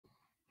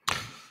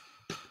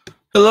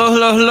Hello,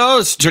 hello, hello.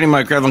 It's Attorney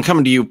Mike Revlin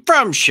coming to you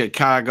from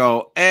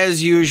Chicago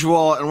as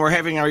usual, and we're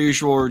having our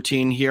usual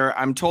routine here.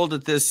 I'm told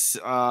that this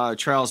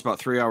trial is about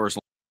 3 hours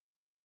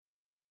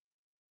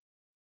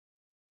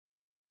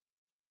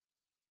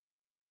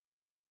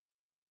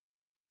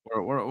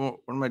long. What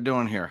am I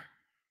doing here?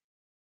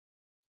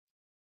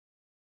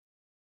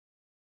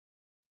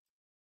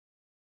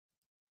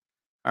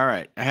 All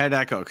right, I had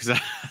echo because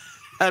I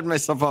had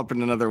myself up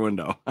in another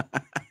window.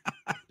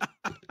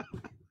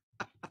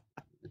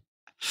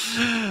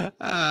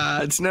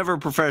 It's never a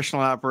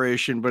professional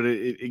operation, but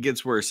it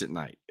gets worse at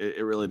night.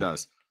 It really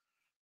does.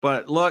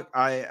 But look,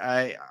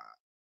 I'm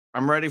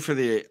ready for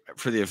the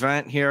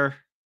event here.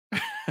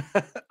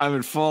 I'm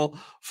in full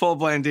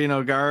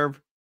Blandino garb,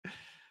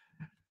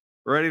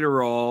 ready to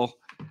roll.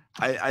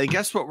 I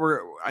guess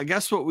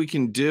what we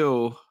can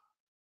do.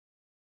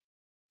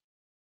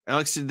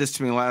 Alex did this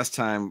to me last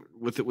time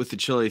with the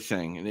chili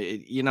thing, and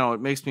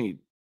it makes me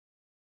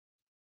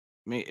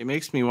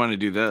want to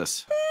do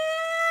this.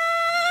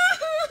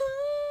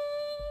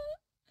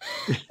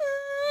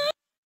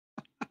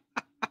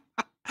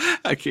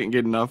 I can't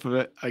get enough of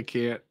it. I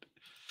can't.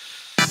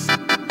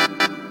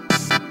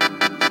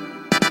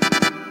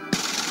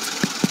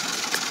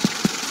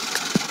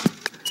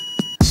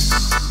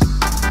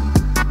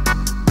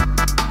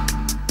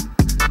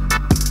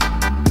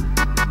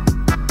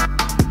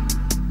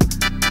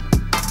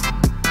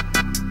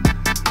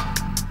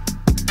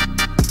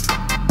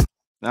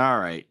 All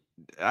right.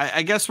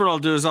 I guess what I'll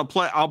do is I'll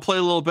play a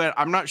little bit.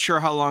 I'm not sure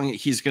how long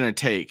he's going to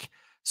take,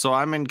 so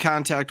I'm in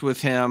contact with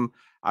him.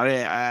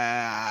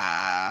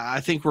 I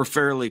think we're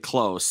fairly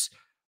close,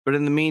 but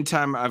in the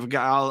meantime,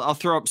 I'll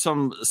throw up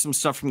some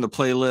stuff from the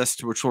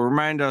playlist, which will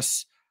remind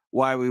us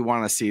why we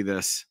want to see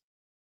this.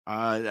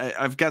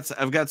 I've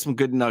got some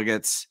good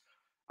nuggets.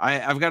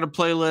 I've got a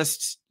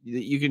playlist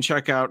that you can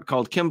check out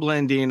called Kim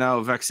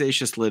Blandino,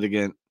 Vexatious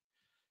Litigant.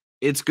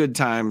 It's good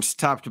times,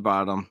 top to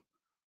bottom.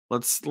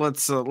 Let's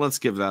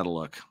give that a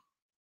look.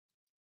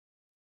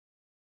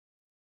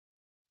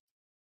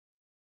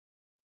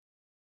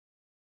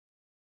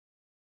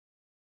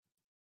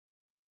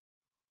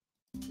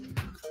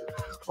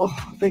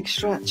 Oh, big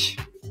stretch.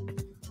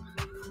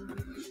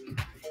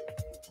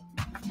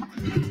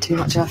 Too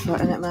much effort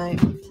in it, mate.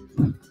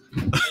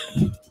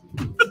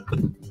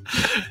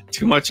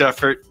 Too much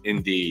effort,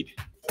 indeed.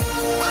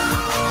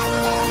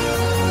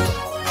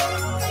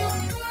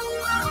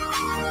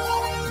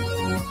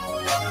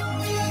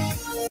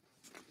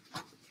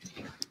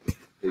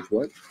 Page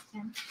what?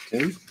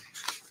 10.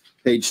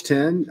 Page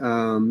 10,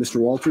 Mr.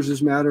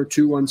 Walters' matter,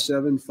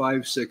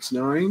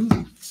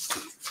 217569.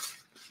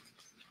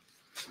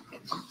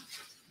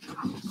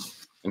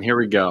 And here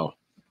we go.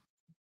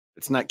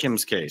 It's not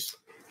Kim's case.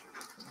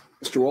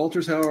 Mr.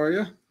 Walters, how are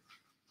you?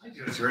 Hi,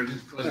 Judge.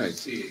 Pleasure to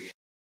see you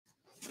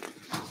again.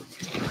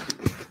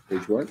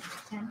 Page what?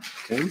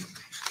 10.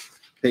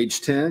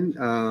 Page 10,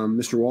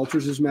 Mr.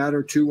 Walters'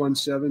 matter,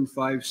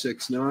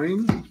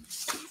 217569.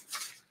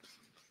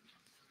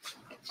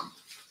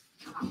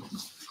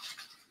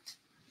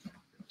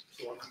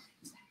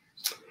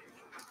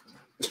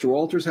 Mr.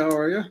 Walters, how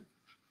are you?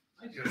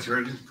 Hi, Judge.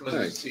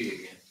 Pleasure to see you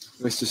again.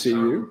 Nice to see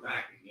you.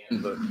 Back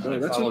again, but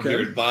that's followed okay.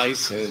 your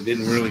advice, and it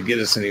didn't really get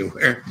us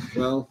anywhere.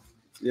 Well,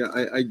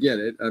 yeah, I get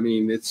it. I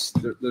mean, there's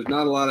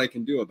not a lot I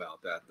can do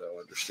about that, though.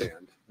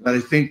 Understand? But I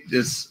think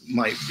this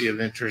might be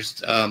of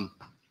interest.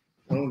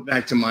 Going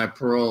back to my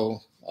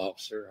parole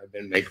officer, I've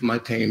been making my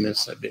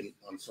payments. I've been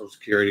on Social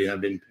Security.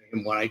 I've been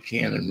paying what I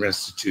can in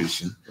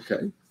restitution.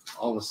 Okay.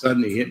 All of a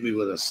sudden, he hit me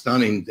with a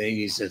stunning thing.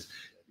 He says,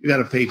 "You got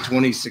to pay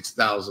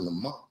 $26,000 a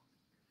month."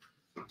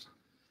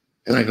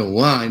 And I go,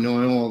 "Wow, I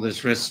know all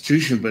this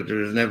restitution, but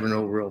there's never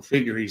no real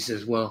figure." He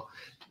says, "Well,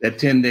 that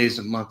 10 days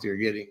a month you're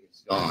getting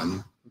is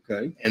gone.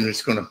 Okay. And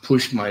it's going to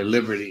push my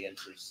liberty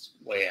interest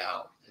way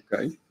out."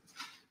 Okay.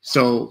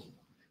 So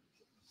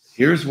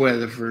here's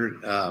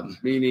Weatherford.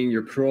 Meaning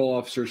your parole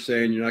officer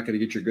saying you're not going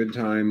to get your good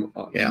time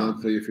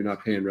monthly if you're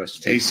not paying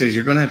restitution. He says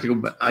you're going to have to go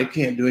back. I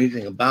can't do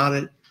anything about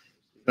it.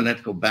 You're going to have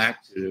to go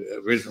back to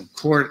the original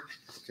court.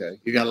 Okay.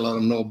 You got to let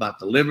them know about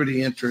the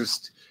liberty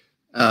interest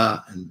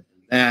and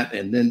that,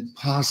 and then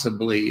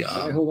possibly.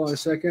 Hey, hold on a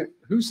second.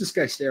 Who's this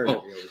guy staring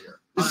at me over here?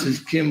 This is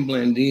Kim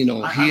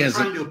Blandino. I'm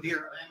trying to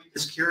appear.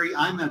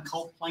 I'm a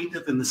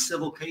co-plaintiff in the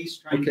civil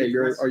case. Okay,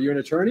 are you an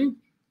attorney?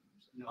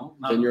 No.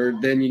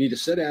 Then you need to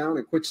sit down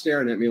and quit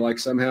staring at me like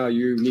somehow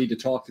you need to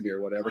talk to me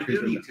or whatever. I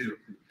do need to.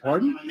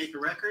 Pardon? Can I make a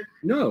record?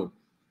 No.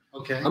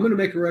 Okay. I'm going to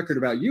make a record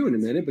about you in a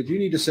minute, but you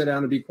need to sit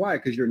down and be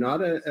quiet because you're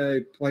not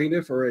a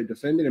plaintiff or a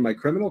defendant in my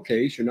criminal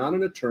case. You're not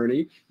an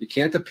attorney. You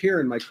can't appear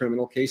in my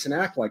criminal case and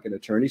act like an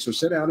attorney. So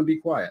sit down and be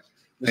quiet.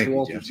 Mr.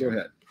 Walters, go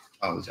ahead.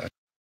 Apologize.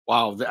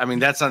 Wow. I mean,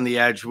 that's on the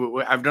edge.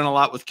 I've done a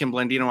lot with Kim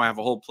Blandino. I have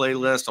a whole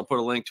playlist. I'll put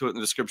a link to it in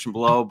the description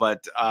below.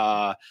 But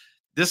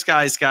this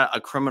guy's got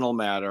a criminal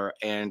matter,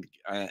 and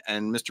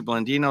Mr.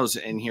 Blandino's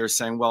in here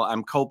saying, well,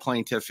 I'm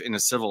co-plaintiff in a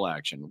civil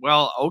action.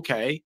 Well,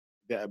 okay,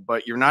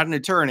 but you're not an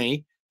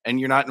attorney, and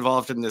you're not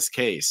involved in this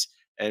case.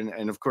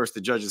 And of course,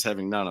 the judge is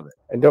having none of it.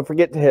 And don't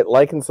forget to hit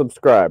like and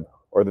subscribe.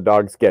 or the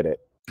dogs get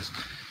it.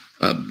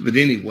 But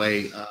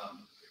anyway,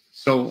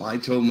 so I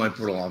told my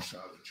parole officer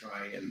I would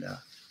try and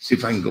see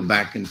if I can go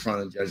back in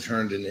front of Judge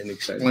Herndon and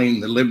explain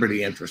the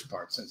liberty interest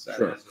part, since that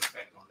has an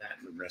effect on that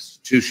and the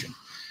restitution.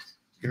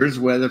 Here's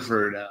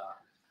Weatherford.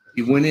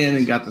 He went in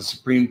and got the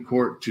Supreme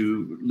Court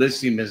to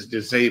list him as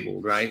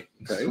disabled, right?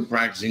 Still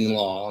practicing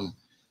law and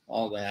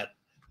all that.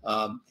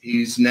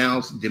 He's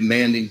now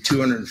demanding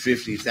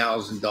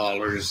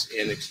 $250,000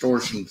 in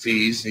extortion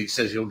fees. He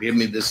says he'll give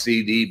me the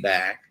CD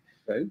back.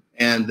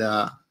 And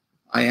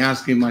I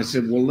asked him, I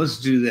said, well, let's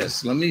do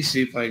this. Let me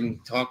see if I can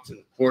talk to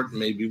the court and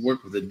maybe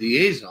work with the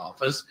DA's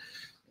office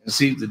and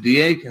see if the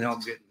DA can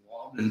help get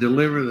involved and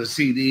deliver the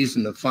CDs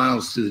and the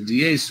files to the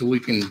DA so we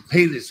can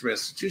pay this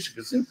restitution,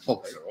 because them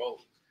folks are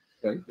old.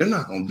 They're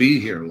not going to be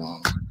here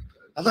long.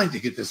 I'd like to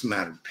get this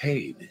matter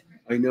paid.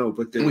 I know,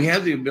 but we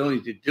have the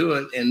ability to do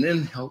it, and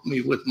then help me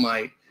with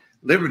my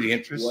liberty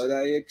interest. What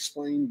I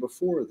explained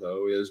before,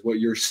 though, is what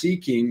you're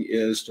seeking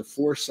is to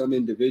force some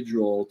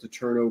individual to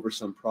turn over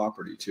some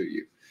property to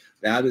you.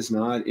 That is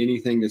not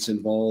anything that's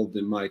involved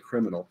in my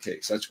criminal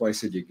case. That's why I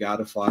said you got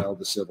to file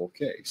the civil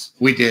case.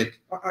 We did.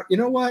 You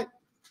know what?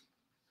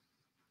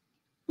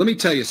 Let me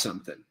tell you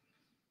something.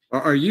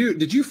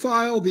 Did you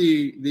file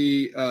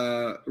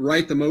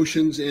write the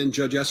motions in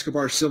Judge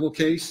Escobar's civil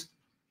case?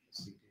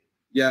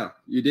 Yeah,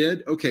 you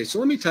did? Okay, so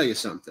let me tell you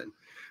something.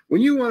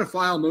 When you want to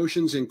file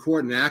motions in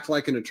court and act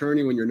like an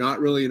attorney when you're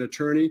not really an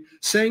attorney,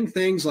 saying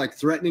things like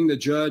threatening the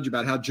judge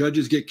about how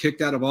judges get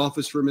kicked out of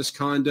office for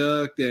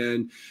misconduct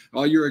and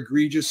all your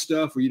egregious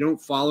stuff where you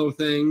don't follow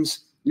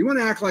things, you want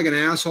to act like an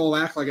asshole,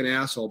 act like an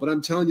asshole. But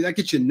I'm telling you, that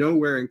gets you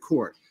nowhere in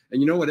court. And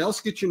you know what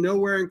else gets you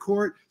nowhere in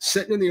court?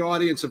 Sitting in the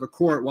audience of a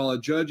court while a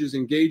judge is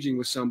engaging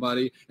with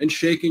somebody and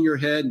shaking your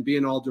head and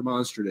being all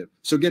demonstrative.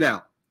 So get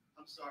out.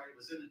 I'm sorry, it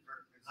was inadvertent.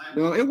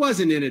 No, it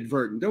wasn't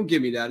inadvertent. Don't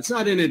give me that. It's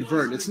not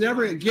inadvertent. It's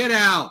never, get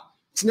out.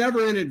 It's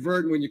never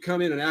inadvertent when you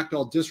come in and act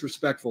all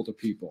disrespectful to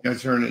people.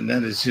 Judge Herndon,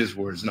 that is his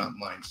words, not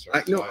mine, sir.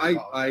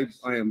 I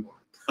am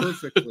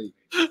perfectly.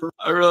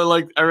 I really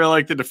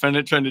like the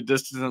defendant trying to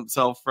distance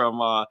himself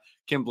from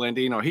Kim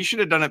Blandino. He should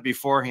have done it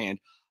beforehand.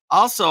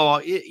 Also,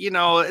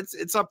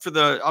 it's up to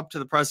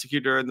the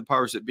prosecutor and the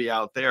powers that be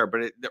out there.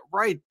 But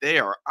right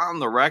there on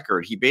the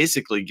record, he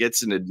basically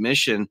gets an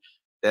admission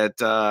that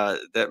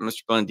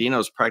Mr. Blandino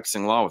is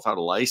practicing law without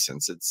a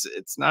license.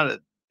 It's not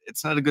a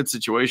good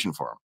situation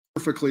for him.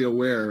 Perfectly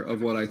aware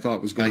of what I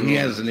thought was going on. He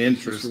has an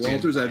interest. Mr.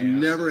 Walters, I've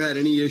never had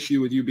any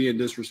issue with you being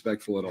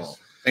disrespectful at all.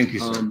 Thank you,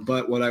 sir.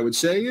 But what I would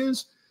say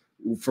is,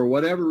 for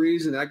whatever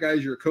reason, that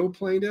guy's your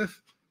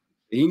co-plaintiff.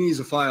 He needs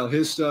to file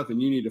his stuff, and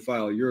you need to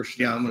file your stuff.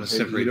 Yeah, I'm going to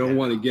separate. You don't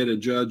want to get a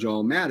judge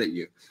all mad at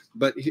you.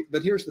 But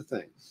here's the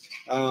thing.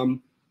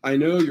 I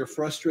know you're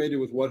frustrated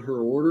with what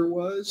her order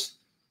was,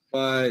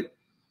 but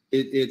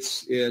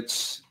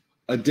it's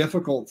a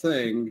difficult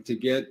thing to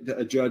get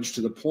a judge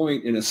to the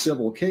point in a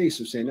civil case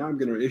of saying, now I'm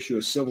going to issue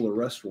a civil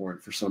arrest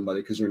warrant for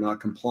somebody because they're not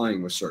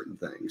complying with certain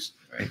things.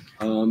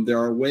 Right. There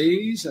are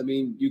ways. I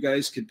mean, you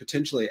guys could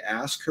potentially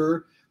ask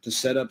her to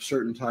set up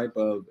certain type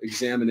of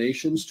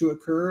examinations to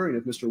occur. And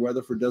if Mr.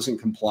 Weatherford doesn't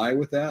comply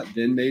with that,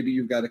 then maybe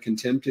you've got a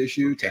contempt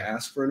issue to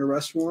ask for an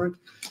arrest warrant.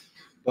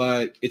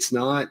 But it's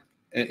not,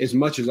 as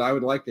much as I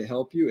would like to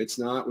help you, it's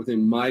not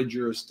within my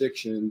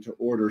jurisdiction to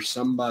order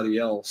somebody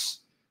else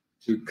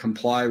to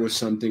comply with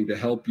something to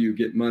help you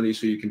get money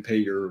so you can pay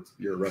your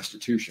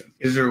restitution.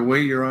 Is there a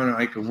way, Your Honor,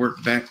 I could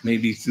work back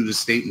maybe through the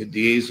state and the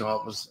DA's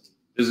office,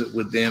 visit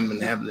with them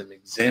and have them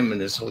examine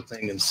this whole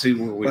thing and see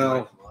where we might lie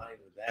with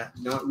that?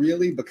 Not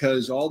really,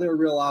 because all their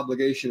real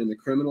obligation in the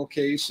criminal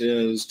case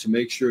is to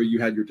make sure you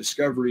had your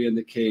discovery in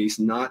the case,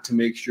 not to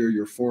make sure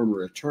your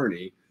former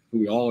attorney, who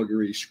we all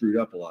agree screwed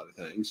up a lot of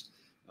things,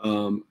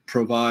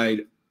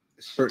 provide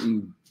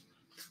certain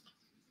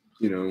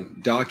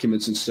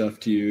documents and stuff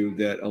to you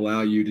that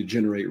allow you to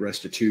generate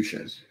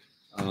restitution.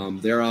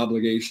 Their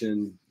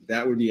obligation,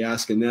 that would be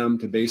asking them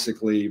to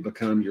basically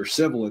become your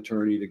civil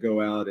attorney to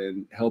go out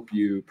and help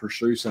you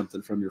pursue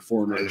something from your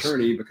former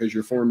attorney, because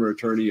your former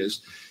attorney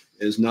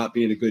is not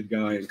being a good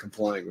guy and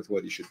complying with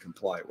what he should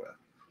comply with.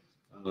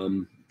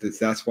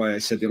 That's why I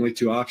said the only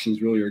two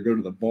options really are go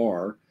to the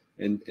bar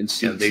and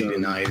see. Yeah, they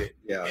denied it.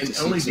 Yeah, and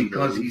only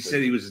because he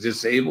said he was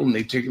disabled and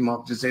they took him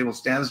off disabled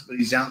status, but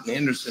he's out in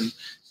Anderson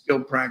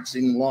still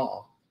practicing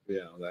law.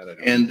 Yeah, that I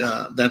don't and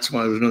that's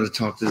why I was going to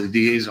talk to the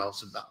DA's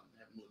office about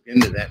look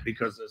into that,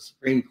 because the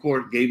Supreme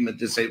Court gave him a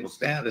disabled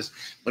status,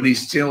 but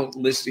he's still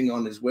listing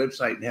on his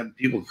website and having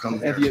people come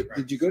there.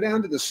 Did you go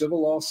down to the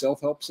Civil Law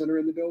Self-Help Center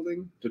in the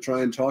building to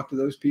try and talk to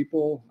those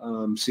people,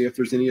 see if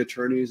there's any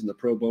attorneys in the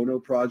Pro Bono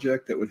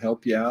project that would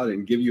help you out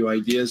and give you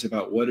ideas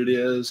about what it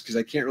is? Because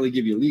I can't really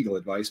give you legal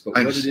advice, but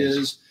what it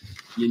is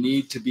you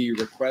need to be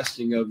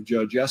requesting of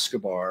Judge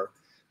Escobar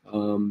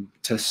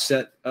to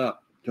set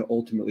up to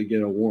ultimately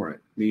get a warrant,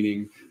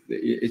 meaning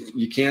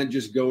you can't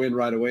just go in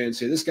right away and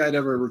say, this guy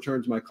never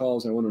returns my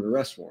calls, I want an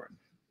arrest warrant.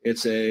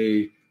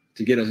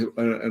 To get an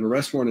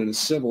arrest warrant in a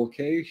civil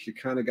case, you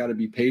kind of got to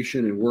be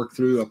patient and work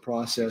through a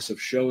process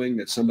of showing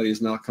that somebody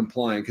is not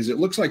complying, because it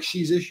looks like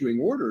she's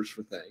issuing orders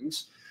for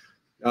things,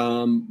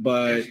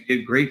 But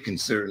Get great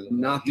concern.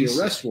 not the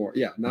arrest warrant.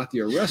 Yeah, not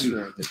the arrest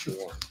warrant that you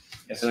want.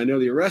 Yes. And I know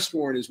the arrest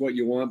warrant is what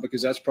you want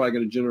because that's probably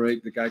going to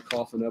generate the guy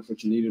coughing up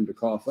what you need him to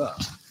cough up.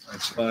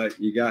 But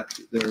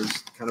there's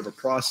kind of a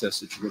process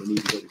that you're going to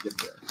need to go to get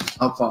there.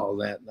 I'll follow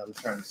that. And I'm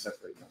trying to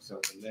separate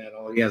myself from that.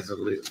 All he has is a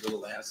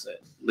little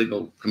asset,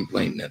 legal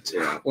complaint. That's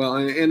it. Well,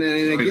 and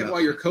I get why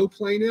you're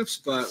co-plaintiffs,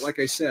 but like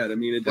I said, I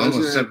mean, it I'm going to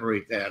doesn't.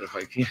 separate that if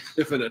I can.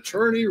 If an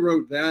attorney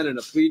wrote that in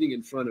a pleading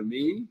in front of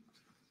me,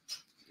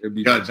 it'd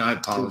be. Judge, I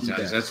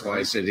apologize. That's why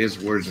I said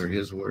his words are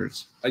his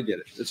words. I get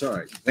it. It's all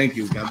right. Thank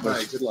you. God All bless.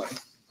 right. Good luck.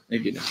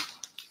 Thank you.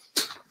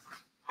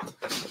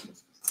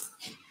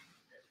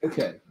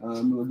 Okay,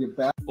 we'll get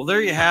back. Well,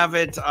 there you have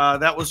it.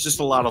 That was just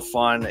a lot of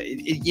fun.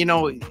 You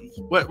know,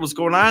 what was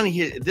going on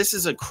here, this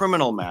is a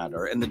criminal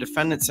matter, and the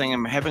defendant saying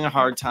I'm having a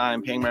hard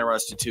time paying my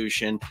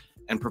restitution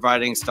and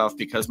providing stuff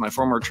because my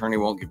former attorney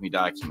won't give me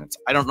documents.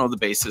 I don't know the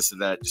basis of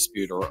that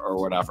dispute or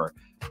whatever,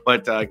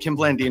 but Kim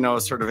Blandino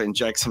sort of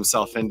injects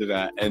himself into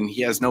that, and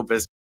he has no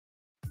business.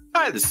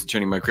 Hi, this is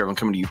Attorney Mike Revel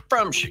coming to you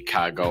from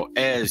Chicago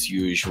as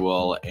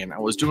usual. And I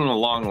was doing a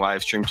long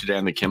live stream today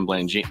on the Kim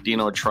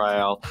Blandino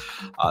trial.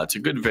 It's a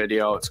good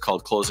video. It's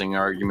called Closing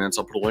Arguments.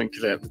 I'll put a link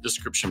to that in the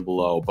description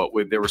below. But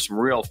there were some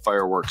real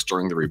fireworks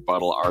during the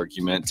rebuttal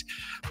argument.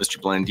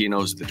 Mr.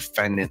 Blandino's the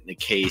defendant in the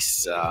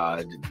case,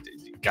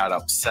 got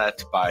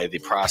upset by the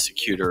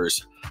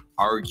prosecutor's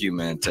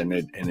argument, and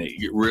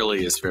it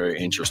really is very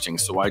interesting.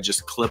 So I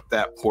just clipped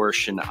that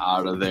portion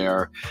out of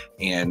there,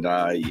 and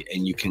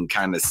you can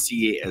kind of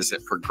see as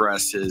it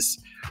progresses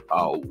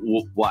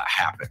what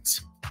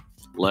happens.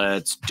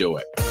 Let's do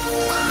it.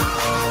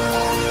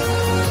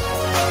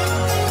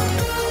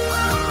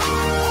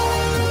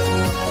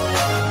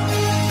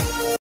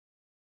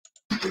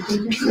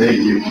 Thank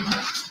you.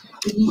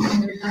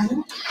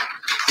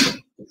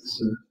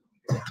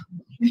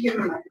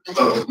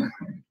 Oh,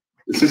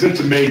 this isn't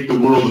to make the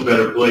world a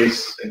better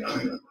place.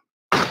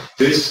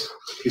 This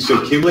is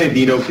so Kim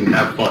Blandino can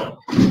have fun.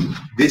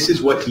 This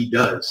is what he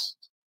does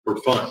for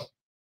fun.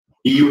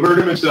 You heard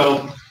him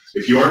himself.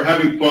 If you aren't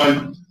having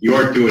fun, you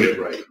aren't doing it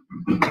right.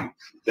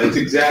 That's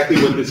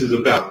exactly what this is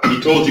about. He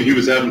told you he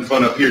was having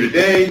fun up here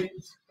today,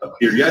 up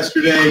here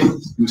yesterday.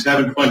 He was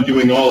having fun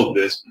doing all of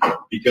this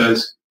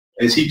because,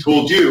 as he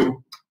told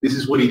you, this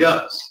is what he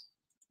does.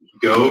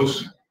 He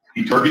goes,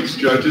 he targets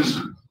judges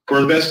for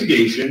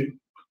investigation,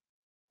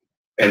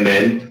 and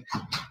then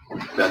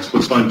that's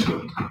what's fun to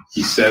him.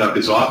 He set up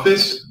his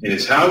office in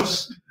his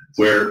house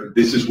where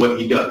this is what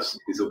he does,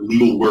 his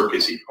illegal work,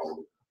 as he called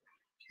it.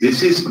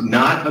 This is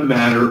not a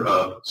matter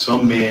of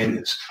some man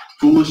that's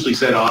foolishly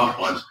set off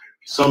on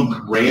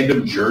some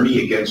random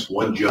journey against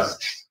one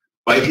judge.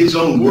 By his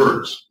own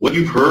words, what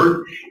you've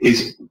heard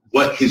is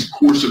what his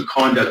course of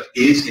conduct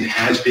is and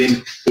has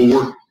been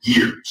for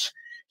years.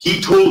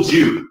 He told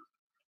you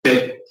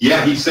that,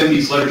 yeah, he sent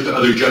these letters to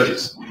other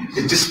judges.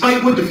 And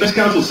despite what defense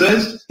counsel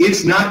says,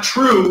 it's not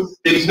true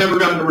that he's never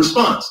gotten a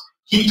response.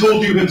 He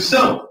told you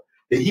himself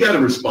that he got a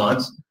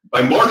response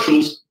by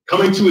marshals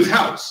coming to his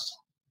house.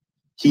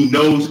 He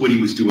knows what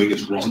he was doing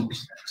is wrong.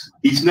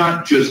 He's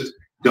not just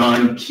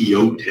Don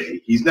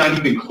Quixote. He's not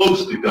even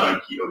close to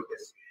Don Quixote.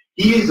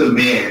 He is a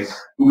man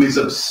who is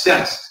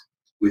obsessed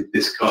with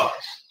this cause.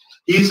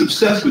 He is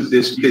obsessed with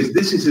this because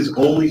this is his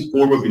only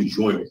form of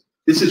enjoyment.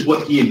 This is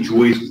what he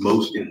enjoys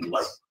most in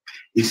life,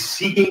 is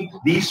seeking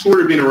these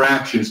sort of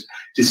interactions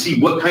to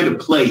see what kind of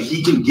play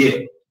he can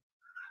get.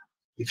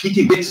 If he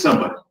can get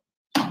somebody.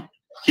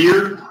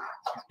 Here,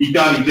 he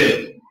thought he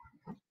did.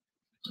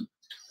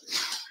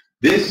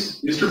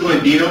 This, Mr.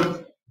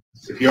 Blandino,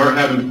 if you aren't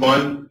having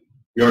fun,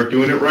 you aren't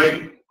doing it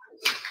right,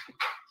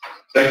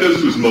 that goes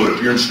to his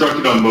motive. You're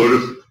instructed on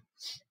motive.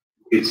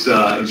 It's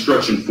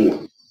instruction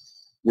 4.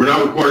 We're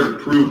not required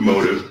to prove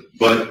motive,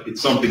 but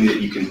it's something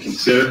that you can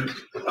consider.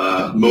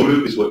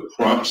 Motive is what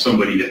prompts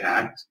somebody to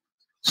act.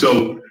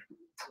 So,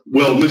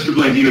 well, Mr.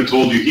 Blandino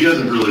told you he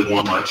doesn't really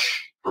want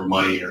much for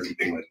money or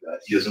anything like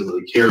that. He doesn't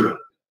really care about it,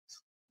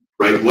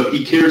 right? What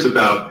he cares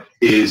about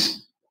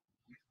is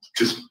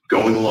just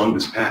going along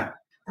this path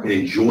and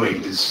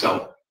enjoying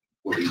himself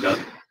what he does.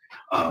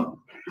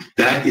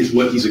 That is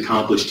what he's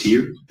accomplished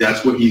here.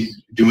 That's what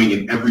he's doing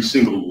in every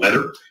single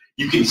letter.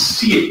 You can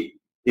see it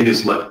in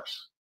his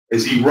letters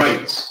as he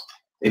writes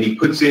and he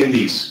puts in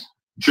these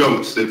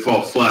jokes that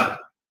fall flat.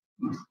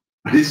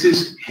 This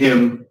is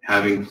him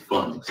having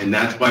fun, and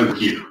that's why we're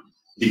here.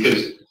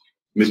 Because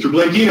Mr.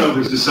 Blandino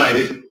has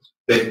decided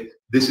that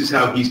this is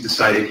how he's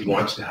decided he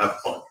wants to have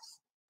fun,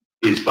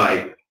 is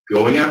by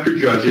going after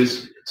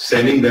judges,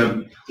 sending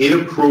them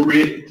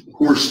inappropriate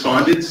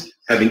correspondence,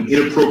 having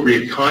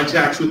inappropriate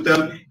contacts with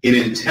them in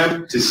an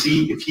attempt to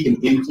see if he can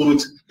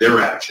influence their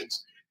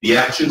actions, the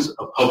actions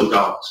of public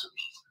officers.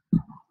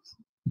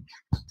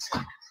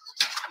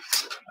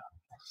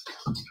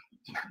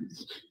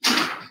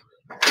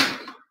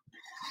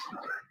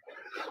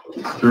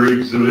 Jury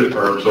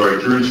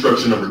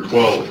instruction number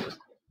 12.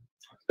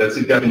 That's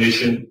the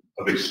definition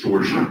of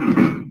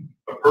extortion.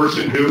 A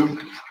person who,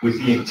 with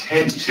the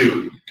intent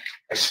to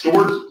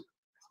extort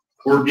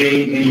or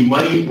gain any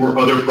money or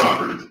other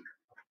property.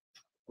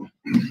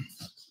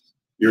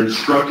 You're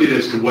instructed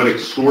as to what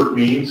extort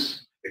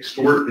means.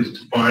 Extort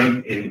is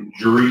defined in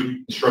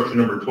jury instruction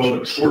number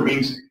 12. Extort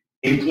means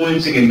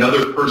influencing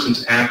another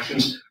person's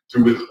actions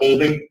through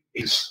withholding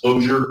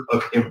disclosure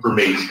of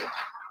information.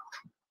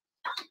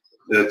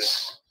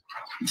 That's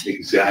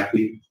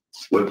exactly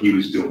what he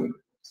was doing.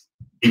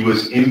 He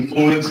was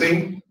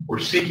influencing or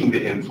seeking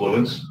to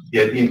influence, he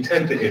had the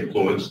intent to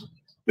influence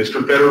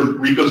Mr.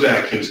 Federico's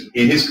actions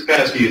in his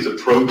capacity as a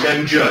pro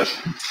tem judge.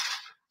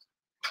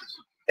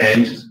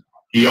 And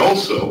he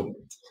also,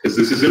 because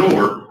this is an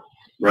or,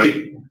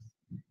 right,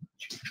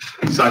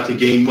 he sought to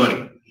gain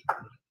money.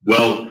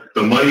 Well,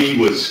 the money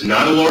was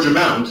not a large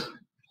amount,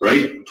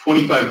 right?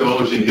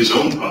 $25 in his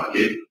own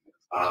pocket.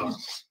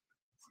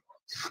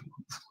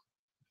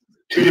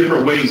 Two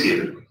different ways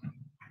here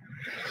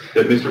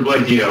that Mr.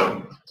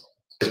 Blandino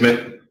has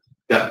met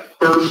that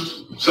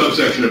first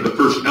subsection of the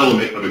first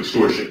element of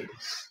extortion,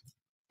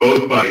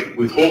 both by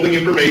withholding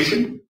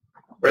information,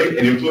 right,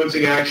 and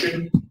influencing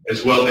action,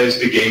 as well as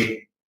to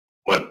gain,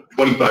 what,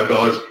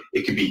 $25.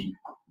 It could be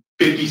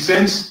 50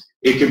 cents.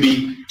 It can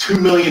be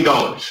 $2 million.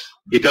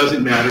 It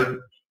doesn't matter.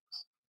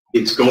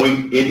 It's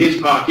going in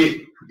his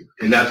pocket,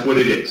 and that's what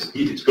it is.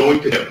 It's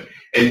going to him.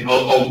 And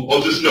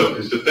I'll just note,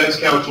 because defense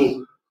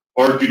counsel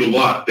argued a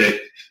lot that,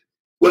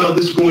 well,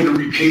 this is going to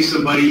repay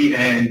somebody,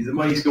 and the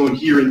money's going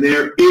here and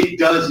there. It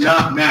does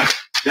not matter.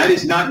 That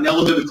is not an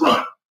element of the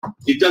crime.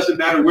 It doesn't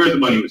matter where the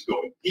money was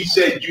going. He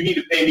said, you need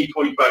to pay me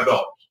 $25.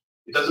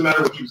 It doesn't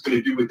matter what he was going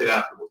to do with it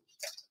afterwards.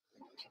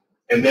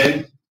 And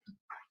then,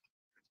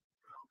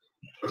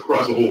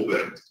 across the whole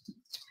thing,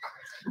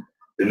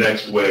 the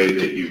next way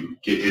that you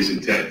get his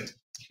intent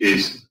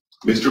is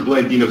Mr.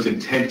 Blandino's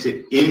intent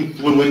to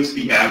influence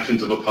the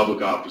actions of a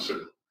public officer.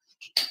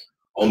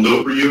 I'll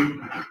note for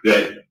you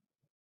that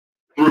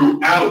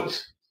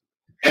throughout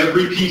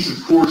every piece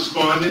of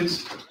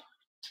correspondence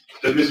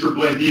that Mr.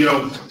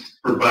 Blandino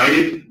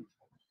provided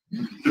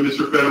to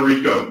Mr.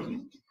 Federico,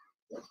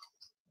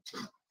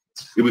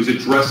 it was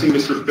addressing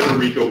Mr.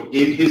 Federico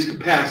in his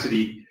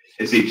capacity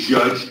as a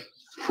judge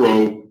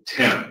pro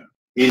tem,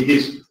 in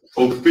his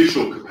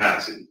official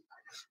capacity.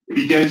 It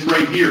begins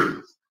right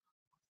here.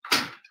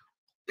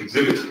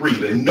 Exhibit 3,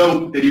 the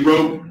note that he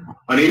wrote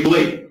on April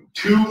 8th,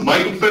 to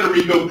Michael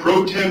Federico,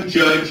 pro tem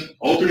judge,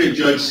 alternate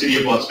judge, City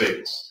of Las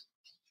Vegas.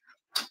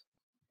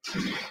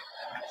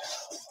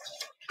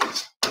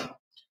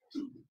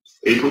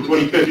 April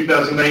 25th,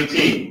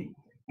 2019,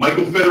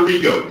 Michael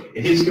Federico,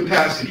 in his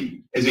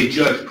capacity as a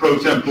judge pro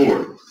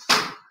tempore.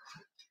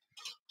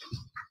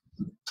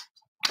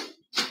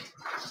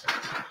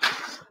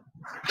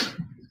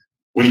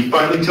 When he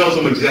finally tells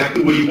him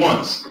exactly what he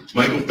wants,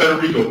 Michael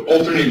Federico,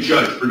 alternate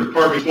judge for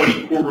Department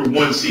 20, Courtroom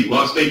 1C,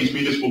 Las Vegas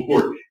Municipal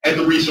Court, at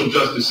the Regional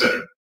Justice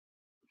Center.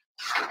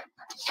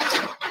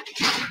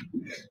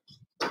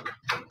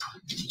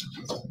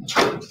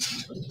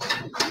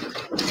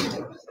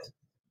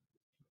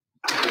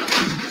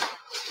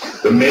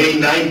 The May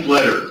 9th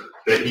letter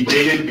that he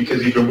dated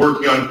because he'd been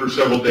working on it for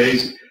several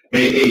days,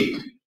 May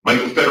 8th,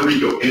 Michael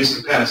Federico, in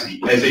his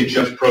capacity as a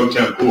judge pro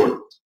tempore.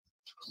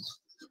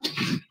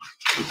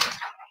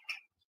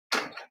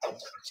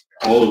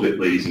 All of it,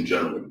 ladies and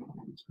gentlemen,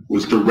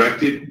 was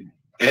directed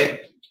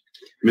at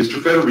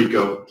Mr.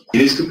 Federico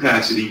in his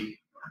capacity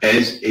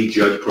as a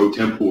judge pro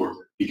tempore,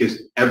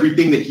 because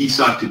everything that he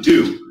sought to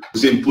do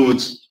was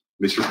influence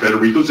Mr.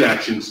 Federico's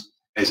actions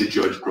as a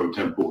judge pro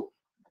tempore,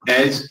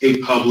 as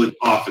a public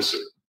officer.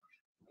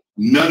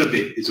 None of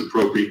it is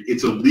appropriate.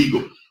 It's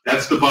illegal.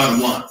 That's the bottom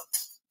line.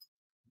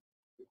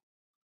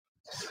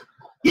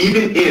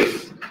 Even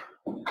if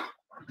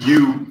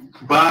you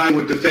buy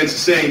what defense is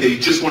saying, that you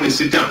just want to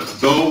sit down,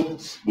 though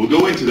we'll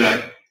go into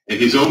that, and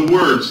his own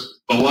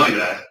words belie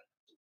that.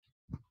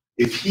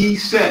 If he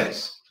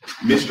says,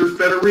 Mr.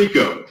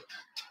 Federico,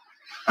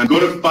 I'm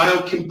going to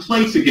file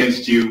complaints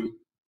against you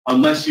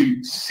unless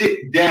you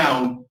sit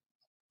down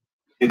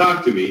and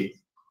talk to me,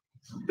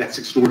 that's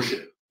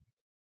extortion,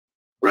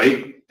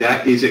 right?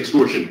 That is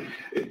extortion.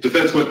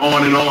 Defense went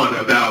on and on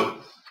about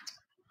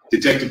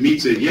Detective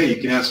Mead said, yeah,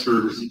 you can ask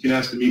to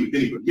meet with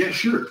anybody. Yeah,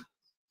 sure.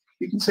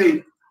 You can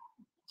say,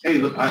 hey,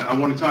 look, I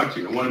want to talk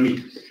to you. I want to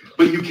meet.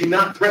 But you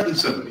cannot threaten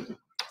somebody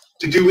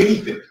to do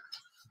anything.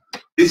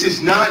 This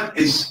is not,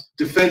 as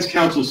defense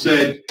counsel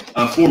said,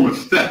 a form of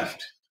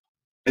theft,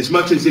 as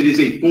much as it is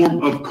a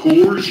form of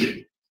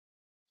coercion.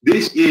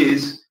 This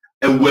is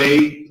a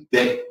way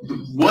that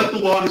what the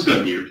law has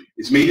done here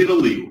is made it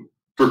illegal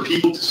for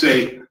people to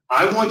say,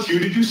 I want you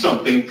to do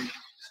something,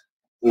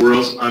 or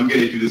else I'm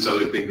going to do this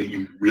other thing that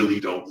you really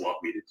don't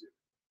want me to do.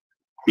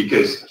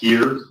 Because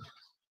here,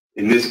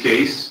 in this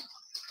case,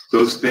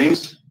 those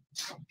things,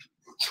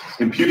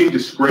 imputing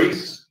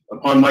disgrace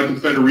upon Michael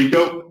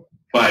Federico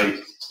by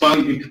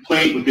filing a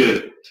complaint with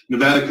the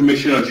Nevada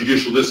Commission on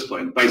Judicial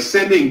Discipline, by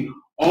sending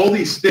all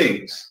these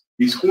things,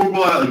 these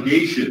horrible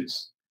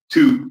allegations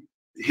to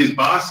his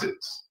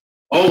bosses,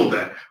 all of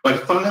that, by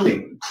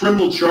filing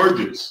criminal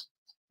charges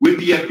with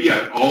the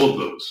FBI, all of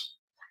those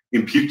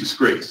impute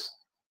disgrace.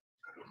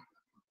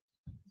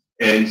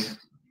 And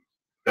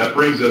that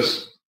brings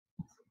us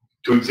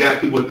to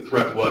exactly what the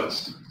threat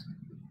was.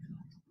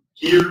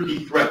 Here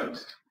he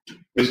threatened,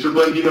 Mr.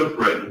 Blandino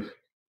threatened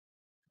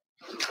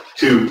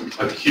to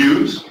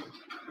accuse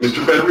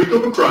Mr. Federico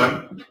of a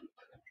crime,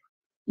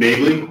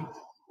 namely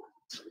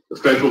a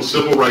federal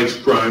civil rights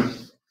crime,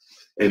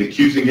 and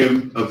accusing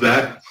him of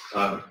that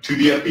to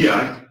the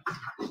FBI,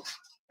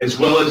 as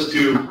well as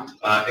to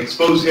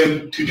expose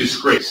him to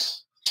disgrace.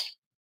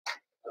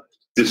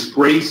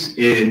 Disgrace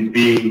in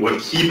being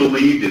what he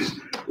believed is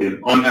an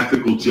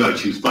unethical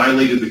judge who's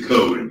violated the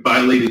code and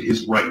violated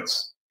his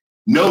rights,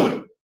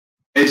 knowing,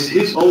 as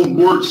his own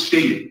words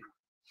stated,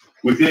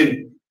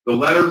 within the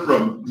letter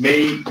from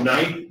May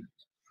 9th,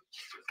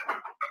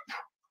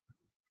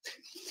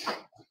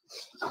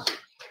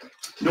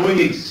 knowing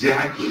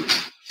exactly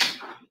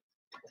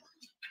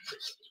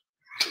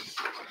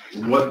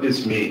what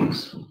this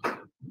means.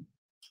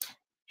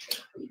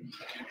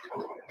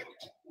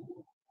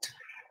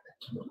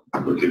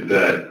 Look at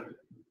that.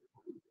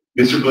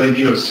 Mr.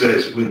 Blandino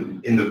says,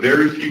 when in the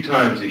very few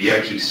times that he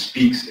actually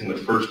speaks in the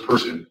first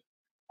person,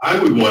 I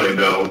would want to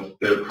know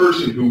that a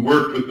person who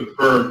worked with the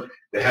firm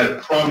that had a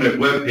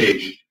prominent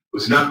webpage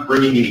was not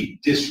bringing any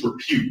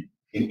disrepute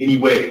in any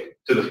way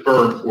to the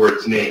firm or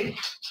its name.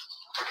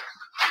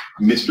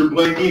 Mr.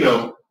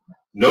 Blandino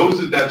knows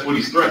that that's what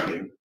he's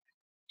threatening,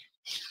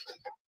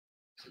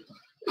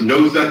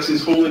 knows that's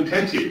his whole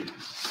intent here.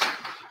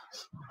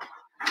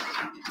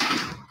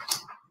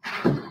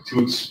 To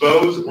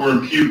expose or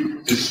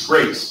impute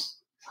disgrace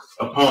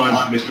upon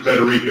Mr.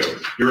 Federico.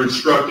 You're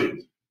instructed.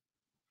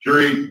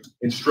 Jury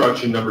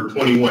instruction number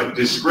 21.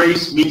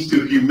 Disgrace means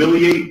to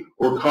humiliate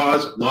or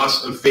cause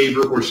loss of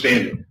favor or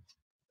standing.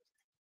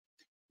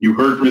 You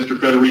heard from Mr.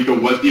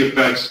 Federico what the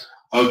effects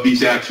of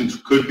these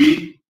actions could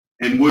be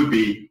and would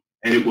be,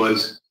 and it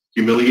was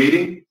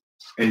humiliating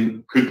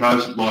and could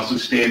cause loss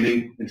of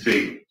standing and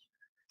favor.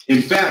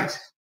 In fact,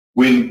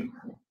 when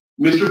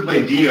Mr.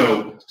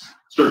 Blandino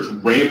starts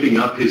ramping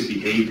up his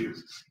behavior,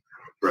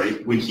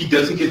 right, when he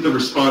doesn't get the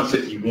response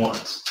that he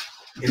wants,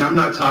 and I'm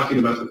not talking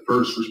about the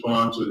first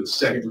response or the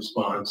second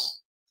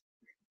response,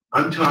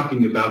 I'm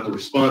talking about the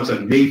response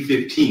on May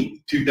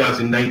 15th,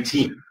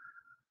 2019.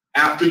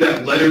 After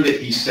that letter that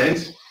he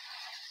sent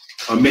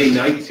on May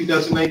 9th,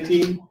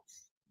 2019,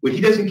 when he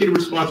doesn't get a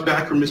response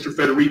back from Mr.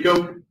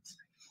 Federico, and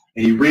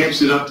he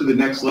ramps it up to the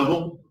next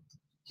level,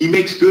 he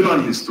makes good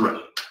on his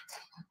threat.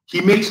 He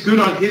makes good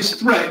on his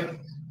threat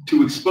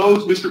to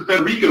expose Mr.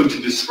 Federico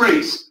to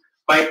disgrace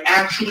by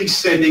actually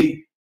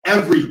sending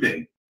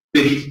everything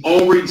that he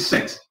already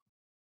sent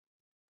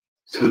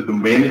to the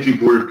managing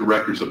board of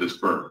directors of this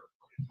firm,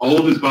 all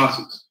of his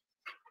bosses.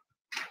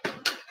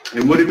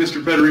 And what did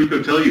Mr.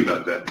 Federico tell you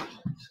about that?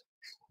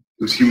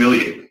 It was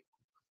humiliating.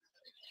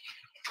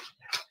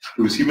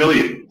 It was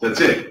humiliating.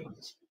 That's it.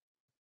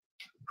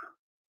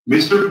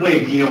 Mr.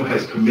 Blandino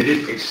has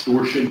committed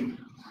extortion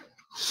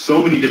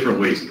so many different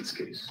ways in this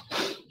case.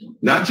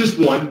 Not just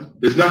one.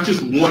 There's not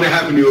just one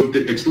avenue of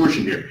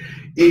extortion here.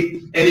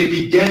 And it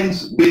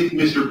begins with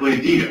Mr.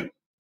 Blandino.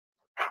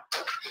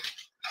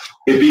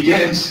 It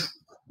begins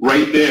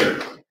right there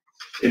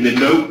in the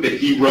note that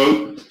he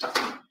wrote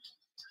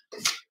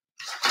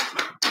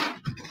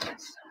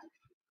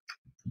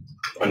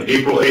on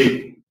April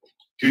 8th,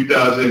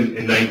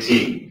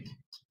 2019.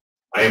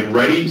 I am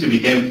ready to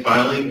begin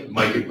filing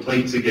my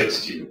complaints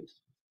against you,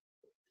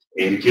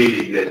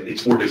 indicating that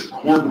it's for his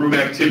courtroom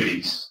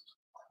activities,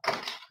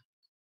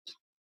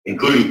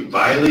 including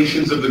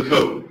violations of the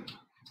code.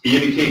 He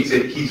indicates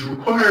that he's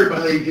required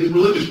by his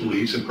religious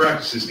beliefs and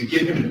practices to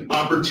give him an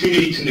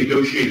opportunity to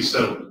negotiate a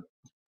settlement.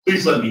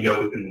 Please let me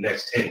know within the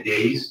next 10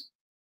 days,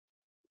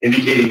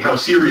 indicating how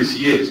serious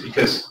he is,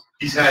 because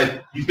he's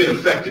been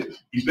effective.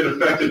 He's been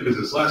effective because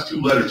his last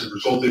two letters have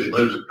resulted in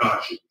letters of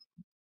caution.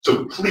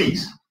 So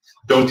please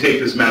don't take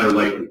this matter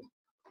lightly.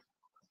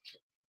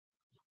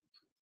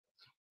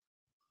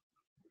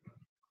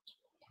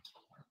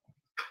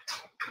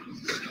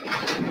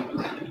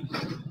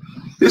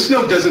 This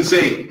note doesn't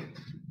say,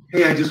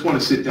 hey, I just want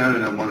to sit down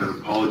and I want an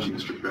apology,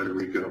 Mr.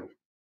 Federico.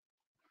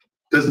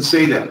 It doesn't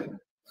say that.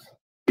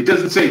 It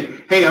doesn't say,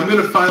 hey, I'm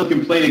going to file a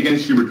complaint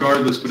against you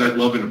regardless, but I'd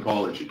love an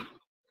apology.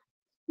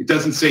 It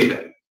doesn't say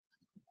that.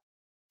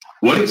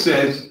 What it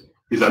says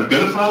is I'm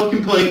going to file a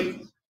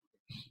complaint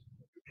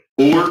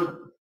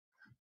or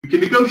we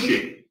can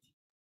negotiate.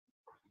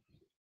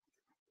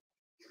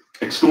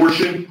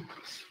 Extortion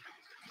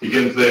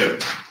begins there.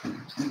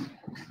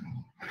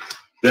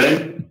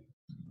 Then,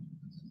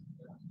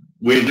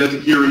 when he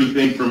doesn't hear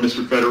anything from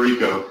Mr.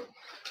 Federico,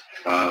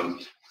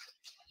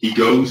 he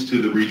goes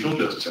to the Regional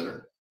Justice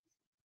Center.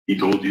 He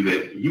told you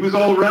that he was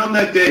all around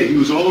that day. He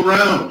was all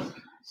around.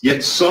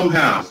 Yet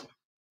somehow,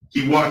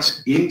 he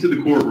walks into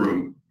the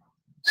courtroom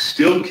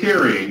still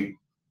carrying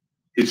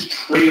his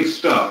tray of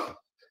stuff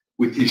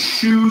with his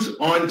shoes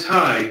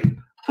untied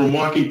from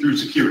walking through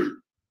security.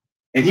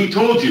 And he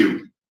told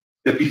you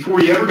that before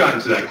he ever got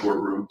into that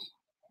courtroom,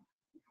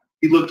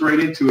 he looked right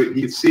into it and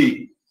he could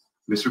see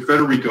Mr.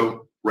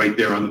 Federico right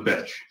there on the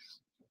bench.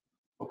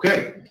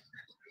 Okay.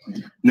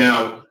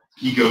 Now,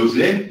 He goes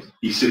in,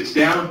 he sits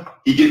down,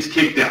 he gets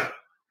kicked out.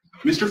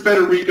 Mr.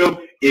 Federico,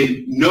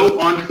 in no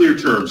unclear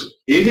terms,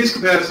 in his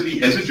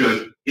capacity as a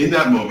judge in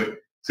that moment,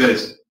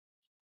 says,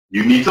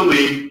 you need to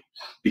leave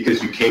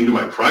because you came to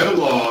my private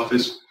law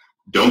office.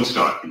 Don't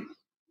stalk me.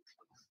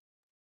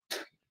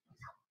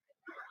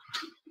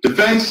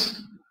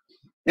 Defense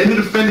and the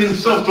defendant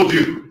himself told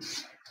you,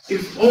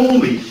 if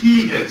only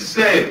he had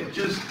said,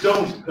 just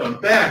don't come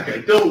back. I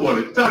don't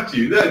want to talk to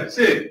you. That's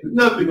it.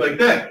 Nothing like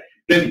that.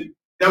 Then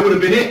that would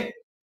have been it.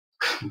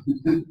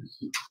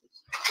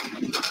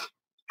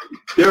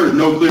 There are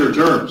no clear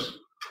terms.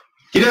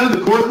 Get out of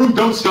the courtroom.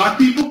 Don't stalk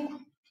people.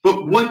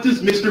 But what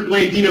does Mr.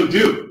 Blandino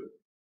do?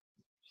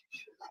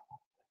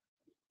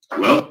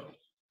 Well,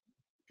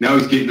 now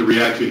he's getting the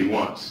reaction he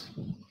wants.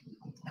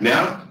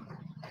 Now,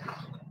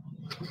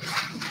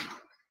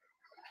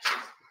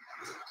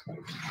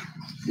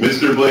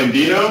 Mr.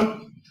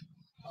 Blandino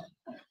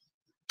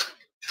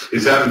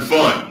is having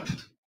fun.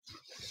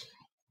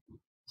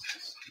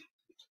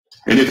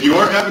 And if you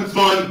aren't having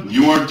fun,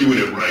 you aren't doing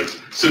it right.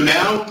 So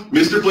now,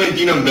 Mr.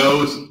 Blandino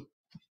knows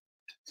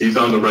he's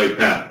on the right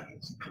path.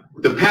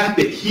 The path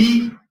that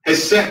he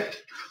has set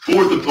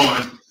forth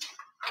upon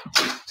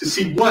to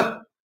see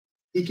what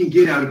he can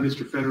get out of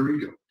Mr.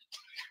 Federico.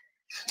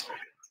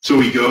 So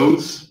he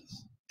goes,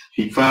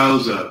 he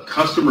files a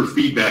customer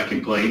feedback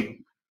complaint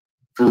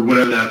for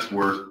whatever that's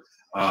worth,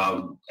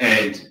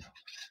 and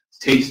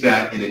takes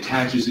that and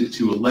attaches it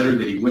to a letter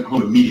that he went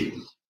home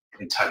immediately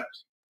and typed.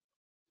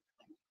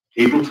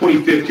 April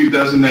 25th,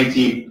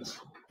 2019,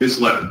 this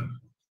letter.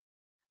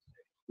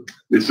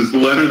 This is the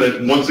letter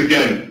that, once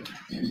again,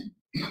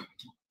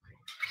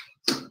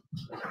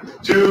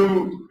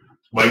 to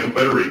Michael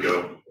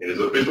Federico in his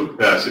official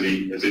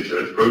capacity as a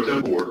judge pro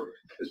tem board,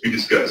 as we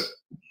discussed.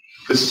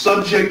 The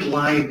subject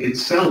line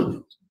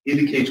itself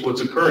indicates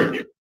what's occurring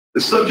here. The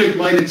subject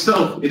line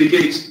itself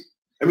indicates,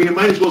 I mean, it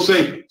might as well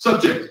say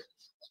subject,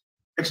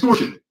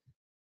 extortion.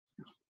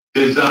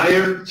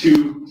 Desire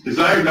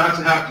not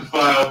to have to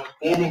file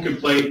formal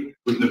complaint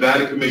with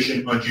Nevada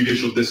Commission on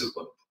Judicial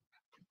Discipline.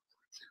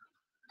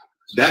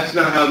 That's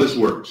not how this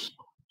works.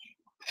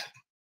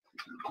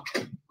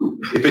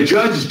 If a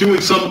judge is doing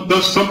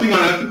does something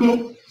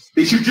unethical,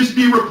 they should just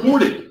be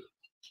reported.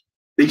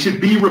 They should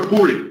be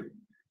reported.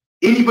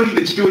 Anybody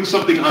that's doing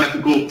something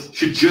unethical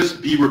should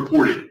just be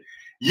reported.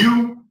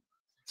 You,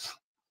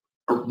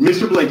 or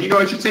Mr. Blandino,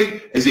 I should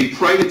say, as a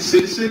private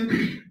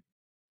citizen,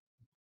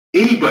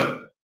 anybody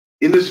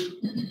in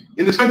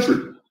this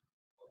country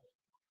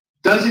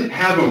doesn't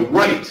have a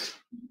right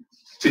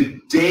to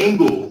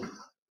dangle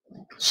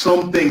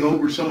something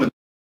over someone's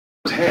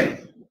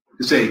head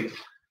to say,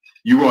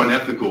 you were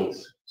unethical,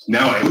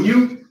 now I own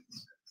you?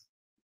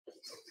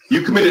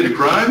 You committed a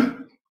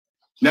crime?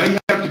 Now you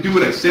have to do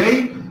what I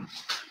say?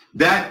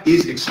 That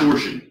is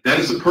extortion. That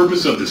is the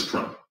purpose of this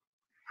crime.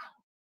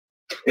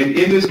 And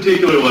in this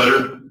particular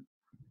letter,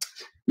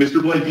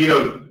 Mr.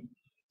 Blandino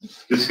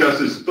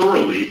discusses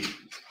thoroughly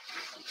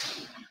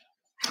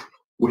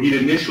what he'd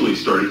initially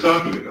started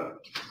talking about.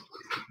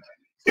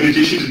 In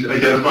addition to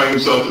identifying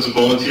himself as a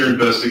volunteer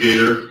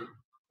investigator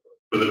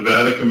for the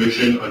Nevada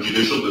Commission on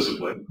Judicial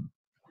Discipline,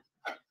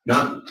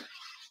 not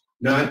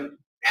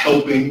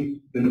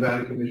helping the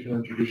Nevada Commission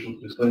on Judicial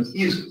Discipline,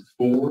 he is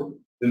for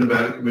the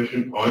Nevada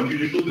Commission on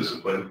Judicial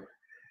Discipline,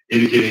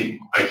 indicating,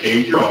 I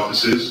came to your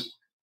offices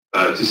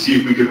to see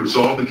if we could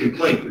resolve the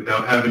complaint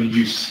without having to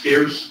use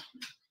scarce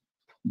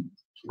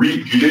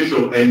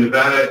judicial and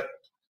Nevada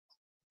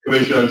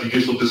Commission on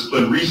Judicial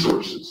Discipline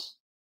resources.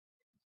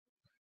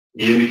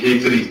 He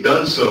indicates that he's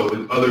done so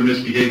with other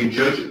misbehaving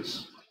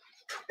judges.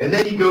 And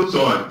then he goes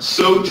on,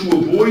 so to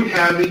avoid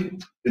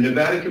having the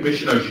Nevada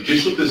Commission on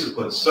Judicial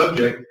Discipline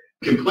subject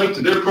complaint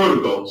to their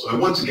protocols, I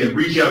once again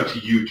reach out to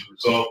you to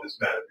resolve this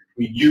matter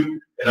between you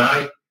and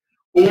I,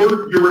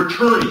 or your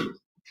attorney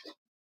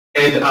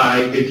and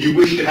I, if you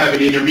wish to have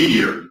an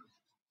intermediary.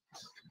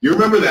 You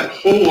remember that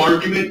whole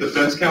argument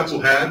defense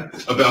counsel had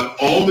about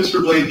all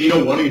Mr.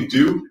 Blandino wanting to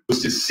do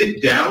was to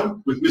sit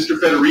down with Mr.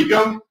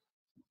 Federico?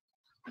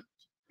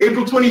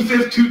 April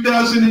 25th,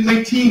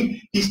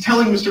 2019, he's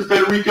telling Mr.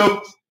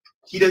 Federico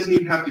he doesn't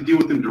even have to deal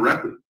with him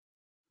directly.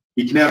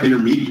 He can have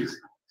intermediaries.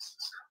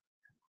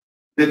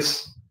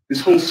 That's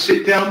this whole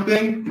sit-down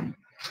thing,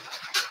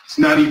 it's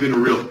not even a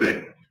real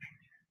thing.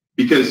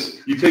 Because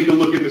you take a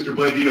look at Mr.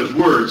 Blandino's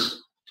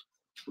words,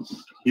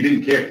 he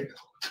didn't care.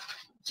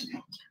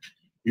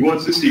 He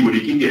wants to see what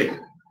he can get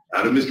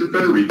out of Mr.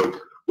 Federico,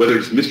 whether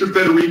it's Mr.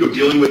 Federico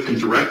dealing with him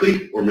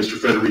directly or Mr.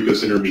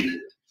 Federico's intermediary.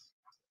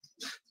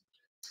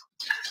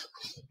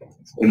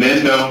 And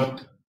then,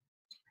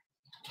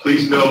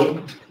 please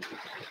know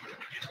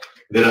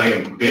that I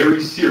am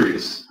very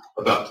serious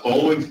about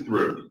following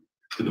through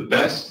to the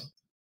best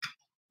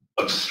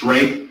of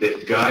strength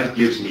that God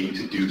gives me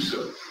to do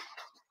so.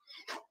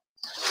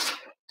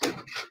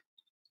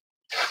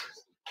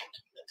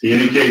 He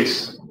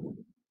indicates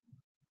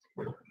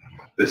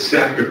the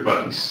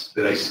sacrifice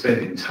that I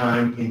spend in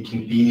time,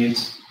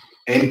 inconvenience,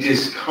 and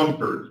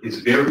discomfort is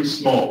very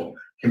small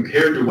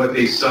compared to what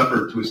they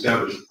suffered to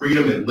establish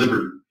freedom and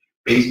liberty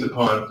based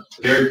upon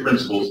the very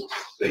principles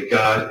that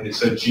God and his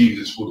son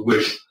Jesus would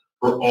wish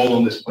for all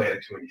on this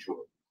planet to enjoy.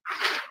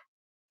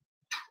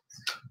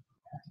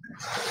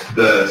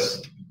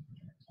 The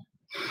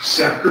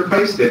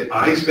sacrifice that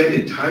I spend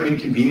in time,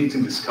 inconvenience,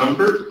 and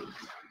discomfort,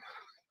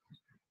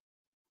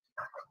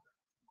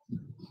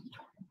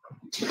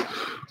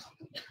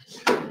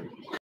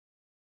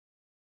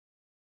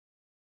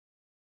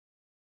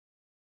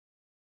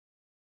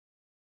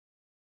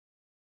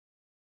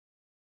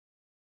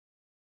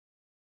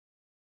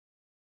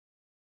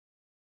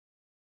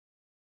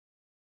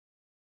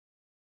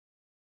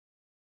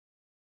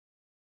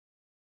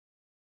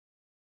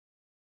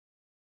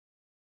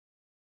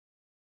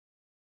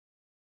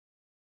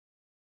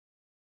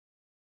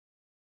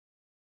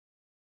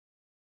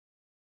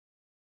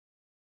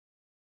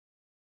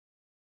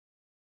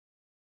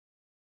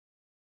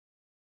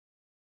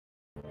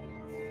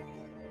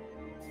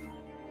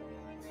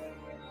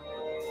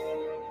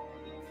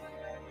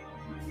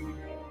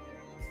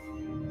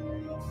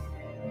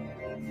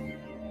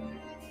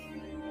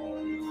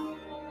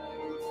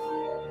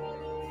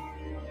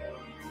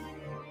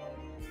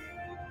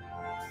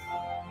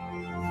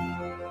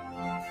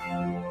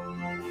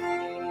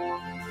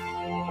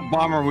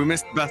 Bomber, we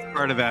missed the best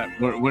part of that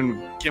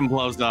when Kim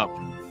blows up.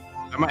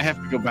 I might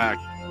have to go back.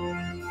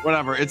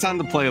 Whatever, it's on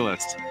the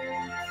playlist.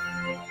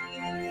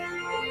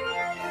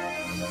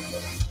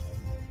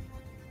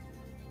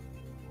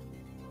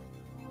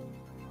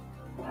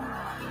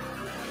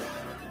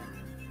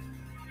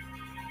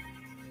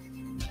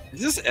 Is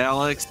this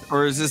Alex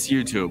or is this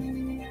YouTube?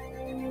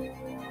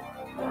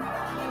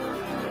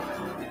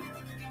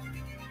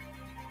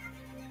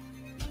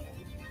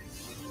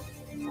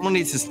 Someone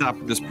needs to stop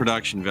with this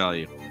production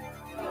value.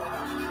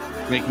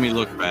 Make me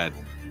look bad.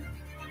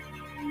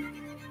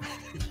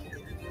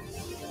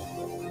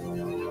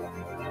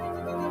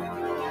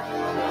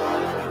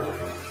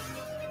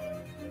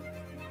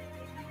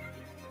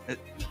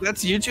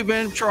 That's YouTube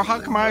intro. How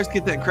come I always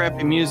get that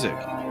crappy music?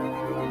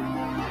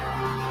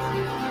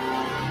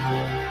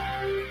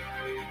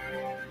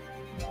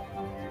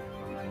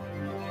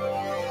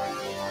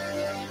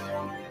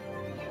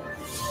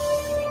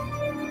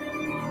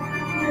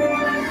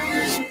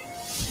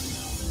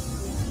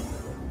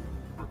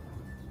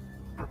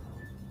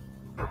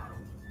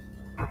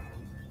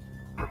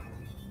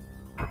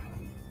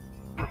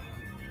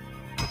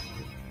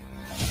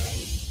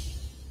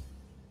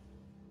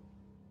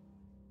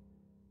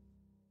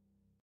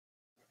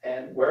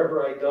 And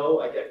wherever I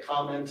go, I get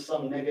comments,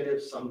 some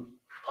negative, some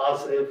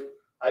positive.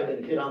 I've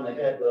been hit on the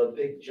head with a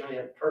big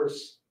giant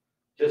purse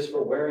just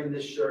for wearing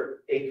this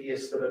shirt.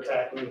 Atheists that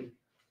attack me.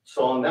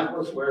 So and that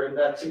was wearing,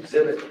 that's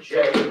Exhibit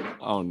J.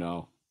 Oh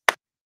no.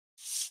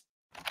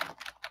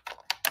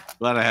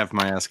 Glad I have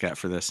my ASCAT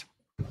for this.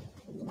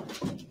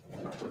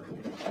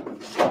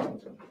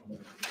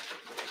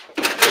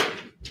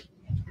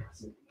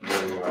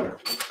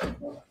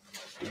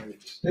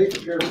 State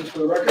appearances for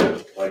the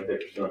record. like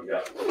that you're doing,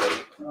 yeah.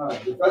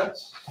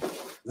 Defense.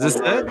 Is this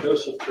it?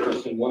 Joseph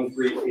Pearson,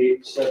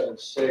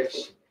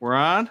 13876, We're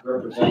on?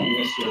 representing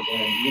Mr.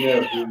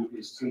 Blandino, who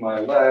is to my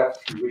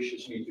left, who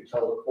wishes me to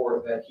tell the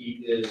court that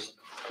he is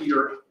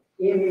here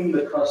in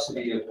the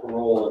custody of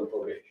parole and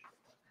probation.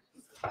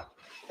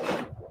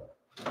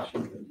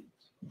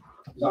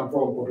 He's on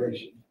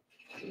probation.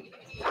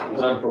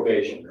 He's on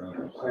probation, Your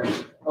Honor.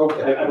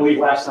 Okay, I believe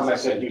last time I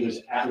said he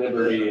was at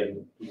liberty,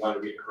 and we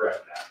wanted me to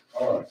correct that.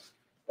 all right.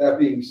 That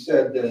being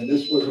said, then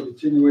this was a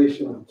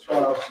continuation of the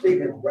trial.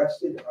 State had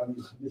rested on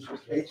this initial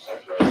case.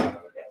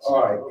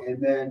 All right,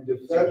 and then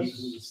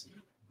defense.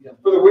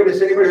 For the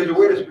witness, anybody who's a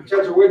witness,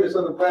 potential witness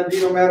on the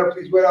Blandino matter,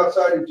 please wait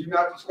outside and do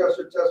not discuss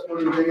your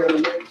testimony with any other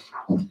witness.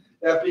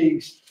 That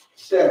being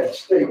said,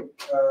 state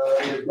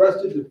is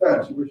rested.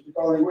 Defense, you wish to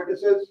call any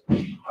witnesses?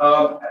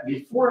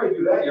 Before I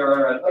do that, Your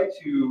Honor, I'd like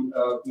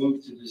to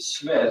move to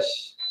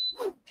dismiss.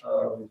 I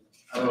don't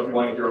know if you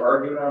want to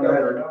argue on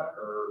that or not,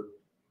 or.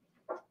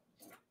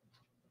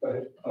 Go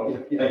ahead. Oh,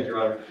 thank you, Your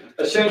Honor.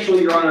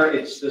 Essentially, Your Honor,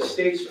 it's the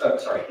state's,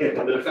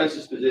 the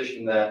defense's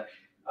position that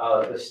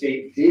the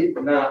state did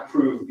not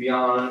prove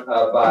beyond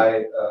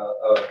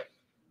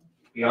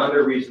beyond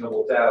a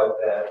reasonable doubt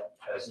that,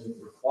 as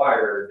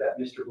required, that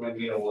Mr.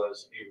 Blandino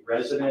was a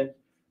resident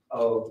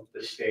of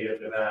the state of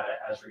Nevada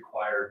as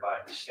required by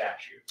the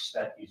statutes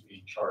that he's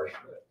being charged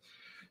with.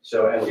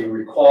 So as you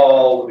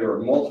recall, there were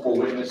multiple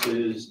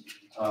witnesses.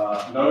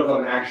 None of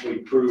them actually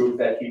proved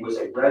that he was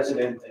a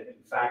resident. And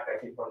in fact, I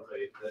think one of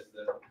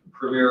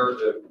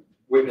the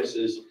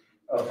witnesses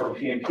from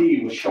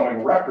PNP was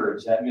showing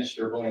records that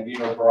Mr.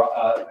 Blandino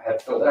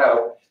had filled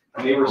out.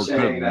 And they were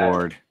saying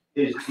that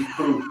they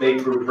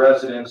proved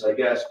residence, I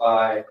guess,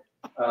 by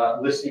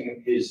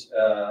listing his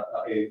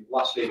a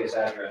Las Vegas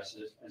address.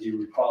 As you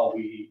recall,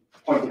 we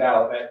pointed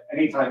out that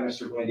anytime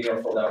Mr.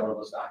 Blandino filled out one of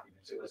those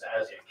documents, it was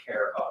as a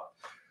care of.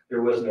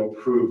 There was no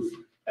proof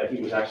that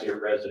he was actually a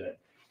resident.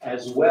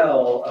 As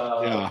well,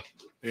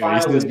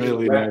 filed into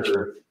the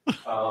record,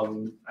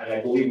 and I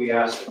believe we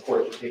asked the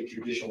court to take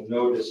judicial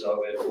notice of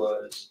it,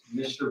 was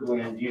Mr.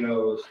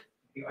 Blandino's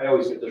I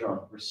always get this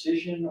wrong,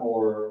 rescission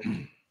or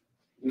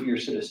your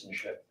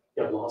citizenship?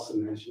 Yeah, loss of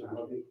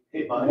nationality.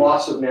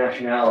 Loss of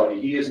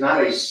nationality. He is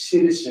not a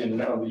citizen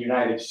of the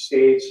United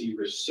States. He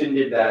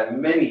rescinded that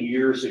many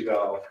years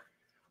ago.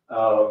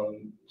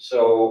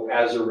 So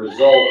as a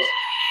result,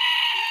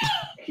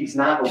 he's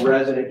not a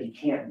resident. He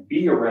can't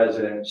be a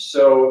resident.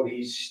 So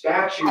the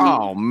statute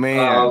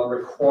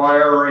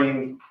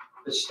requiring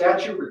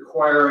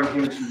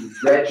him to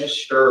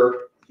register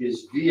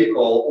his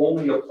vehicle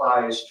only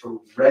applies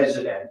to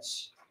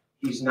residents.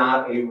 He's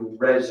not a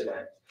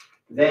resident.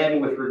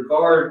 Then with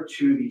regard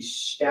to the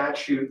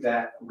statute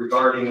that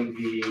regarding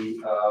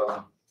the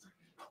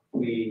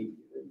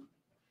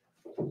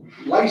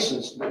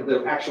license,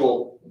 the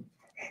actual,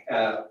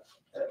 I'm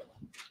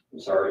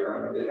sorry, Your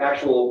Honor, the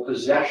actual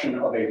possession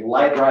of a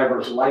light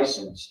driver's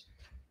license,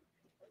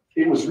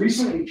 it was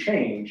recently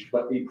changed,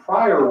 but the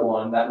prior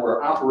one that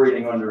we're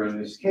operating under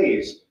in this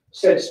case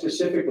said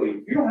specifically,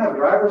 if you don't have a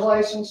driver's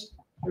license,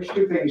 there's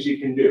two things you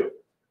can do.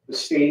 The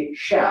state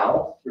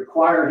shall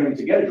require him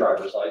to get a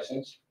driver's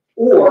license,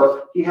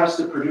 or he has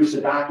to produce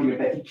a document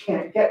that he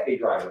can't get a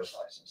driver's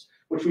license,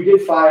 which we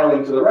did file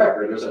into the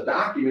record. There's a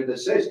document that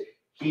says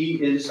he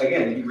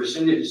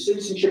rescinded his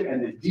citizenship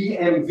and the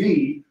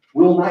DMV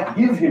will not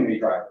give him a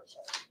driver's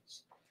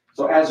license.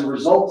 So as a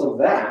result of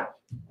that,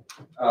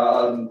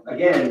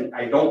 again,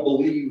 I don't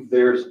believe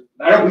there's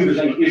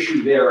any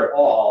issue there at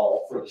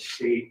all for the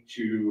state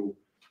to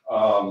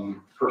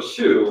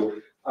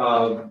pursue.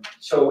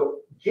 So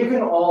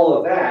given all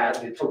of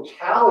that, the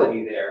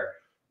totality there,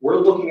 we're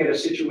looking at a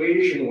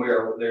situation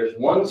where there's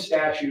one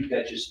statute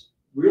that just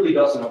really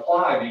doesn't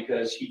apply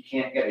because he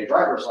can't get a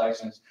driver's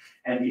license,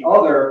 and the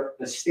other,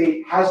 the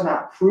state has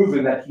not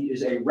proven that he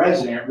is a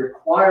resident,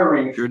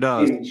 requiring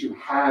him to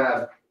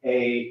have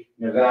a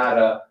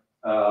Nevada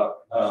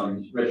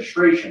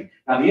registration.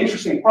 Now, the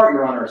interesting part,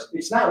 Your Honor, is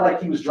it's not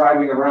like he was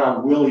driving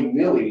around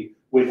willy-nilly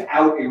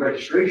without a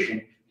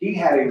registration. He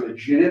had a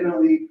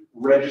legitimately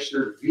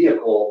registered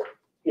vehicle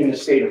in the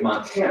state of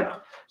Montana.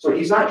 So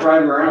he's not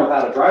driving around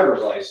without a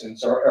driver's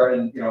license or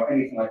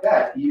anything like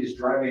that. He is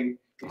driving,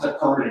 it's a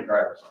permanent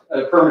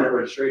permanent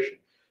registration.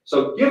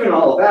 So given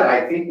all of that,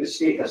 I think the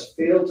state has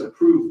failed to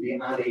prove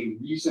beyond a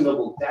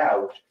reasonable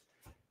doubt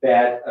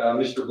that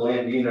Mr.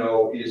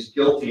 Blandino is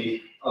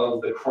guilty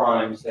of the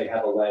crimes they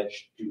have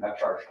alleged to have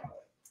charged him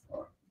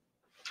with.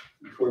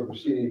 Before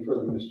proceeding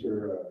further,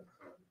 Mr.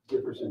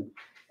 Dickerson,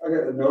 I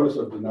got a notice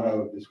of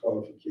denial of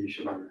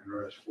disqualification under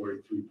NRS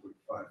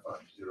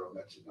 43.550.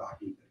 That's the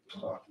document that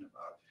we're talking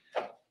about.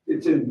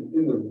 It's in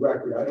the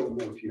record. I don't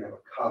know if you have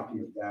a copy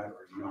of that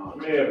or not. I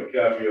may have a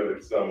copy of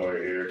it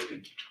somewhere here.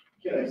 Can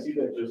I see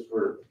that just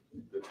for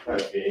the time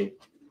being?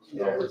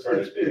 Yeah,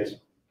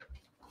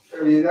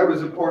 I mean, that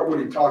was the part what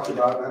he talked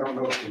about. And I don't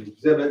know if it's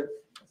exhibit.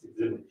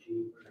 Exhibit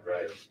G.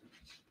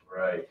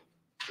 Right.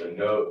 The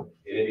note,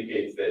 it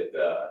indicates that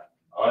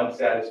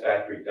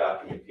unsatisfactory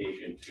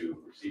documentation to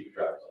receive a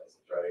driver's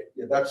license, right?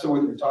 Yeah, that's the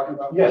one you're talking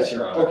about? Yes,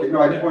 Your Honor. Okay,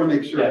 no, I just want to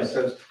make sure Yes.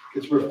 because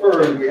it's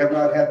referred, we have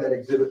not had that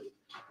exhibit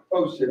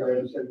posted. I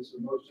understand it's a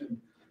motion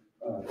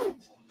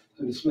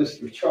to dismiss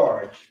the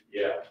charge.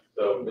 Yeah,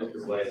 so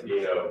Mr.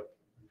 Blandino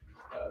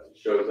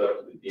shows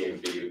up to the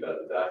DMV without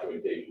the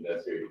documentation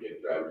necessary to get a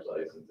driver's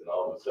license, and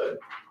all of a sudden,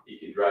 he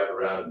can drive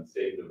around in the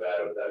state of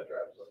Nevada without a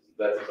driver's license.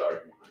 That's his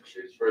argument.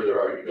 There's further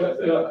arguments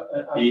that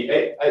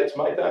it's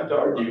my time to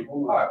argue.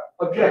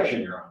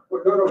 Objection, Your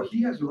Honor. No,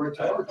 he has the right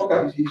to argue.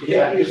 Okay. He's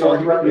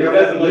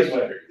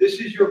It this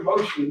is your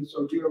motion,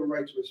 so you have a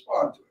right to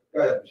respond to it. Go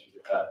ahead, Mr.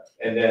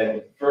 And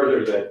then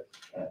further that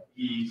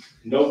he's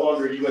no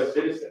longer a U.S.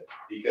 citizen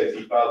because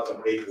he filed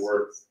some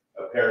paperwork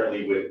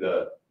apparently with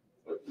the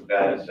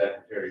Nevada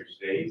Secretary of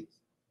State.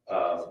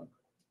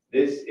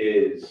 This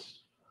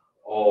is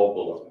all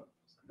below.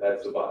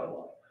 That's the bottom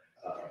line.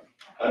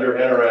 Under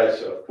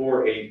NRS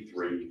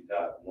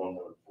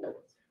 483.114,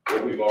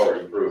 what we've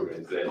already proven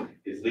is that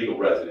his legal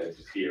residence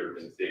is here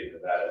in the state of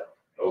Nevada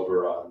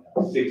over on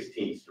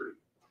 16th Street.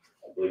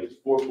 I believe it's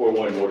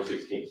 441 North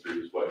 16th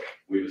Street is what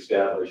we've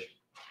established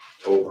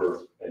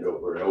over and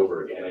over and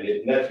over again.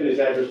 And that's been his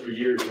address for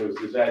years. It was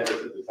his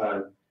address at the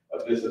time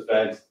of this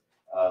offense.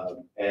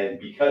 And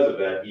because of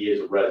that, he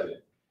is a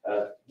resident.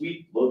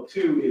 We look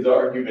to his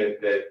argument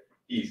that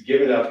he's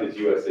given up his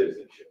U.S.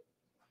 citizenship.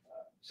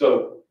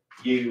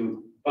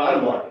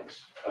 Bottom line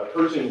is, a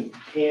person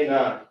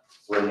cannot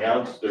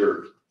renounce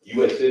their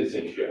U.S.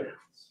 citizenship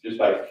just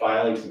by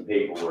filing some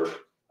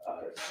paperwork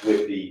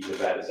with the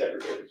Nevada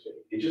Secretary of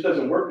State. It just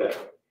doesn't work that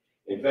way.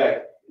 In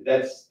fact,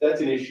 that's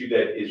an issue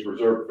that is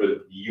reserved for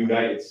the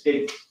United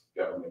States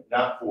government,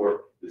 not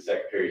for the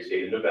Secretary of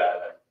State of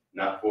Nevada,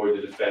 not for the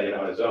defendant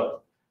on his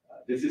own.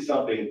 This is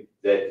something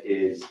that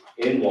is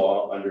in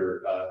law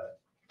under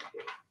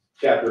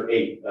Chapter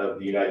 8 of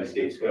the United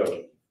States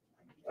Code,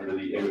 under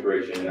the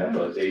Immigration and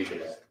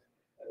Naturalization Act.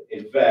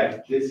 In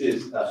fact, this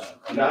is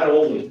not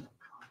only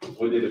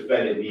would the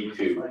defendant need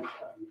to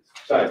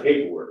sign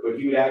paperwork, but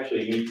he would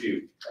actually need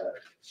to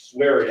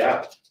swear it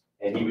out,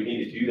 and he would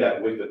need to do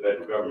that with the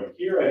federal government.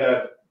 Here I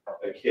have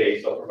a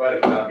case. I'll provide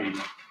a copy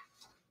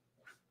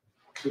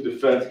to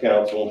defense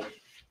counsel.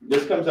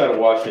 This comes out of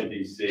Washington,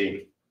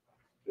 D.C.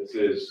 This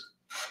is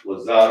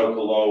Lozado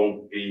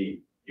Colon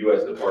v.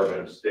 U.S.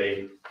 Department of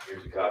State.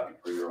 Here's a copy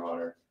for your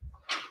honor.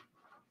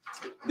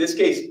 This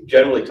case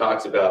generally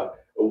talks about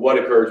what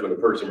occurs when a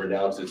person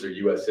renounces their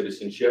U.S.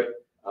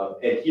 citizenship.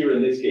 And here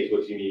in this case,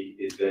 what's unique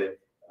is that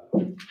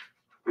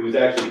it was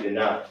actually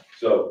denied.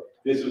 So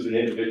this was an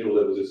individual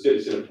that was a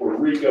citizen of Puerto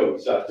Rico. He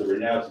sought to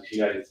renounce his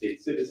United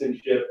States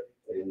citizenship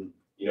in,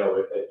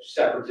 a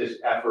separatist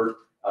effort,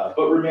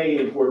 but remaining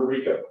in Puerto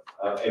Rico.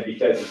 And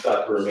because he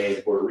sought to remain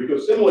in Puerto Rico,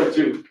 similar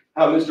to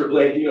how Mr.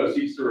 Blandino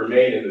seeks to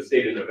remain in the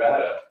state of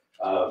Nevada,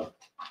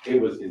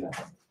 it was denied.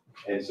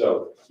 And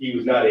so he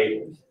was not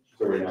able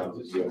to renounce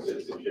his U.S.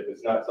 citizenship.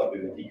 It's not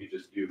something that he could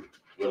just do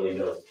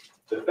willy-nilly.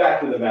 The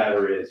fact of the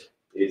matter is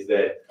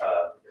that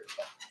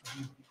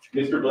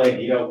Mr.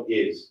 Blandino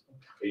is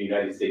a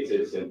United States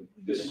citizen,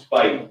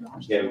 despite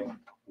him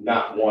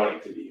not wanting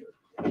to be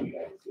a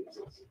United States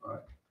citizen.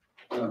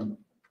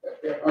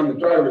 On the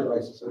driver's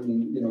license,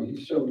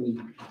 he showed me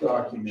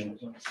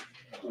documents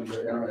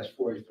under NRS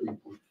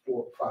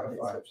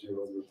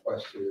 43.4550,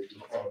 request to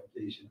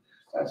disqualification.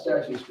 That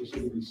statute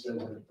specifically says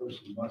that a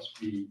person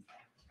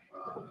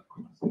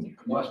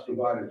must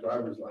provide a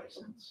driver's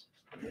license.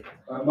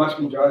 Must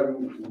be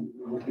driving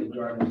with a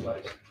driver's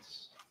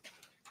license.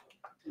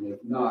 And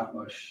if not,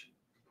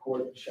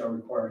 court shall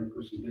require any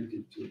person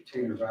convicted to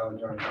obtain a valid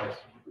driver's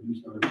license to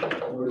produce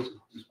notice of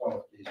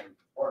disqualification of the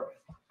department.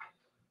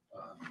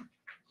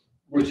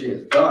 Which he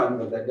has done,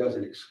 but that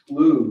doesn't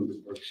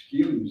exclude or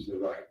excuse the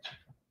right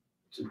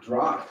to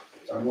drive.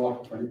 It's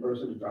unlawful for any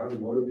person to drive a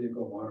motor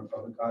vehicle on a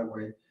public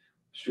highway,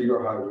 street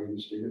or highway in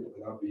the state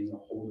without being a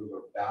holder of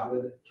a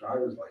valid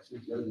driver's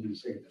license. It doesn't even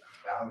say that a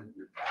valid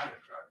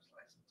driver's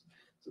license.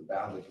 It's a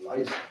valid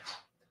license.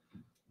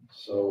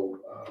 So,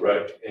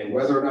 right. And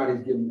whether or not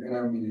he's given, and I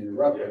don't mean to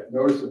interrupt,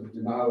 notice of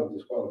denial of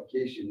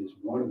disqualification is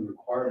one of the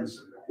requirements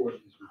that the court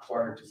is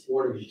required to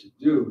order him to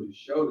do to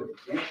show that he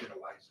can't get a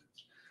license.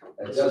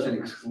 That doesn't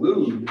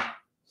exclude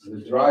the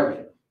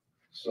driving.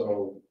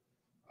 So,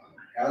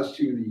 as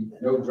to the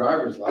no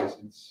driver's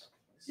license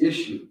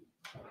issue,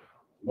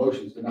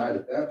 motion's denied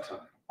at that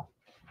time.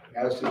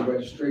 As to the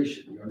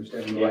registration, you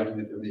understand the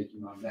argument they're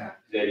making on that.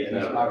 That it's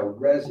not a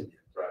resident,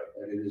 right?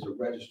 That it is a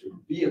registered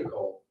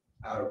vehicle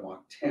out of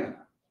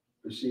Montana.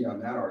 Proceed on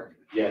that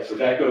argument. Yeah, so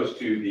that goes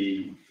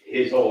to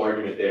his whole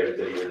argument there is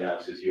that he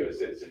renounced his U.S.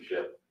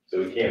 citizenship,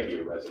 so he can't be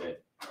a resident,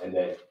 and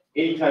that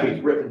anytime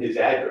he's written his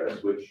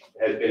address, which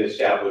has been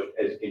established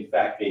as in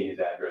fact being his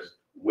address,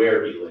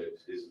 where he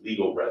lives, his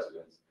legal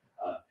residence,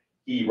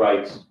 he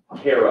writes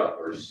Kara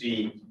or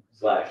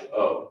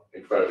C/O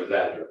in front of his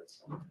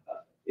address.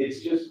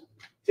 It's just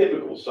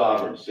typical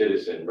sovereign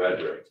citizen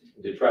rhetoric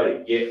to try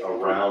to get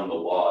around the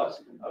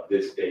laws of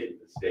this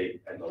state, the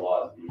state, and the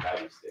laws of the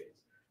United States.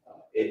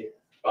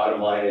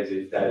 Bottom line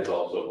is that is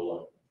also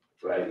below,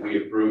 right? We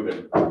have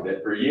proven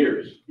that for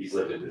years he's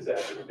lived at this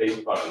address based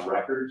upon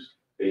records,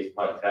 based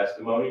upon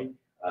testimony.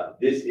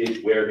 This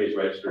is where his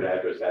registered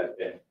address has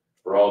been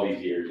for all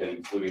these years, and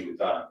including the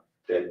time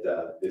that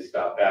this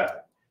stop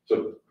happened.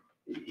 So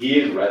he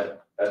is a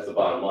resident. That's the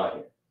bottom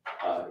line.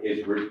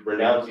 Is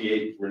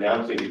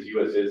renouncing his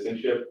U.S.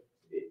 citizenship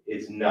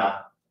is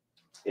not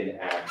an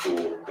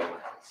actual thing.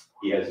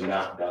 He has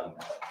not done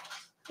that.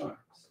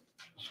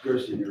 Mr.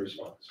 Gerstein, your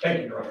response.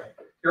 Thank you, Your Honor.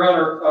 Your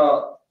Honor,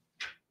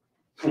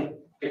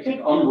 I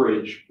take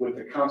umbrage with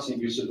the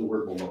constant use of the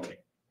word baloney.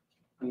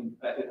 Come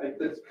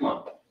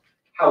on.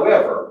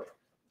 However,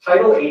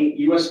 Title 8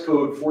 U.S.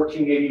 Code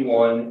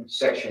 1481,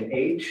 Section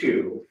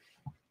A2,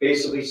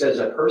 basically says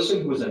a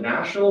person who is a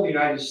national of the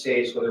United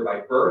States, whether by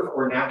birth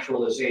or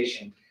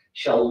naturalization,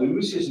 shall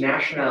lose his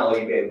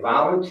nationality by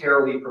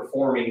voluntarily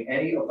performing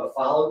any of the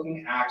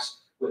following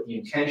acts with the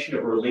intention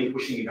of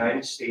relinquishing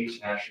United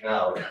States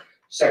nationality.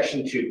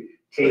 Section 2,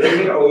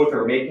 taking an oath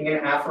or making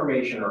an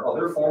affirmation or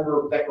other form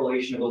of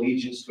declaration of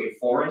allegiance to a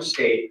foreign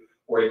state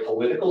or a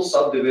political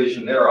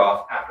subdivision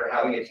thereof after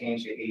having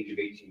attained the age of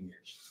 18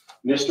 years.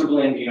 Mr.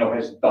 Blandino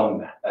has done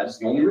that. That's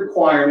the only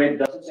requirement.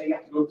 It doesn't say you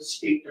have to go to the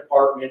State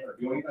Department or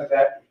do anything like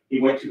that.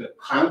 He went to the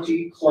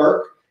county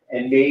clerk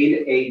and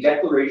made a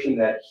declaration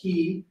that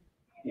he,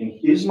 in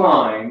his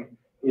mind,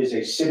 is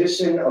a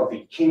citizen of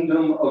the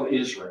Kingdom of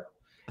Israel.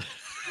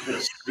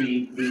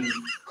 The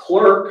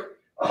clerk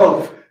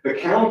of the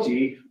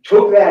county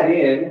took that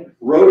in,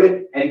 wrote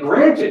it, and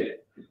granted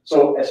it.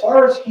 So as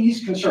far as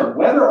he's concerned,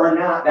 whether or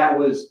not that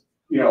was,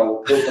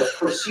 the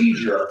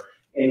procedure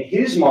in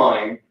his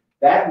mind,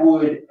 that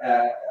would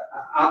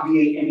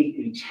obviate any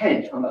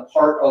intent on the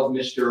part of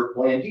Mr.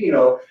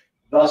 Blandino,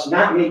 thus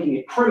not making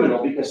it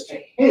criminal, because to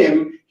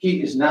him,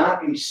 he is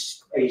not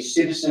a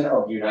citizen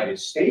of the United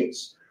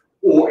States,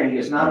 and he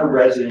is not a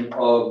resident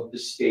of the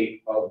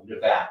state of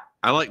Nevada.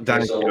 I like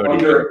that. So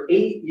under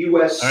 8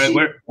 U.S. All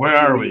right, where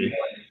are we?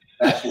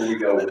 That's where we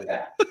go with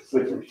that.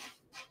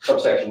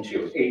 subsection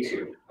 2,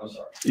 A2, I'm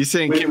sorry. You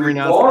saying With Kim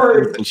renounced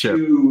regard citizenship?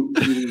 to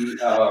the,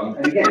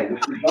 and again,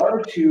 with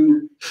regard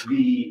to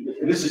the,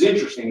 and this is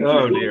interesting. if you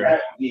Oh, look dear.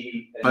 at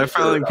the- By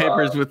filing Mr.,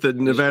 papers with the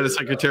Nevada Mr.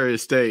 Secretary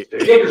of State.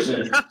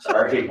 Dickerson,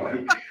 sorry,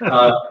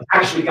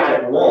 actually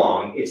got it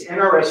wrong. It's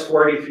NRS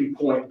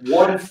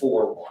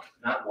 483.141,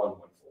 not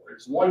 114.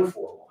 It's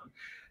 141.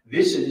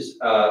 This is,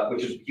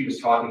 which is he was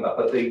talking about,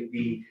 but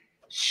the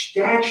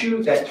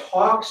statute that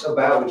talks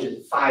about, which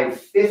is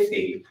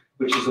 550,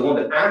 which is the one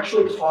that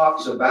actually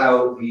talks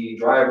about the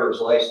driver's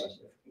license.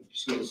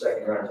 Just give me a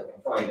second, around so I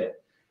can find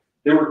it.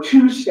 There were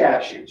two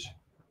statutes.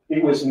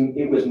 It was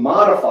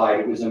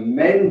modified. It was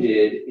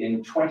amended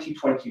in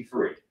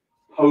 2023,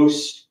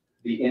 post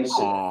the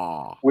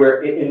incident,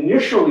 where it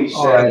initially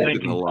said,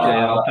 thank you.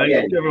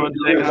 again, everyone.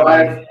 you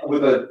drive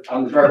with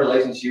on the driver's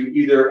license, you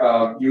either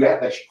you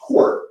have the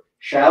court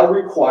shall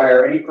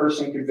require any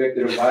person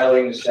convicted of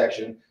violating this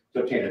section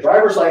to obtain a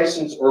driver's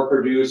license or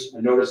produce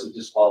a notice of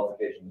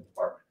disqualification in the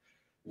department.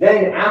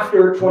 Then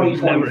after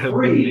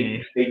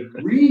 2023,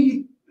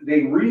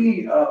 they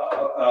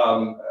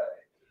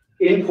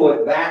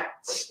input that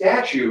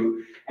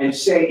statute and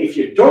say, if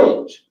you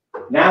don't,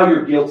 now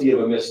you're guilty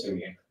of a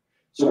misdemeanor.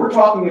 So we're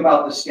talking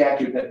about the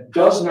statute that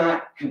does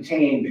not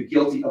contain the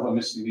guilty of a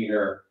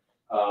misdemeanor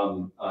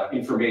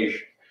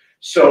information.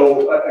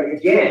 So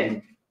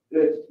again,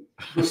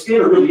 the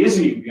standard really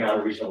isn't even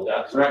beyond a reasonable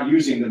doubt because we're not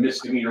using the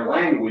misdemeanor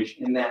language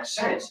in that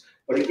sense.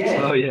 But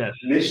again,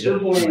 Mr.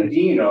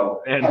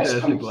 Blandino has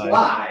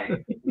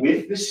complied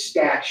with the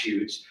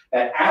statutes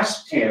that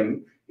asked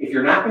him, if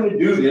you're not going to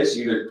do this,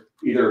 either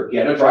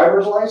get a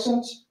driver's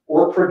license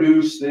or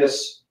produce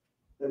this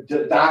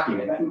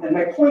document. And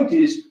my point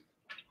is,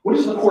 what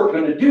is the court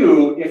going to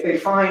do if they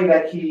find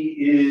that he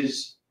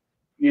is,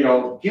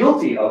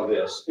 guilty of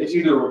this? It's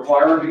either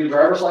require him to get a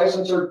driver's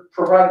license or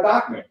provide a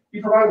document.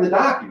 He provided the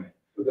document.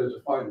 But there's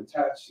a fine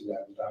attached to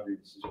that without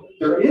even suspicion.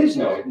 There is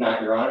not,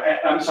 Your Honor.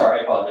 I'm sorry,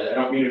 I apologize. I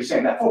don't mean to be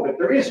saying that, but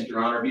there isn't,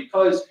 Your Honor,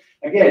 because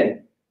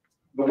again,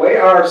 the way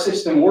our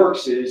system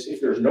works is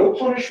if there's no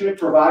punishment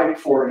provided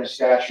for in a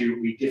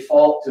statute, we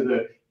default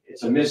to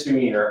it's a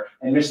misdemeanor,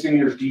 and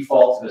misdemeanors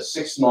default to the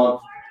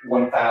 6-month,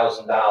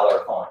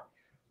 $1,000 fine.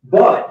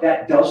 But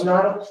that does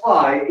not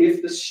apply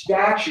if the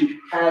statute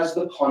has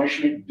the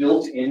punishment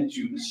built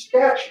into the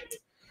statute.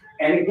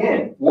 And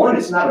again, one,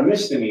 it's not a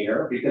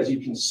misdemeanor because you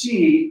can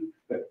see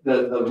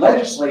the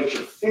legislature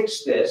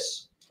fixed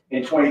this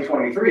in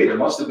 2023. There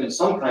must have been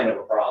some kind of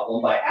a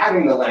problem by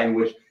adding the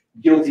language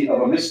guilty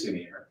of a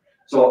misdemeanor.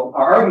 So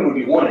our argument would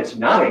be, one, it's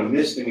not a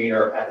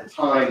misdemeanor at the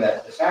time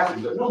that this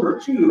happened, but number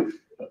two,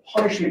 the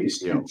punishment is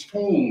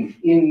contained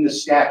in the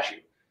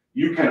statute.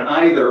 You can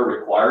either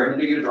require him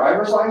to get a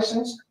driver's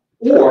license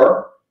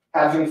or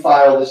have him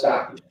file this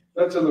document.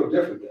 That's a little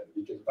different then,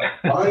 because if I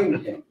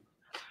find him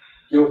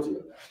guilty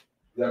of that,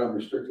 then I'm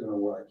restricted on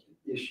what I can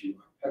issue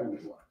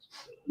penalty-wise.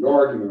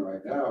 Your argument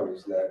right now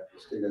is that the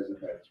state hasn't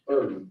had its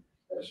burden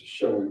as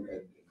showing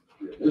in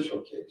the initial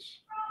case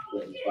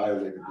that he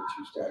violated the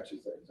two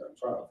statutes that he's on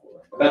trial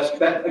for.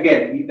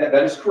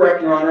 That is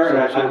correct, Your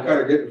Honor. So we're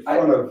kind of getting in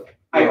front of.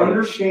 I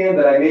understand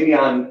that I may be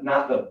on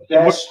not the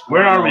best.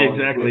 Where are we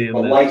exactly in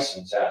the this?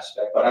 license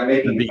aspect? But I'm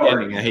making the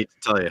beginning. I hate to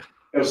tell you.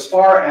 As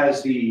far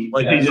as the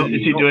is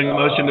he doing a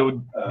motion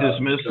to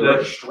dismiss the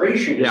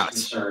registration is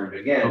concerned?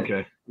 Again, okay.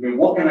 I mean,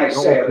 what can I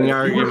say? The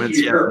arguments,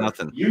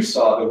 nothing. You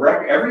saw the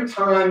record every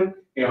time.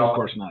 Of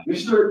course not.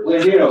 Mr.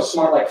 Blandino,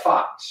 smart like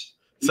fox.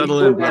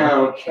 Settle in.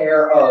 Down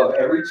care of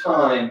every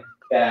time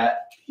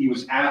that he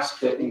was asked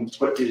to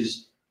put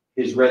his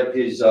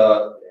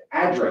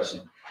address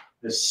in.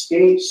 The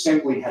state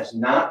simply has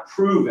not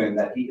proven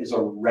that he is a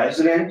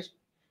resident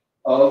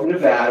of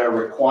Nevada,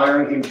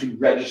 requiring him to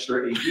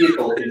register a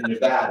vehicle in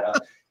Nevada.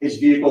 His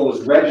vehicle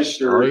was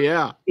registered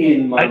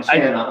in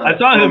Montana on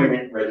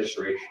permanent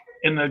registration.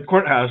 In the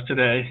courthouse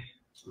today,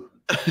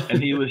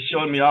 and he was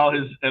showing me all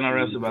his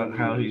NRS about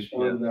how he's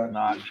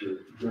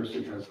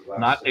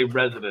not a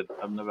resident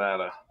of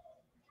Nevada.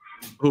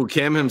 Who,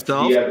 Kim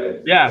himself?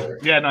 Yeah,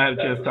 no, I had a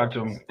chance to talk to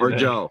him. Or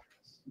Joe?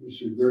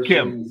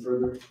 Kim.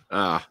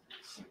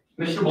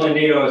 Mr.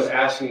 Blandino is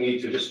asking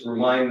me to just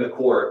remind the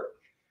court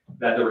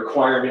that the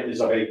requirement is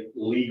of a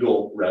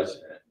legal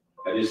resident.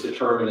 That is the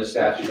term in the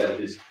statute that it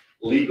is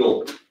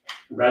legal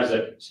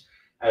residence.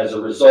 As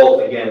a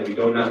result, again, we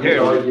don't have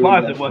to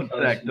pause it 1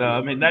 sec.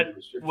 I mean, that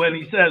when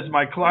he says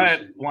my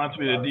client wants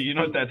me to do, you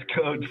know what that's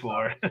code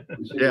for?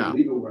 Yeah.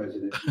 Legal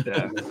resident.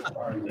 Yeah.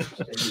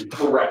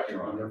 Correct,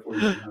 Your Honor.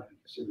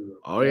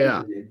 Oh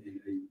yeah.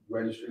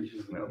 Registration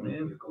of the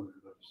vehicle in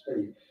the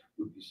state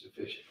would be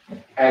sufficient.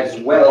 As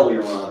well,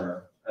 Your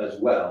Honor, as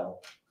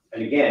well.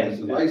 And again, as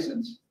the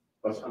license.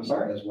 I'm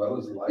sorry. As well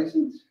as the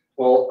license.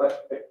 Well,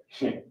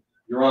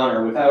 Your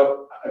Honor,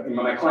 without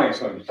my client's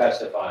going to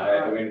testify.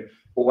 I mean,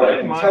 but what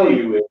I can tell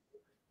you is,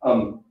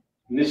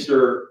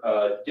 Mr.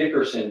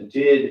 Dickerson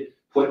did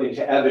put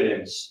into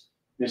evidence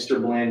Mr.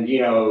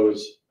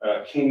 Blandino's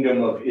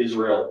Kingdom of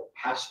Israel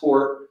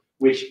passport,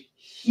 which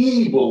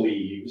he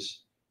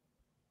believes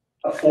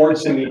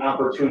affords him the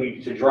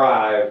opportunity to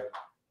drive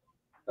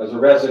as a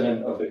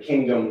resident of the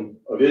Kingdom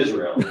of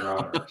Israel, Your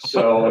Honor.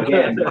 So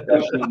again, the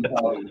question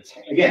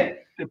again,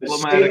 the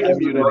state has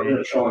the burden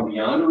of showing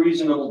beyond a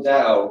reasonable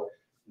doubt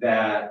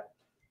that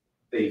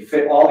they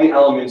fit all the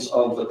elements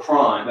of the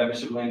crime, that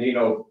Mr.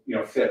 Blandino,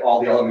 fit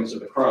all the elements of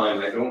the crime.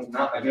 I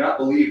do not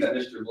believe that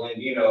Mr.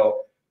 Blandino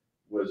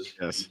was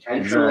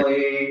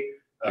intentionally,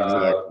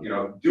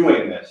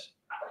 doing this.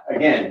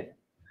 Again,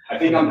 I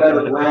think I'm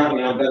better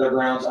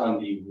grounds on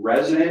the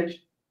resident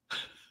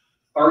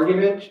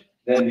argument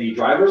than the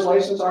driver's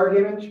license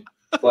argument.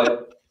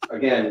 But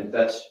again,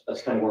 that's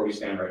kind of where we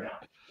stand right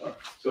now.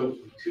 So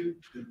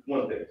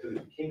one thing, to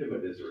the Kingdom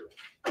of Israel.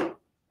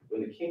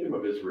 When the Kingdom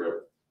of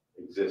Israel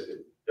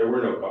existed, there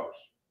were no cars.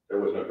 There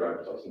was no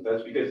driver's license.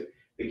 That's because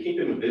the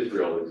Kingdom of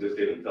Israel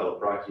existed until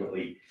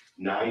approximately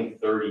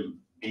 930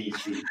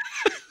 BC.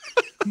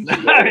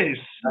 Nice.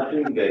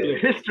 Nothing that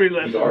history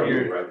lesson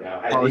here. Right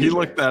now. Oh, he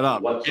looked that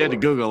up. He had to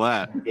Google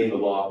that. In the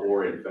law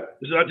or in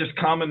fact. Is that just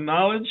common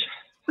knowledge?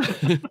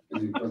 Do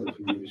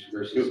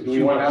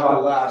we want to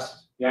talk last?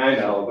 Yeah, I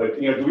know,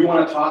 but do we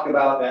want to talk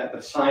about that,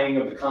 the signing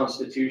of the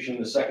Constitution,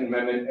 the Second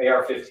Amendment,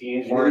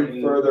 AR-15s?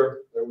 Any further?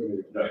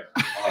 No.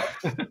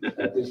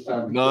 At this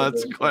time. No,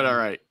 that's quite all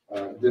right.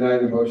 Deny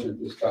the motion at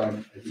this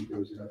time. I think there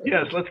was enough.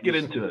 Yes, let's get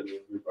into it.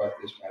 We brought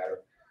this matter.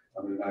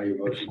 I'm going to deny your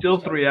motion. It's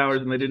still 3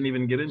 hours and they didn't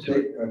even get into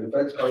it.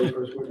 Defense, call your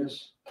first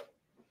witness.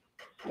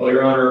 Well,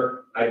 Your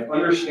Honor, I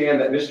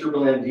understand that Mr.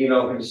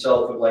 Blandino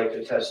himself would like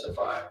to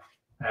testify.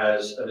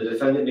 As the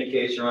defendant in the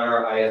case, Your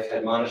Honor, I have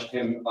admonished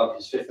him of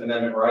his Fifth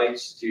Amendment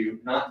rights to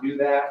not do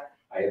that.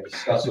 I have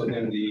discussed with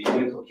him the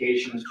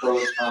implications,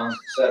 pros, cons,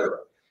 etc.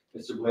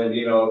 Mr.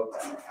 Blandino,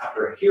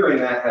 after hearing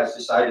that, has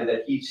decided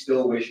that he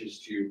still wishes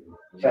to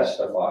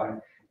testify.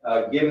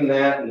 Given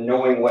that and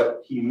knowing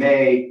what he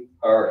may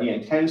or he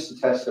intends to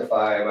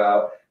testify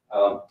about,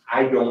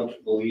 I don't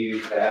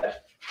believe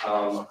that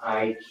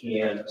I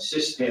can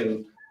assist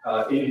him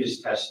in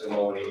his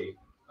testimony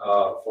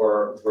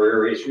for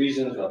various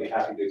reasons. I'll be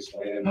happy to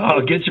explain them.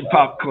 Oh, get your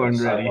popcorn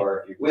ready.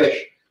 If you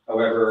wish.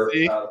 However,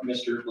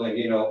 Mr.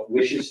 Blandino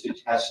wishes to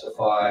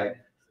testify.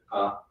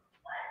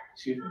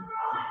 Excuse me.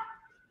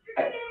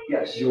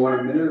 Yes. You want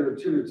a minute or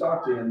two to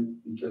talk to him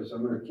because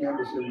I'm going to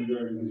canvass him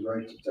regarding his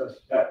right to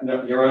testify.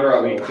 No, Your Honor,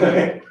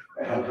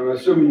 I'm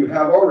assuming you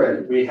have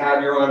already. We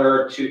have, Your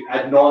Honor, to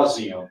ad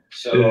nauseum.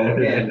 So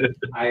again,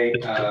 I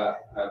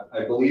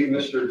believe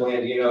Mr.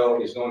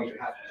 Blandino is going to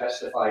have to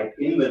testify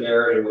in the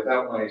narrative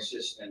without my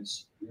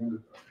assistance.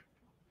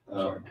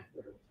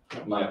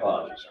 My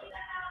apologies.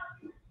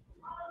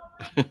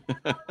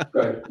 Go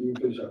ahead, you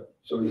can finish up.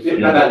 So he's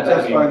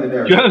testify in the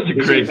narrative. Joe's a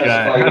great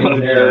guy. In the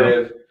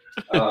narrative,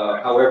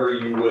 however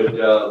you would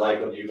like,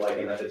 if you'd like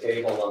him at the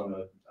table on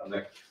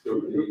the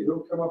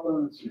He'll come up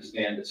on the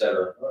stand,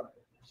 etc.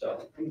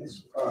 So,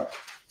 all right.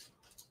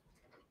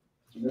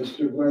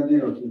 Mr.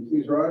 Blandino, can you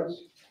please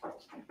rise?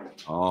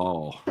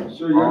 Oh.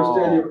 Sir, you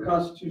understand you have a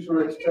constitutional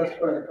right to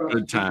testify and a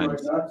Good constitutional right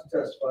times. not to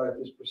testify at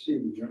this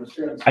proceeding. You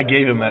understand? I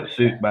gave him that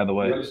suit, by the You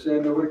way.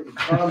 understand nobody can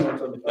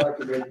comment on the fact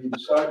that whether you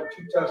decided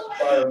to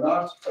testify or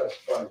not to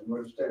testify. You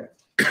understand?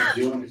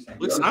 You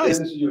understand? Looks You understand nice.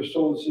 This is your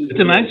sole decision. It's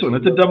a nice one.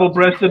 It's a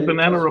double-breasted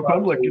banana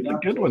republic. It's a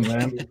good one,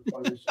 man.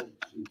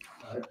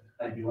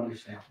 I do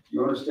understand.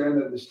 You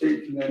understand that the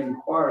state can then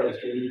inquire as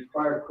to any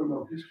prior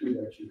criminal history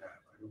that you have.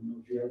 I don't know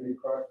if you have any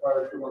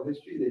prior criminal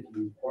history. They can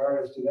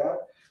inquire as to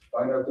that,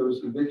 find out if there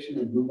was conviction,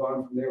 and move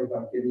on from there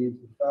without getting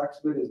into the facts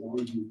of it, as long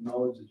as you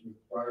acknowledge that you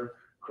have prior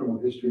criminal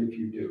history. If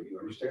you do, you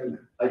understand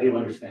that? I do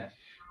understand.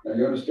 Now,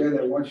 you understand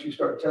that once you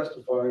start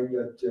testifying,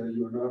 that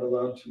you are not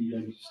allowed to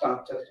then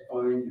stop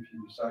testifying if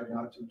you decide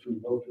not to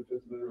invoke your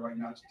Fifth Amendment right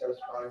not to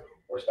testify,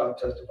 or stop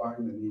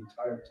testifying, then the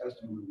entire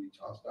testimony will be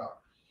tossed out.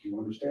 Do you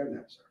understand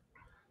that, sir?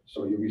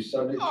 So you'll be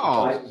subject to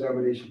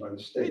cross-examination by the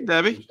state. Hey,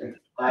 Debbie.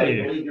 I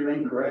believe you're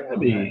incorrect.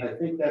 Debbie. I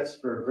think that's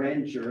for a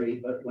grand jury,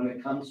 but when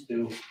it comes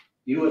to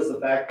you as the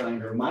fact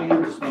finder, my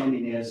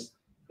understanding is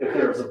if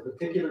there's a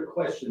particular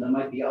question that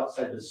might be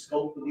outside the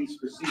scope of these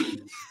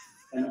proceedings,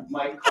 and it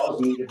might cause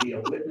me to be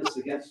a witness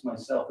against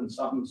myself in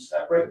something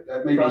separate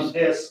from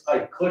this, I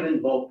could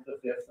invoke the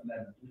Fifth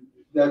Amendment.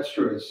 That's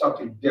true. It's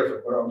something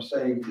different. What I'm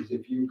saying is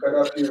if you cut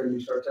up here and you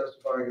start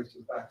testifying as to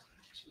the fact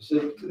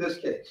specific to this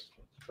case,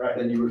 right,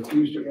 then you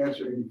refuse to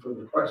answer any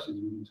further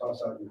questions, you can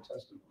toss out your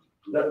testimony.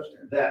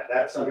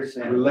 That's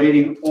understandable.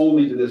 Relating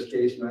only to this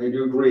case, and I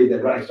do agree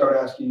that if I Right. start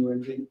asking you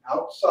anything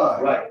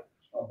outside Right.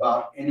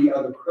 about any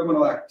other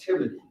criminal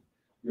activity,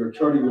 your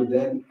attorney would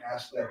then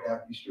ask that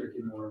that be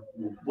stricken or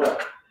removed. Well,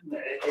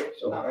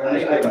 So I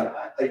understand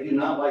that. I do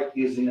not like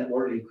using that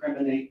word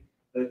incriminate.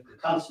 The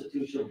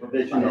constitutional I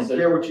provision don't is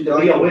care what you to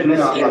like. be a or do witness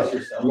not against like.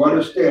 yourself. You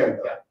understand,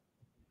 though, Yeah.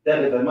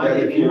 That if I might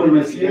that be if you a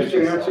witness refuse against to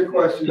yourself. answer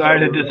questions. Sorry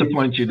to that relate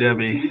disappoint you, to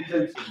Debbie. these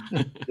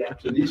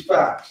incidents, to these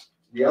facts,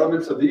 the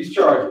elements of these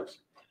charges,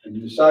 and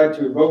you decide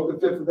to invoke the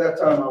Fifth at that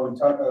time, I would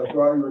throw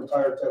out your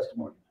entire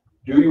testimony.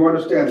 Do you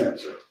understand that,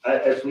 sir?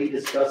 As we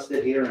discussed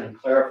it here and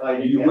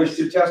clarified. Do you wish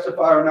to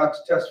testify or not to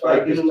testify I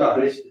at this do time?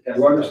 wish to testify.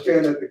 You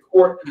understand that the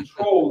court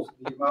controls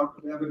the amount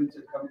of evidence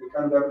that comes, the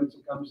kind of evidence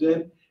that comes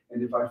in,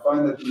 And if I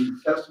find that the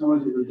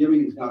testimony that you're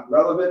giving is not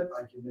relevant,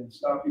 I can then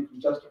stop you from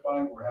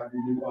testifying or have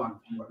you move on.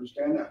 Do you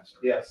understand that, sir?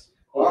 Yes.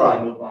 All right.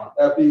 Hopefully move on.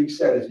 That being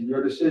said, is it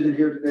your decision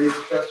here today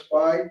to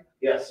testify?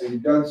 Yes. And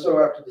you've done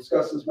so after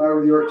discussing this matter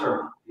with your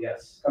attorney.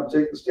 Yes. Come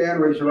take the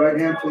stand, raise your right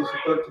hand, face the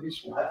clerk to be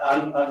sworn.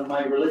 On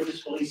my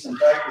religious beliefs and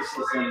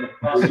practices and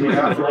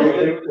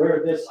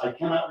where this, I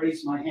cannot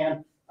raise my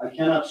hand. I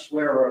cannot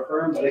swear or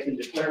affirm, but I can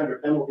declare under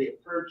penalty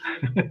of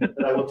perjury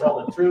that I will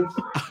tell the truth,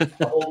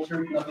 the whole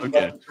truth, nothing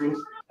but the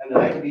truth, and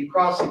that I can be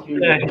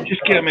prosecuted. Yeah, you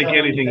just can't make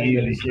anything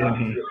easy,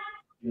 can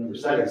he?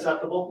 Is that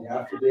acceptable? The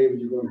affidavit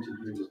you're going to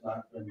do is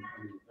not under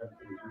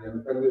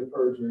penalty of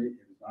perjury.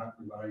 It is not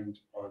relying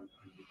on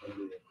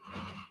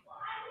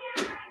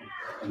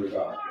under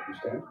God. You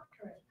understand?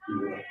 You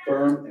will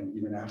affirm and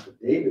give an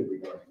affidavit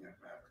regarding that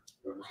matter.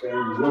 You understand?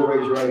 You will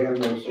raise your right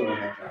hand also on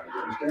that matter.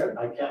 You understand?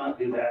 I cannot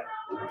do that.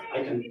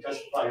 I can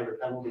testify under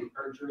penalty of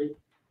perjury,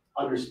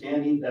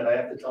 understanding that I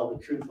have to tell the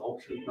truth, the whole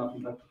truth,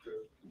 nothing but the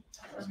truth.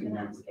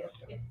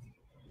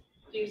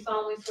 Do you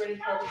solemnly swear to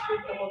tell the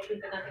truth, the whole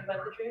truth, and nothing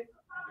but the truth?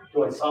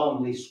 Do I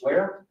solemnly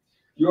swear?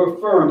 You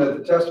affirm that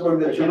the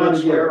testimony that you're going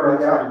to give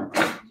right now,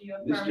 Do you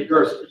affirm Mr.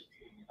 Gersten,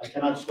 I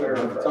cannot swear or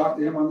affirm. talk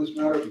to him on this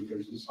matter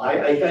because this.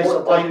 I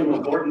testify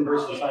to Gordon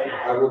versus I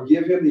Idaho. will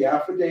give him the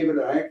affidavit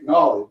and I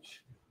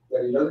acknowledge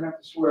that he doesn't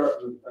have to swear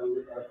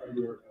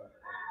under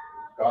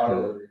God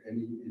or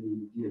any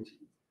deity.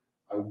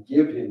 I will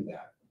give him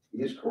that.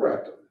 He is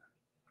correct on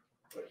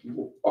that. But he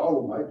will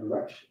follow my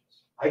directions.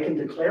 I can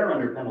declare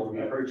under penalty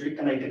of perjury.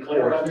 Can I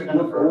declare Or under he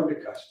penalty will of go perjury?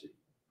 into custody.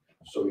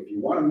 So if you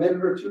want a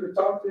minute or two to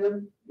talk to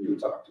him, you can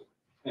talk to him.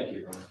 Thank you,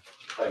 Your Honor.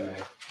 If I may.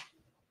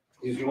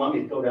 Do you want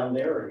me to go down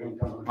there or you can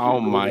come on? Oh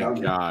my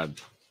God.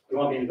 You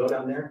want me to go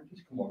down there?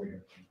 Please come over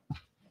here.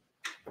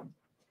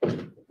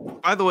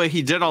 By the way,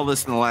 he did all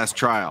this in the last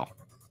trial.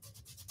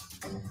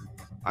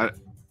 I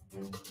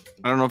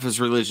don't know if his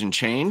religion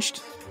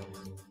changed.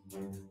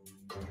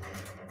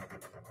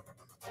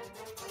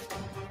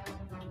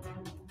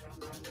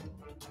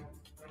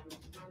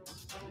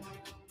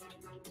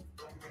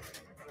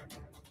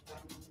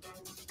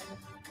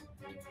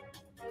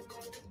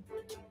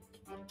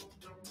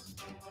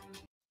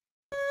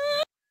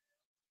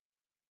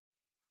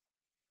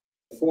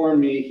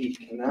 Inform me, he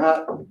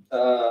cannot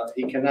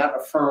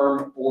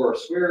affirm or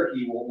swear,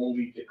 he will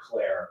only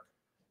declare.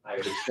 I've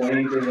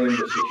explained to him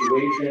the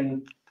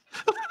situation.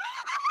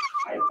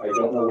 I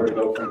don't know where to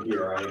go from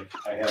here.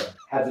 I have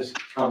had this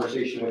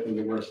conversation with him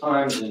numerous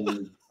times,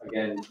 and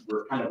again,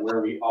 we're kind of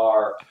where we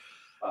are.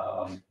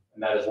 And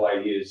that is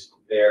why he is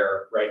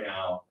there right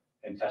now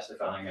and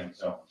testifying on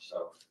his own,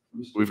 so.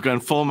 We've gone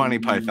full Monty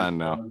Python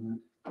now.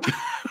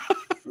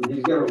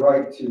 He's got a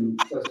right to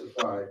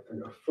testify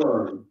and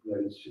affirm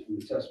that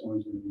the testimony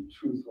is going to be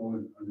truthful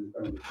and under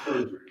penalty of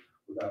perjury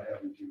without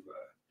having to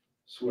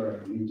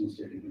swear allegiance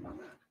to anything on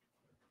that.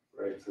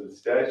 Right, so the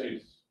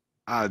statutes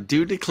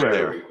Do declare.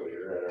 very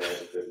clear, at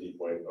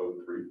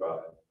 50.035.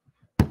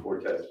 Before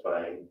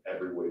testifying,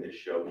 every witness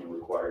shall be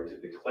required to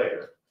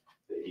declare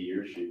that he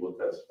or she will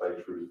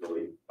testify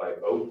truthfully by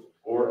oath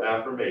or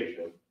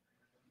affirmation,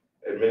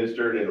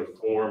 administered in a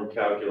form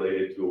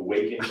calculated to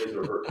awaken his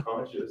or her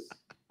consciousness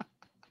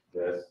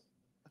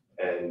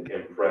and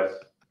impress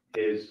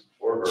his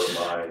or her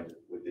mind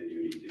with the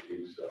duty to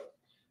do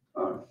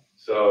so.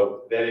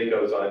 So then it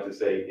goes on to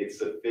say it's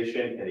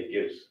sufficient, and it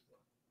gives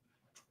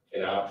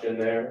an option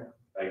there.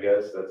 I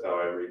guess that's how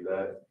I read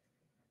that.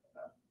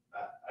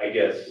 I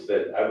guess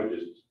that I would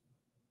just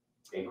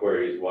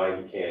inquiry is why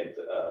he can't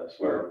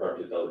swear or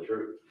affirm to tell the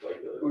truth.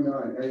 Like the, Well,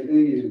 no, I think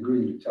he's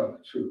agreeing to tell the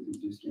truth.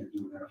 He just can't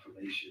do an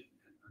affirmation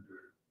under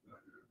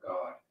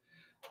God.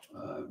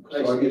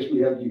 So I guess we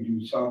have you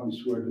do solemnly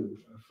swear to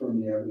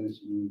affirm the evidence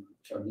you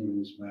shall give in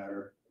this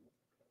matter.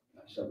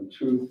 Shall be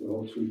truth, the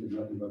whole truth, and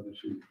nothing but the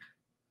truth.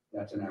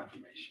 That's an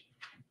affirmation.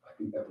 I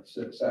think that would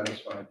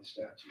satisfy the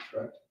statute,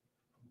 correct?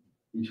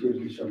 Each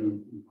witness shall be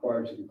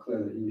required to declare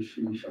that he or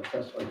she shall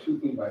testify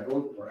truthfully by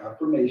oath or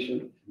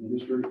affirmation,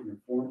 administered in a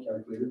form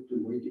calculated to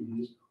awaken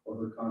his or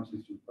her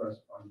conscience to press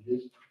on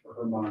his or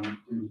her mind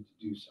duty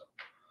to do so.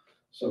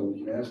 So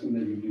we can ask him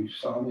that you do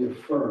solemnly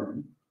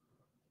affirm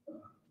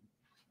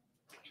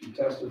to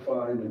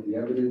testify that the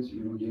evidence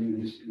you will give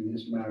in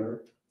this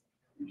matter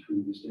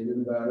between the state of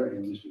Nevada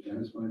and Mr.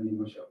 Dennis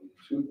Blandino shall be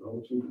the truth, the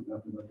whole truth, and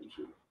nothing but the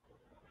truth.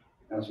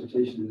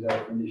 Assertion of this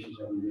affirmation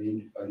shall be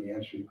made by the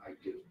answering I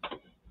do.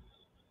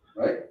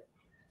 Right?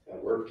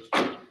 that works.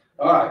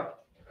 All right.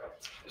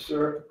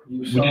 Sir,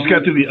 We just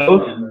got to the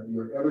oath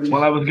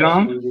while I was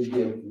gone.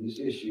 In this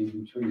issue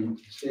between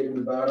the state of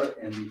Nevada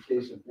and the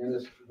case of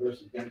Dennis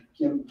versus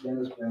Kim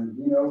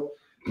Blandino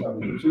shall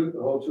be the truth,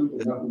 the whole truth,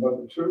 and nothing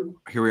but the truth.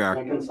 Here we are.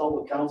 Can I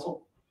consult with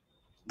counsel?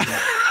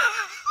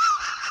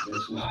 This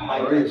is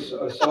already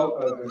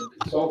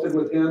consulted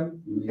with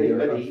him.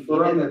 You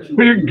affirm that you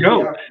Where'd it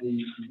go?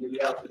 you give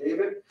the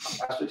affidavit.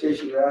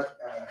 Assertion of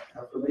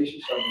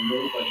affirmation shall be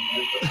made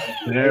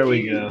by the There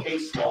we go.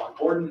 Case law,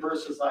 Gordon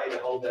versus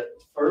Idaho, that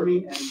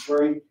affirming and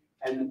swearing,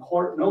 and the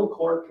court, no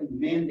court can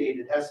mandate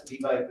it has to be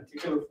by a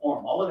particular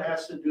form. All it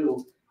has to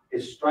do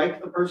is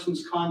strike the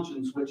person's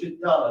conscience, which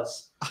it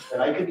does,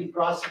 that I could be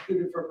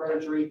prosecuted for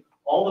perjury.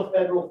 All the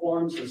federal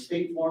forms, the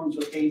state forms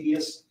of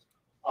habeas,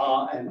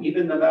 and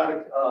even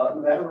Nevada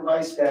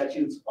revised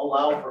statutes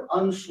allow for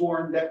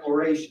unsworn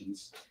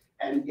declarations.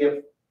 And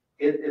if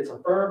it's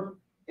affirmed,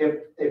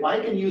 if I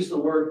can use the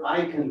word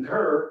I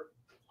concur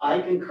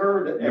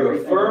that You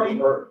everything.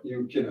 affirm, or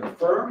you can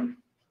affirm?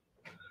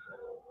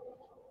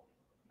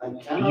 I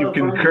cannot You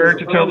affirm concur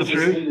because to tell the affirm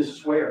is truth? same as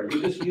swear.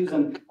 You're just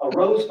using a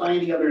rose by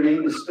any other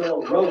name is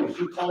still a rose.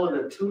 You call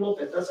it a tulip,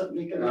 it doesn't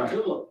make it a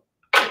tulip.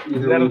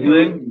 Either that a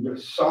you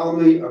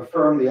solemnly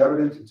affirm the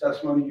evidence and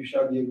testimony you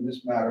shall give in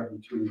this matter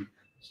between the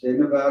state of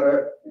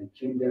Nevada and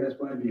Kim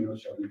Blandino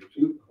shall be the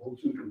truth, the whole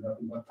truth, and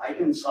nothing but. I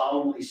can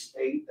solemnly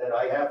state that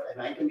I have,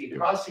 and I can be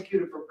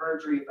prosecuted for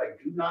perjury if I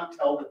do not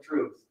tell the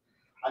truth.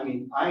 I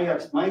mean,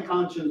 my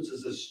conscience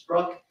is as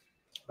struck,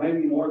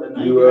 maybe more than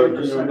 99%. You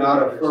will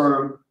not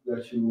affirm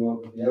that you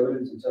will, the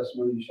evidence and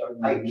testimony you shall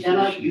give. I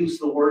cannot use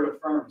the word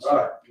affirm. All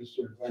right,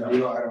 Mr.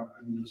 Blandino,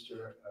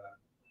 Mr.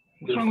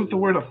 What's wrong with the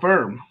word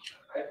affirm?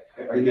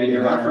 Are you getting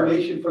an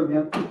affirmation from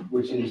him,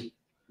 which is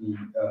the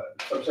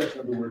subsection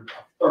of the word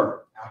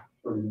affirm,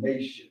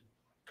 affirmation?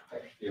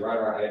 Your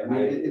Honor, I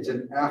mean, it's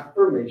an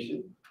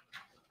affirmation.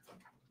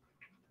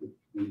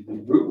 The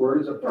root word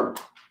is affirm.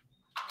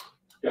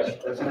 Yes.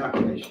 That's an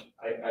affirmation.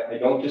 I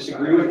don't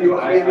disagree with you.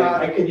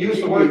 I can use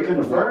the word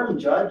confirm,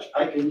 Judge.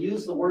 I can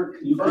use the word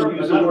You confirm. can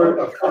use the word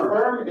affirm.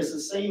 Affirm is the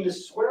same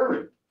as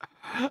swearing.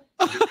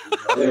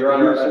 Your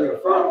Honor, say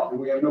affirm, and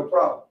we have no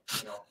problem.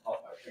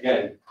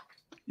 Again.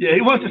 Yeah,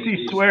 he wants to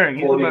see swearing.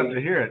 He's about to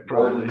hear it,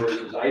 Gordon probably.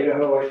 versus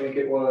Idaho, I think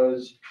it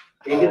was.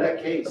 Maybe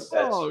that case.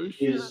 That's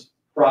his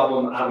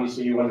problem.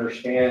 Obviously, you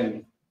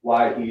understand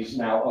why he's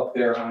now up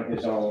there on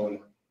his own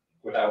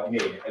without me.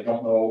 I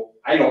don't know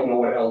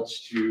what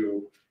else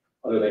to,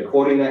 other than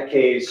quoting that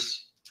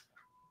case.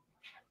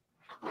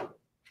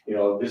 You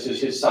know, this is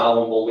his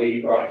solemn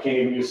belief, or I can't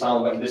even use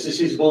solemn, but this is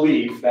his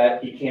belief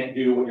that he can't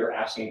do what you're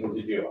asking him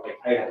to do.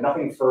 I have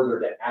nothing further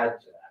to add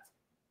to that.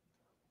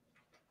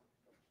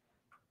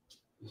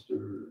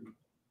 Mr.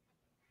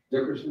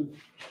 Dickerson?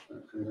 I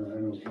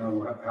don't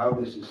know how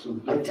this is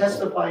so. I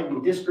testified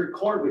in district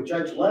court with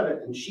Judge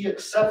Levitt, and she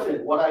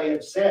accepted what I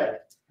had said.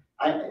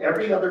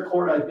 Every other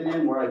court I've been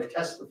in where I've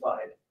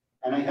testified,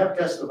 and I have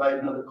testified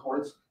in other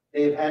courts,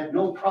 they've had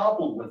no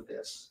problem with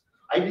this.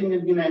 I didn't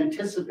even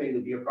anticipate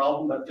it'd be a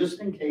problem, but just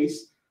in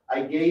case,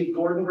 I gave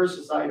Gordon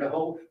versus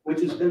Idaho,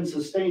 which has been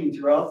sustained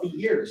throughout the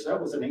years. That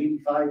was an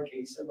 85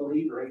 case, I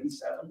believe, or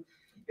 87.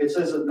 It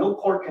says that no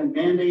court can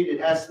mandate, it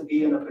has to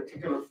be in a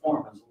particular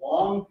form, as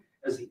long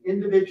as the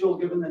individual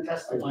given the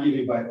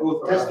testimony by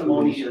oath or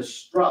testimony affirmation. is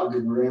struck.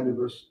 Under Miranda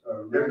versus,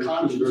 Their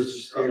conscience versus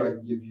is state, struck. I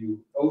can give you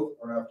oath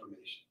or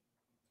affirmation.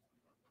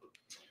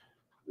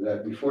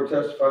 That before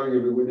testifying,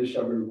 every witness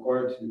shall be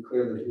required to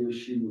declare that he or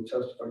she will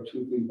testify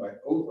truthfully by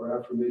oath or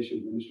affirmation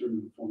administered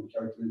in the form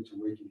calculated to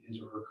awaken his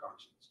or her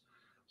conscience.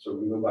 So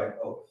we go by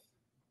oath.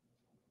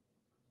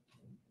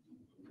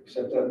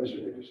 Accept that,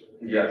 Mr. Dickerson?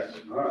 Yes.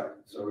 All right,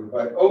 so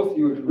by oath,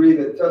 you would agree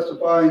that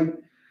testifying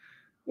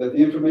that the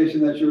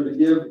information that you're to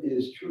give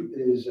is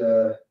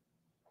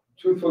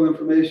truthful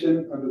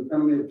information under the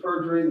penalty of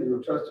perjury, and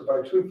you'll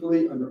testify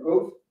truthfully under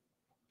oath.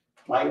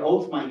 My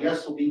oath, my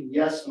yes will be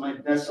yes, my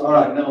yes will All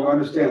be right, you no.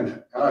 understand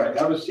that. All right,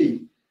 have a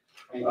seat.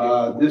 Thank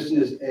you. This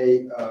is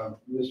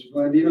Mr.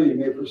 Blandino, you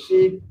may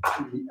proceed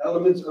to the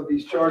elements of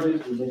these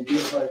charges. You may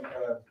give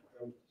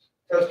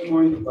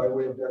testimony by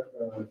way of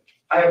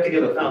I have to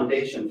give a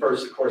foundation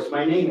first, of course.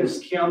 My name is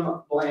Kim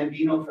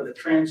Blandino for the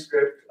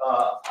transcript.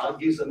 I'll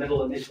use the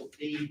middle initial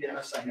D,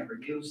 Dennis, I never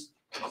used.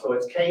 So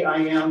it's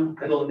K-I-M,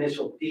 middle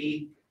initial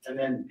D, and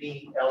then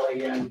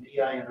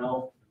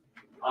B-L-A-N-D-I-N-O.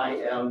 I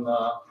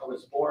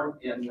was born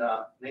in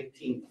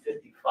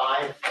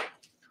 1955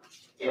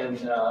 in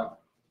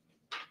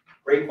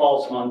Great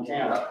Falls,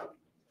 Montana.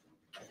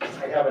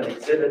 I have an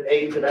exhibit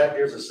A to that.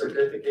 Here's a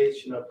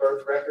certification of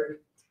birth record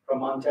from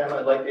Montana.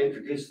 I'd like to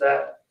introduce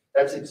that.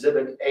 That's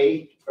exhibit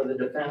A for the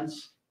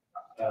defense.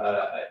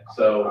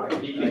 So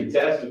he can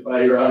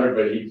testify, Your Honor,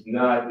 but he's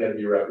not going to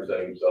be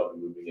representing himself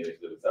and moving in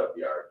exhibits out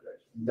the yard.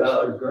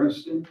 Mr.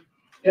 Gernston.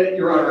 Yeah,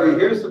 Your Honor.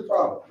 Here's the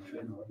problem.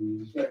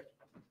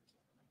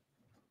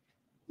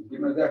 Give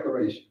me a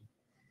declaration.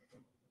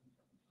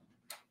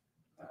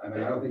 I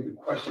mean, I don't think the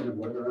question of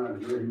whether or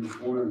not you're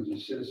born as a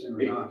citizen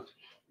or not.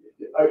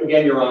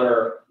 Again, Your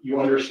Honor,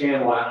 you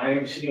understand why I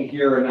am sitting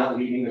here and not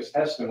leading this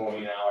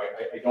testimony now.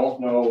 I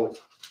don't know.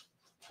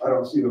 I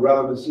don't see the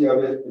relevancy of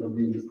it. It'll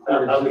be the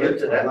court I'll get exhibit.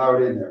 to that. Allow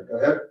it in there. Go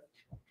ahead.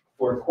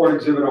 For a court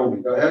exhibit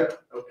only. Go ahead.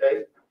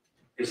 Okay.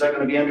 Is that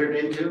going to be entered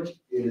into?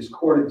 It is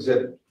court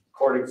exhibit.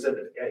 Court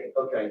exhibit A.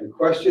 Okay. The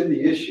question, the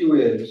issue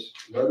is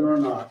whether or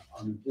not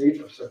on the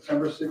date of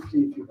September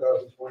 16,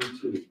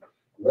 2022,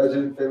 the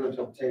resident failed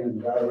to obtain a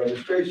Nevada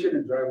registration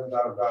and drive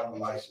without a valid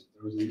license.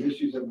 Those are the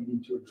issues that we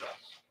need to address.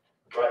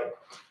 Right.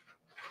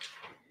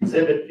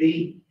 Exhibit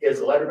B is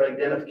a letter of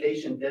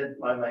identification dated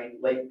by my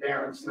late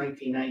parents,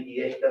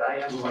 1998, that I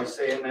am who I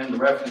say I am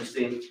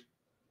referencing.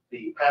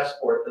 the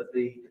passport that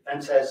the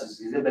defense has is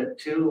Exhibit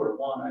 2 or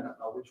 1, I don't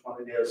know which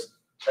one it is.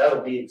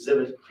 That'll be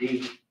Exhibit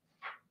B.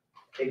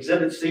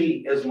 Exhibit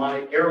C is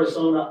my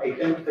Arizona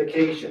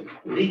identification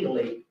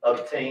legally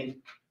obtained,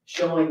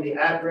 showing the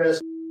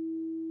address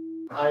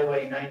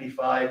Highway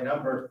 95,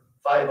 number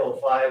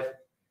 505,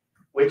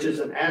 which is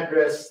an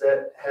address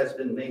that has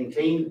been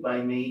maintained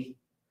by me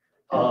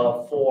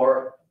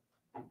for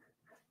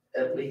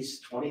at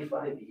least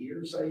 25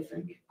 years, I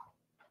think,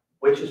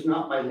 which is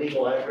not my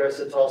legal address.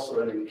 It's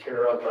also in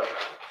Cara, but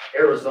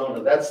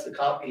Arizona. That's the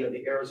copy of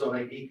the Arizona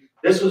ID.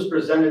 This was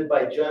presented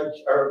by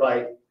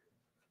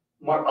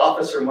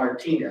Officer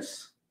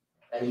Martinez,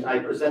 and I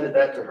presented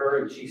that to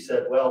her, and she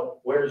said, "Well,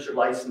 where's your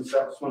license?"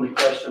 That was when the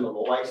question of the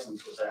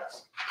license was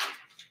asked.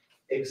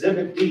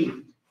 Exhibit D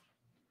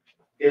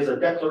is a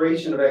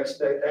declaration of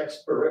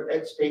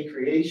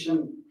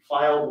expatriation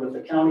filed with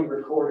the county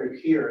recorder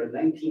here in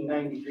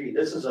 1993.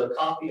 This is a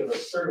copy of a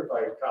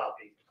certified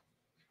copy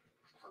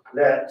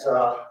that,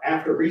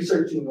 after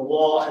researching the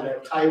law and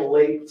at Title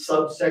 8,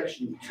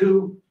 subsection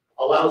 2,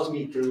 allows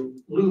me to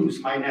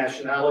lose my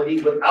nationality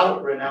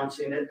without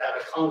renouncing it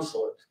at a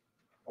consulate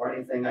or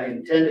anything. I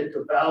intended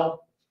to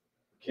vow.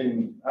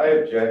 Can I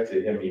object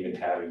to him even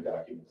having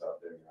documents up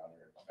there, Your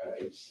Honor?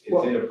 It's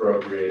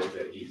inappropriate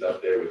that he's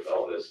up there with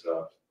all this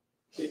stuff.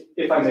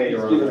 If I may,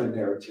 Your Given Honor. a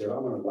narrative,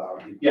 I'm gonna allow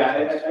him. Yeah,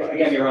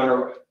 again, Your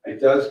Honor.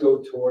 It does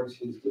go towards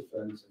his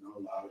defense, and I'll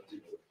allow it to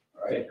do it,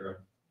 all right? Thank you, Your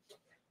Honor.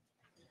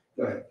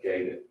 Go ahead.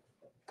 Okay,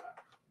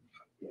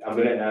 I'm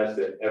gonna ask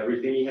that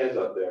everything he has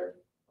up there,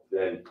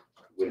 then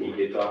when he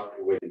gets off,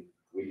 when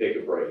we take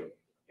a break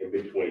in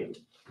between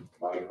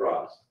my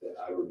cross, that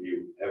I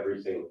review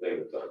every single thing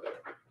that's up there.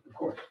 Of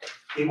course.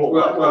 He will.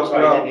 Well,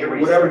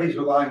 whatever he's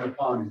relying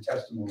upon in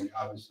testimony,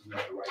 obviously, you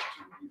have the right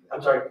to review that.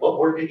 I'm sorry, what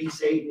word did he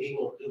say? He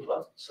will do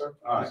what, sir?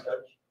 All right.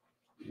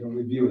 You'll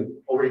review it.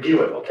 We'll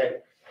review it,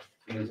 okay.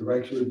 He has the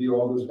right to review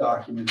all those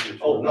documents that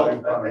Oh, you're no, relying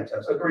upon in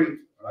testimony. agreed.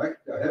 All right,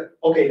 go ahead.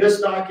 Okay,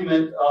 this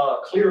document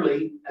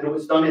clearly, and it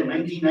was done in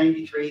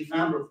 1993,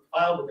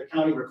 filed with the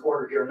county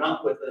recorder here,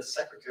 not with the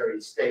Secretary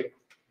of State,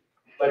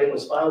 but it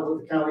was filed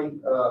with the county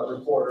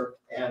recorder,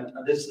 and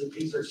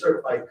these are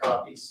certified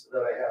copies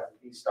that I have of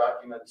these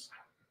documents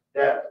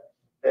that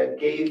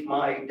gave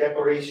my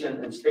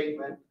declaration and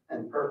statement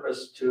and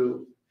purpose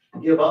to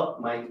give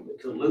up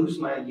to lose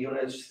my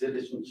United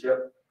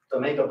citizenship, to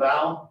make a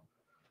vow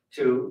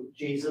to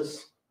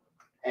Jesus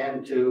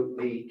and to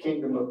the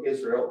Kingdom of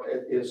Israel.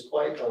 It is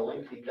quite a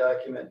lengthy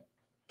document.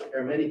 There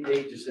are many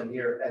pages in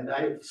here, and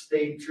I've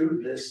stayed true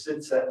to this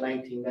since that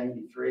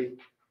 1993.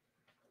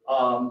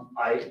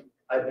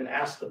 I've been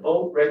asked to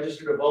vote,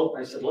 register to vote,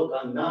 and I said, look,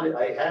 I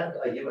had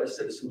a U.S.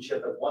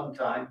 citizenship at one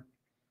time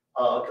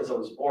because I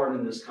was born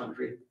in this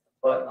country,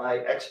 but I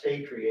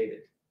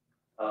expatriated.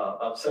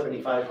 About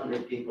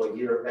 7,500 people a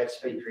year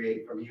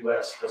expatriate from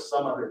U.S. to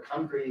some other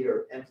country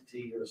or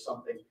entity or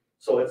something.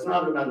 So it's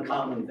not an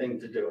uncommon thing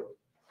to do.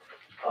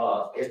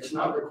 It's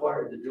not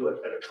required to do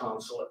it at a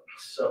consulate.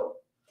 So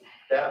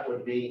that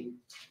would be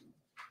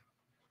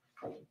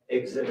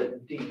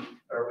Exhibit D,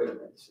 or wait a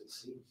minute, is it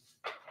C?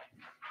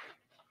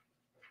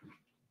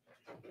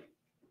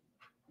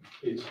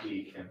 It's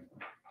D, Kim.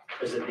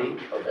 Is it D?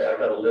 Okay, I've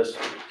got a list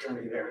of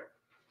attorney there.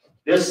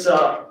 This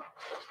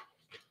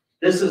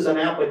is an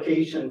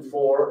application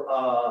for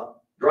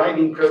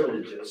driving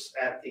privileges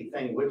at the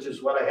thing, which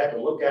is what I had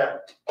to look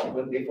at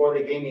before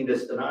they gave me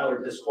this denial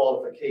or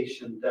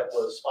disqualification that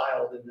was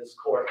filed in this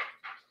court.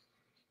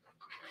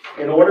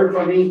 In order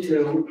for me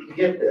to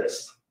get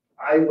this,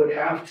 I would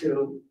have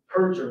to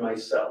perjure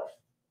myself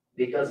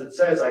because it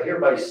says, I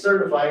hereby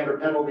certify under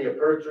penalty of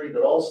perjury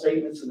that all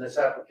statements in this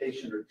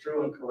application are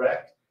true and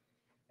correct.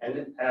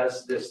 And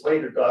as this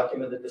later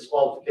document, the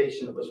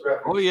disqualification that was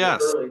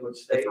referenced earlier would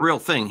state, it's a real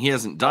thing. He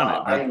hasn't done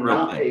it. I am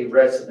not a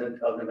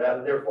resident of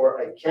Nevada, therefore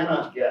I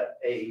cannot get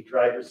a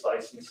driver's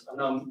license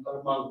among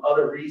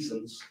other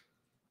reasons.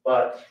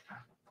 But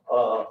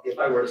if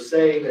I were to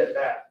say that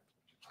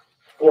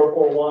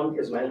 441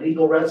 is my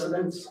legal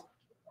residence,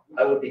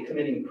 I would be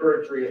committing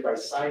perjury if I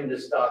signed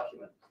this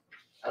document.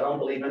 I don't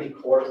believe any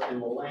court in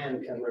the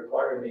land can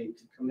require me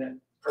to commit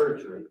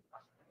perjury.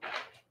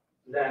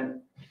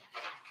 Then,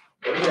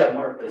 what do you have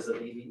marked as a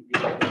DVD?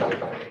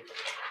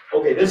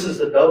 Okay, this is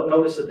the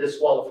notice of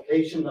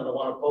disqualification, and I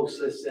want to post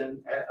this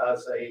in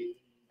as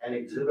an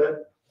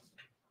exhibit.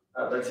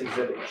 That's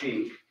Exhibit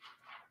G.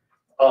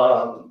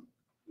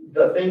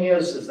 The thing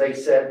is they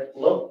said,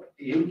 look,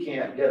 you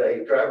can't get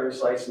a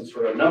driver's license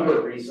for a number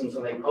of reasons,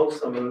 and they post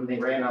them and they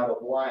ran out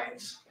of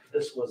lines.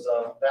 This was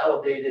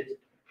validated,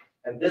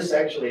 and this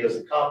actually is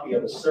a copy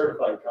of a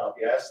certified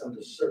copy. I asked them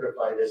to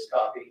certify this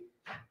copy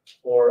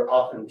for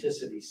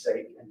authenticity's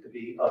sake and to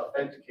be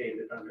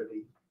authenticated under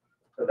the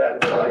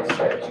Nevada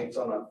statutes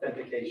on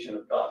authentication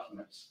of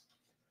documents.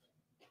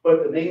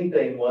 But the main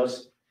thing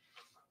was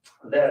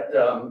that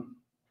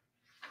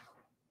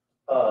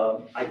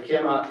I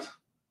cannot,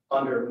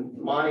 under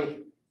my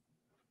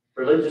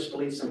religious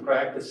beliefs and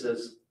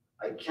practices,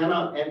 I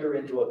cannot enter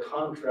into a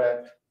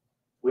contract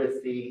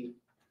with the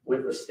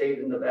state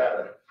of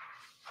Nevada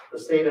the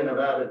state of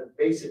Nevada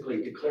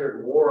basically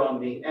declared war on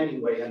me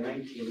anyway in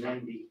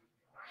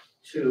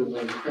 1992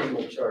 when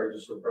criminal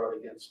charges were brought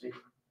against me.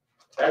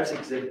 That's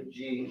Exhibit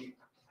G.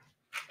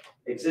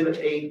 Exhibit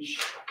H.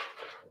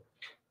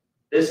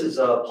 This is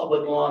a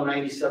public law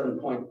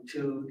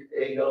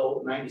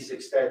 97.280,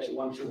 96 statute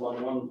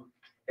 1211.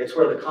 It's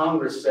where the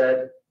Congress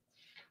said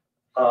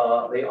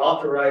they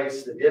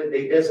authorized,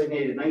 they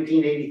designated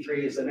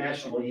 1983 as the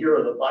National Year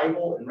of the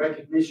Bible in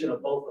recognition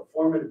of both the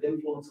formative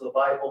influence of the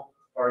Bible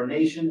for our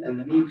nation and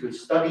the need to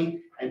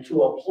study and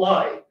to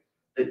apply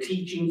the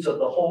teachings of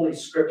the Holy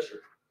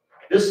Scripture.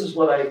 This is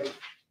what I,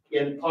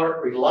 in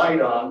part,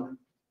 relied on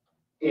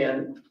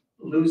in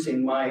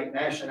losing my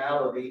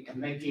nationality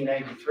in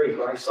 1993.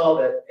 When I saw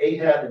that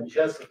Ahab and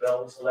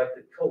Jezebel was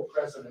elected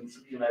co-presidents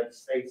of the United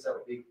States, that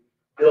would be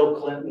Bill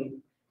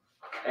Clinton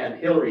and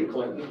Hillary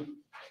Clinton,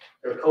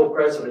 their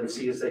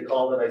co-presidency, as they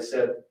called it, I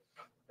said,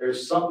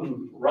 there's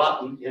something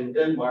rotten in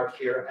Denmark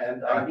here,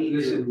 and I need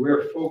Listen,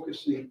 we're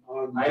focusing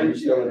on I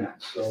understand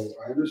that. So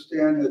I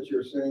understand that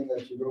you're saying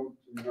that you're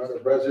not a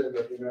resident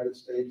of the United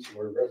States,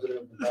 or a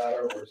resident of Nevada,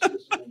 or a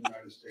citizen of the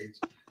United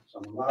States. So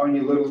I'm allowing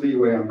you a little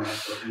leeway on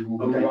that, but we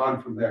will move on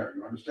from there.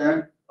 You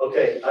understand?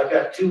 Okay, I've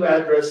got two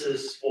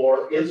addresses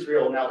for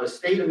Israel. Now, the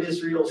state of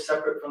Israel is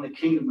separate from the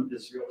kingdom of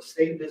Israel. The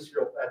state of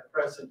Israel at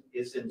present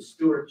is in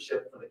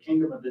stewardship for the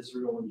kingdom of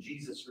Israel when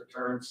Jesus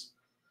returns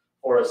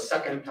for a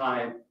second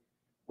time,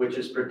 which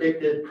is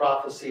predicted,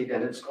 prophesied,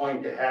 and it's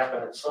going to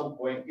happen at some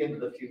point into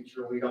the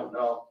future. We don't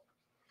know.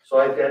 So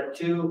I've got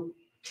two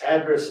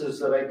addresses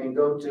that I can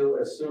go to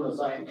as soon as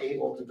I am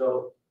able to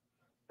go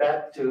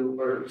back to,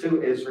 or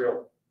to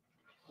Israel,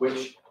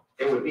 which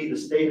it would be the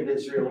state of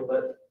Israel,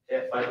 but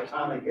by the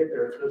time I get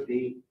there, it could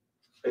be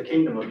the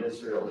kingdom of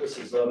Israel. This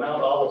is the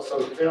Mount Olives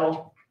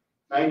Hotel,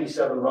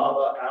 97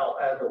 Rabbah Al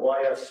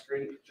Adawaya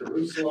Street,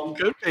 Jerusalem.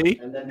 Could be.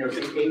 And then there's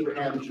the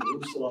Abraham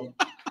Jerusalem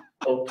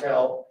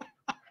Hotel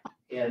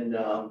in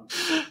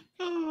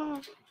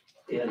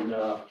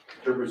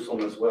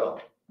Jerusalem as well.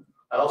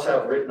 I also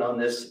have written on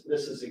this,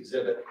 this is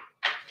Exhibit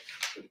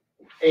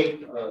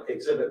 8,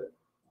 Exhibit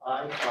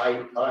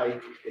I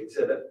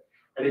Exhibit.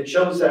 And it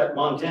shows that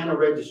Montana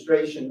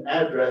registration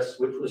address,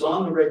 which was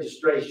on the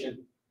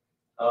registration,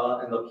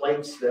 and the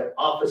plates that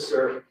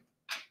Officer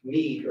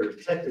Meade or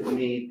Detective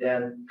Meade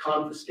then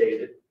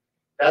confiscated.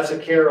 That's a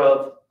care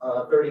of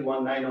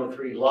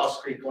 31903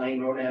 Lost Creek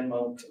Lane, Ronan,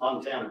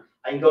 Montana.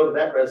 I can go to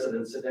that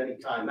residence at any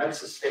time.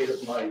 That's the state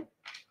of my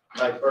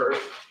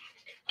birth.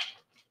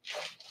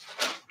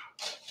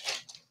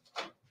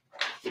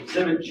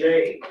 Exhibit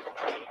J.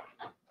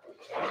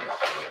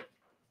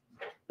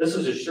 This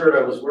is a shirt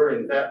I was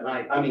wearing that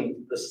night. I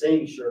mean, the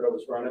same shirt I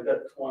was wearing. I've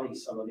got 20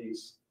 some of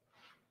these.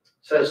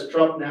 It says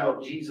Trump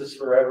now, Jesus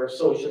forever,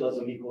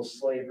 socialism equals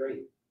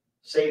slavery,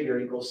 savior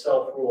equals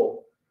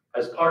self-rule.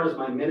 As part of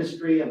my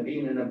ministry and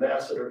being an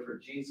ambassador for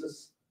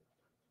Jesus,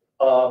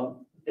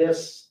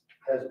 this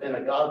has been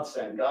a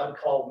godsend. God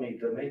called me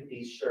to make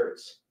these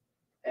shirts.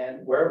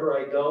 And wherever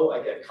I go,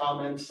 I get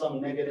comments,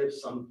 some negative,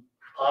 some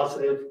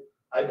positive.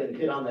 I've been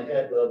hit on the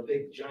head with a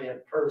big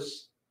giant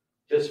purse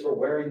just for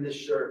wearing this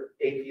shirt.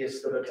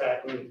 Atheists that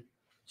attack me.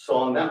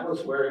 So that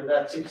was wearing,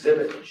 that's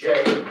Exhibit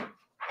J.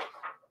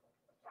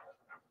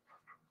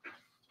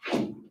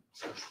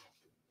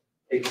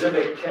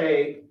 Exhibit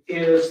K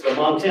is the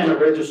Montana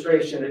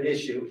registration at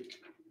issue.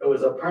 It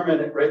was a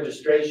permanent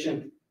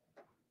registration.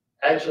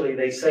 Actually,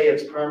 they say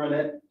it's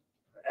permanent,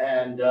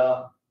 and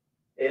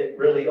it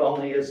really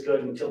only is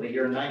good until the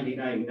year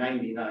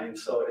 9999,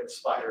 so it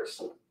expires.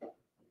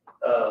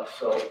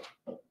 So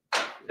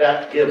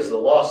that gives the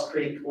Lost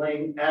Creek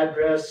Lane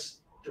address,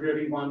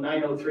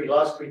 31903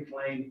 Lost Creek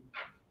Lane,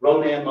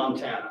 Ronan,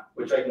 Montana,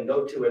 which I can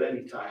go to at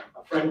any time.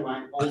 A friend of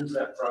mine owns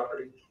that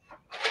property.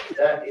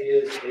 That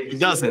is. He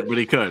doesn't, but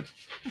he could.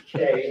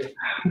 Okay.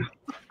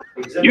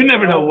 You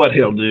never know what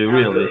he'll do,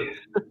 really.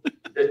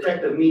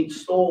 Detective Meade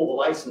stole the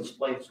license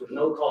plates with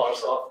no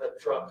cause off that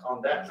truck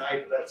on that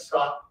night of that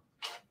stop.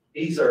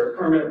 These are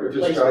permanent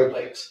replacement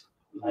plates.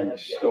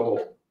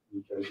 Stole,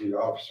 because the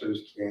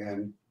officers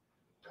can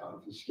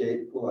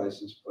confiscate the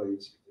license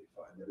plates if they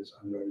find that it's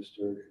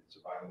unregistered. It's a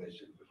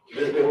violation.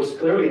 It was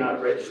clearly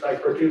not registered. I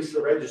produced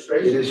the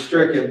registration. It is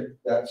stricken,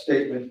 that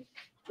statement.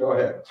 Go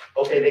ahead.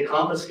 Okay, they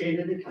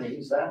confiscated it. Can I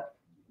use that?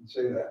 You can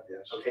say that,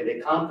 yes. Okay, they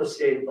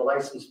confiscated the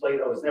license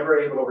plate. I was never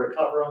able to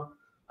recover them.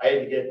 I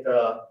had to get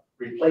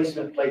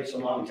replacement plates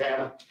from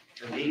Montana,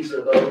 and these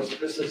are those.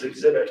 This is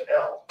Exhibit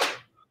L.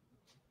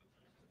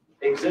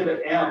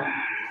 Exhibit M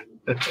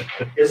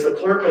is the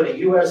clerk of the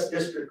U.S.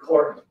 District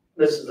Court.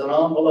 This is an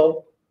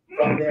envelope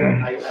from there.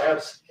 I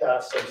have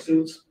some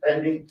suits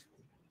pending,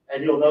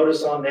 and you'll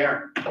notice on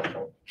there,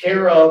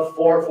 care of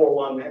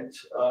 441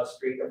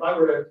 Street. If I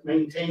were to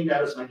maintain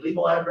that as my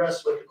legal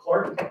address with the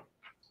court,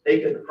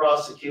 they could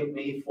prosecute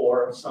me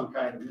for some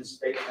kind of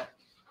misstatement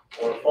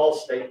or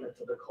false statement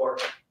to the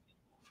court.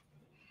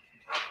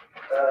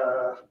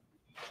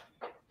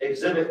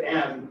 Exhibit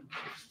N.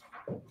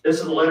 This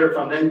is a letter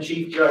from then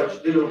Chief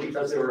Judge Dew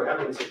because they were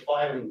having some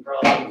filing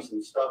problems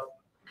and stuff.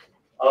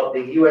 of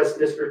the U.S.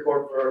 District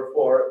Court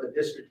for the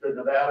District of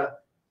Nevada.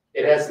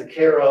 It has the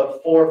care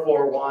of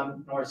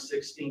 441 North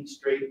 16th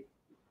Street.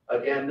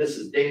 Again, this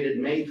is dated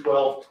May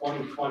 12,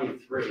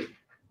 2023.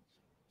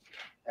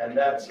 And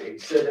that's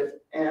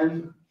Exhibit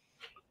N.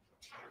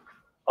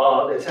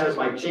 This has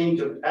my change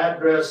of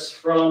address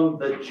from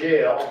the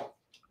jail,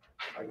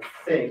 I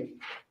think.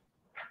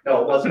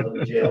 No, it wasn't from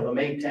the jail, the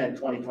May 10,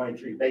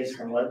 2023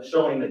 basement,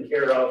 showing the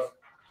care of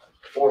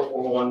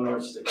 441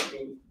 North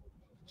 16th.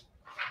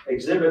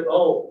 Exhibit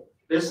O,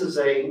 this is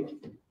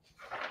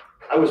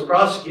I was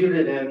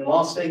prosecuted in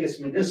Las Vegas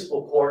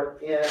Municipal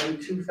Court in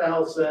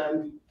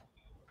 2000.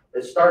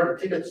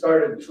 Ticket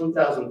started in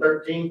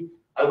 2013.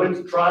 I went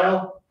to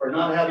trial for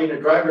not having a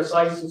driver's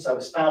license. I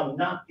was found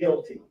not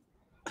guilty.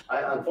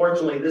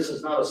 Unfortunately, this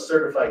is not a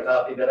certified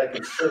copy, but I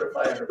can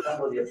certify under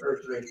penalty of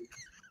perjury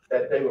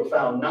that they were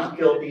found not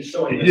guilty,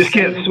 showing you just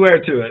can't swear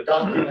to it.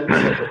 Documents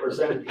that were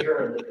presented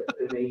here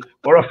in the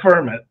or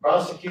affirm it.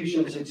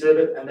 Prosecution's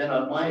exhibit, and then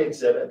on my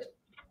exhibit,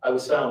 I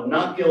was found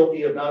not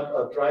guilty of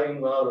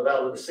driving without a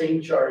valid, the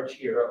same charge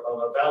here of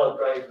a valid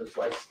driver's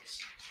license.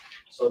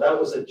 So that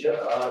was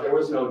there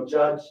was no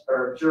judge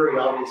or jury,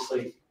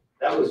 obviously.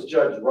 That was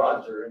Judge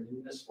Roger in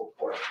municipal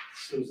court,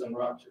 Susan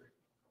Roger.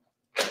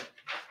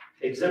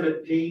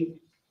 Exhibit P.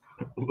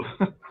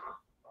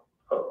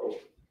 Uh-oh.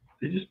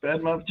 Did you just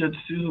badmouth Judge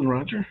Susan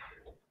Roger?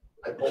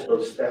 I pulled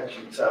those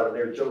statutes out of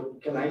there. Joe,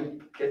 can I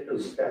get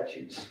those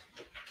statutes?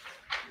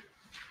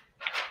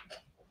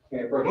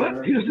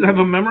 What? You just have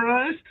them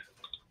memorized?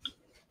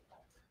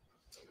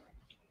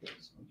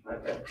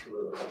 I've got two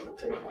of those on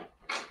the table.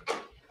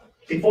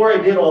 Before I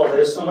did all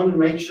this, I wanted to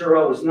make sure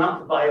I was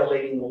not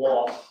violating the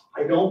law.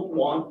 I don't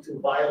want to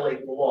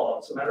violate the law.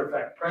 As a matter of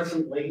fact,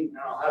 presently, and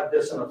I'll have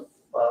this in a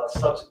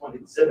subsequent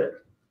exhibit,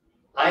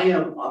 I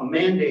am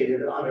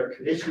mandated under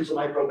conditions of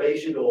my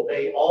probation to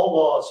obey all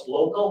laws,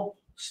 local,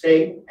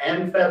 state,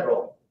 and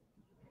federal.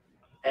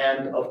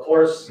 And of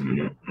course,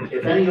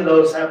 if any of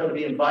those happen to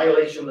be in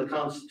violation of the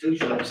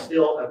Constitution, I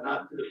still have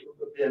not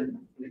been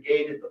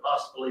negated the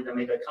possibility to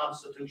make a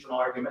constitutional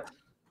argument.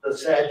 The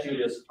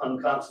statute is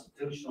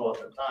unconstitutional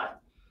at the time.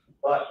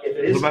 But if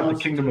it is what about the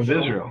Kingdom of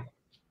Israel?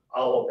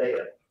 I'll obey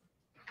it.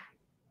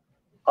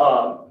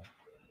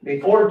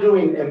 Before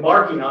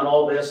embarking on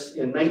all this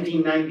in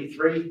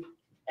 1993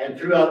 and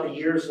throughout the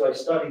years, so I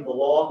studied the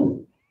law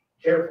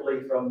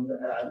carefully from the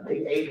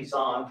 80s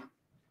on,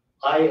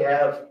 I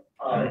have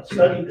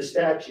studied the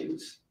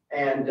statutes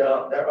and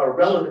that are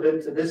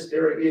relevant to this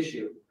very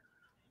issue.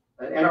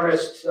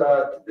 NRS,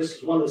 this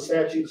is one of the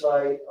statutes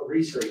I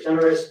researched,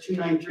 NRS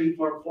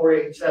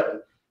 293.487.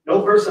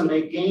 No person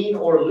may gain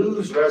or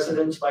lose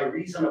residence by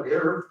reason of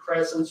her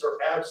presence or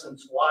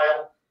absence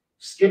while,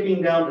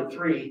 skipping down to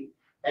 3,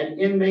 an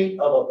inmate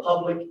of a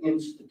public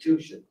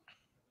institution.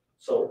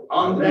 So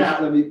on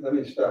that. Let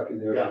me stop you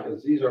there, Yeah.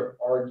 because these are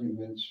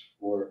arguments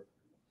for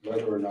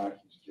whether or not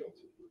he's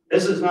guilty.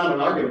 This is not an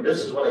argument.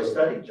 This is what I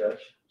studied, Judge.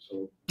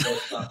 So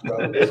that's not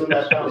relevant. Isn't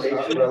that It's not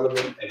foundation?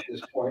 relevant at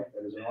this point.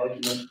 That is an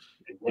argument.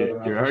 of whether or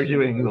not You're he's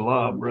arguing guilty the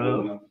law, or bro.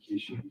 whether or not the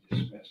case should be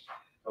dismissed.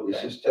 This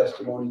Okay. is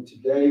testimony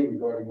today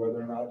regarding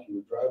whether or not you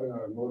were driving on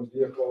a motor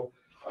vehicle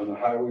on the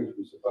highway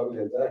which the public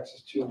has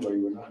access to, where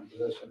you were not in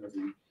possession of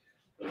the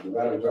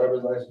valid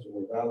driver's license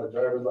or valid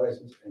driver's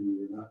license, and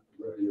your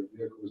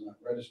vehicle was not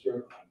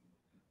registered on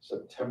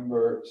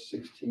September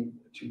 16th,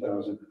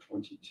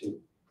 2022.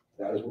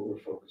 That is what we're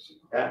focusing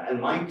on.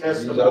 And my These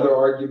testimony. other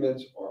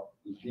arguments are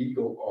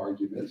legal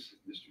arguments.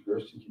 Mr.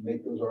 Gersten can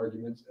make those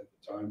arguments at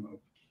the time of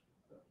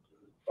the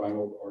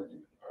final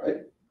argument, all right?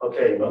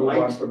 Okay, but Move my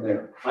on from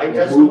there. my Move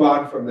testimony.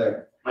 on from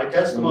there. My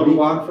testimony. Move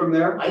on from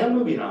there. I am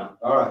moving on.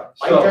 All right.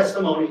 My So,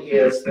 testimony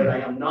is that I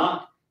am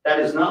not. That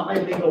is not my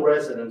legal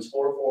residence,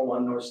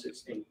 441 North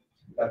 16th.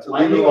 that's a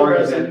my legal legal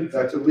argument. residence-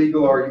 That's a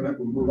legal argument.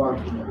 We'll move on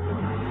from there.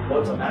 Well,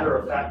 it's a matter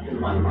of fact in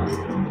my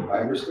mind. I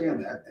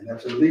understand that, and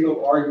that's a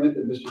legal argument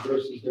that Mr.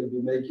 Gersten is going to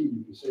be making.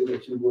 You can say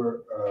that you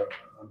were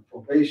on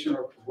probation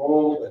or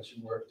parole, that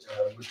you were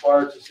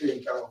required to stay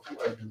in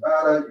California,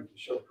 Nevada. You can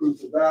show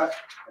proof of that,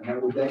 and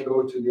that would then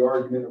go to the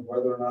argument of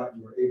whether or not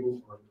you were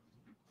able or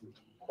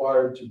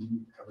required to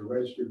have a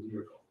registered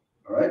vehicle.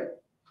 All right?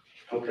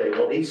 Okay,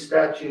 well, these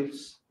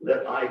statutes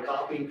that I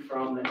copied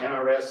from the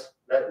NRS,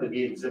 that would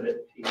be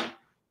Exhibit P.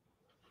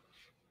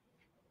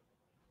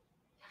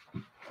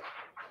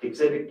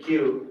 Exhibit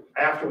Q,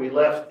 after we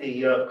left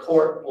the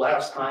court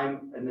last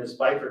time in this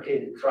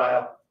bifurcated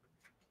trial,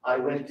 I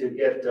went to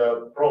get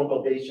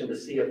probation to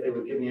see if they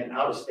would give me an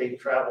out-of-state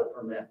travel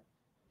permit,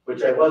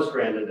 which I was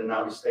granted an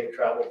out-of-state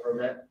travel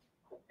permit.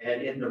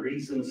 And in the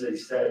reasons they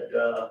said,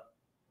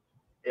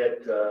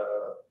 it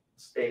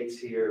states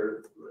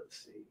here,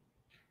 let's see,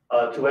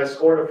 to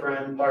escort a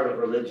friend, part of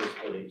religious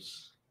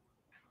beliefs.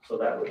 So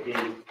that would be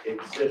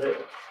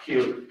Exhibit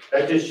Q.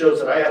 That just shows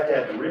that I have to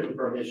have written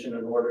permission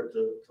in order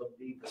to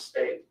leave the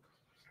state.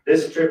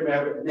 This trip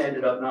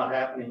ended up not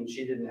happening.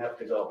 She didn't have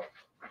to go,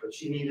 but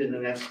she needed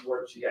an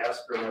escort. She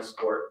asked for an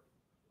escort,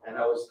 and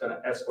I was going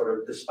to escort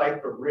her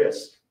despite the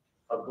risk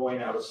of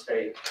going out of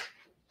state.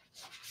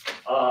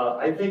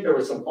 I think there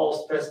was some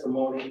false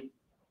testimony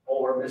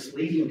or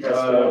misleading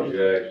testimony.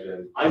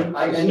 Objection. I need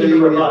Sustaining to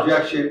the rebut.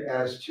 objection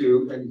as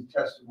to any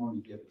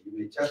testimony given. You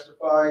may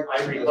testify.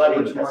 I'm as to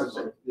rebutting what you want to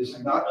say. testimony. This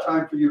is not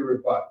time for you to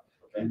rebut.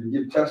 And to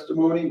give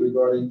testimony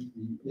regarding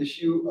the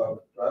issue of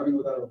driving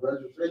without a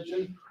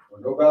registration or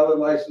no valid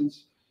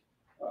license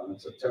on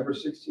September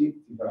 16th,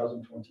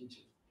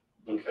 2022.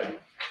 Okay.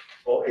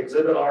 Well,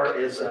 Exhibit R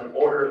is an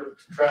order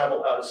to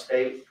travel out of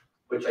state,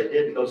 which I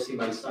did go see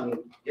my son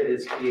get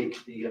his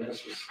PhD, and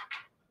this was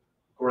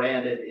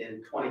granted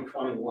in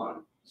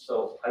 2021.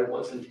 So I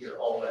wasn't here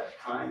all that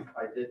time.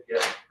 I did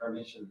get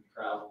permission to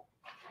travel.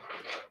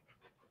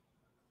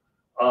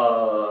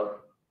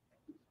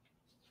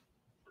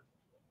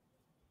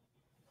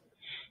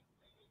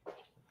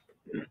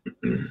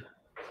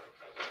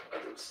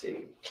 Let's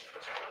see.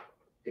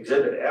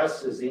 Exhibit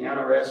S is the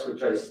NRS,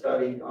 which I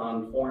studied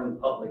on foreign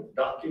public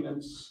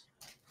documents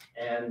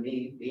and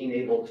me being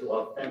able to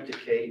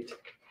authenticate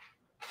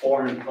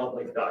foreign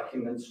public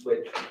documents,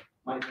 which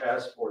my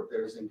passport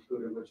there is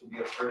included, which will be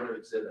a further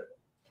exhibit.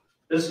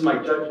 This is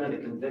my judgment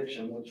of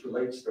conviction, which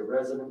relates to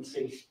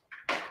residency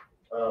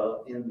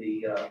in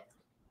the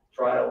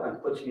trial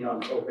and puts me on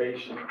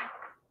probation.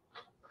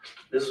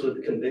 This was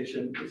the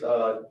conviction,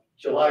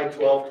 July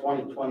 12,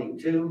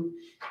 2022,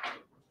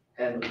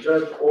 and the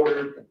judge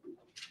ordered,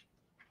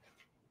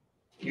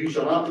 you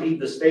shall not leave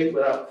the state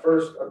without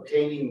first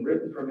obtaining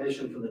written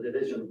permission from the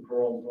Division of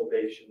Parole and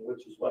Probation,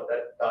 which is what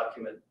that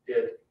document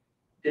did.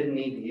 Didn't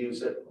need to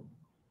use it.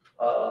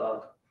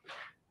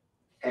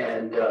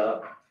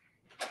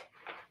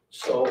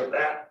 So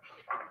that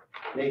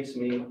makes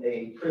me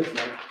a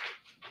prisoner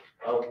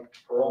of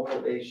parole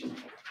probation.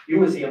 You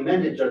was the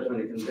amended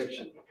judgment of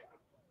conviction.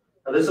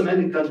 Now, this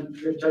amended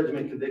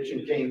judgment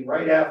conviction came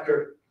right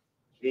after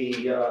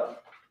the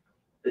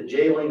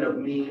jailing of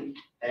me,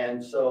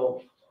 and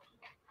so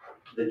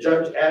the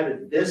judge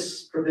added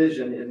this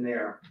provision in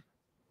there.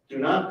 Do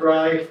not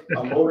drive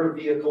a motor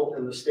vehicle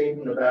in the state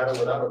of Nevada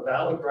without a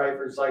valid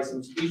driver's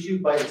license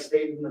issued by the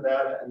state of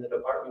Nevada and the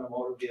Department of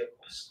Motor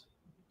Vehicles.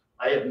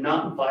 I have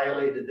not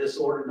violated this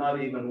order,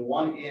 not even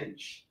 1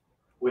 inch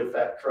with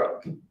that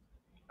truck.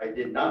 I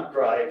did not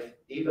drive,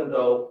 even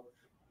though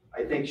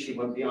I think she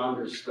went beyond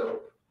her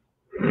scope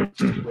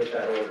with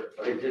that order,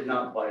 but I did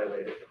not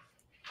violate it.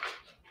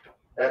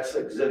 That's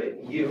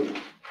exhibit U.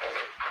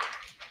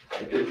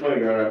 At this point,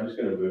 Your Honor, I'm just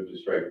gonna move to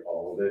strike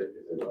all of it. Is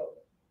it relevant?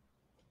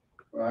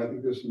 Well, I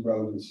think there's some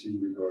relevancy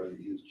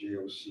regarding his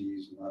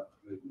JOCs, not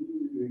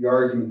the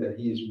argument that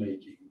he is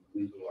making,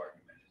 the legal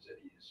argument is that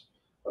he is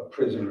a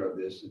prisoner of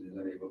this and is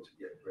unable to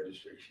get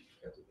registration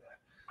because of that.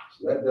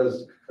 So that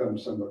does become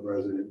somewhat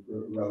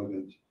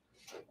relevant.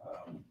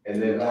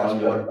 And then on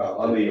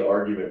the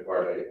argument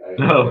part,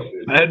 No,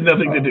 I had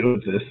nothing to do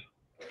with this.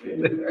 I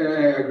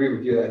agree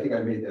with you. I think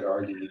I made that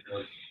argument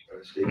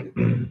or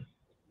statement.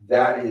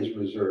 That is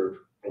reserved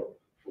for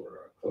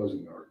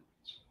closing arguments.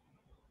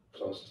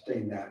 So I'll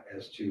sustain that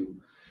as to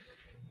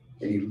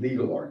any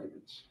legal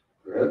arguments.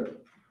 Go ahead.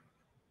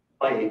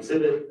 My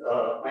exhibit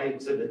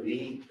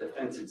V,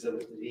 defense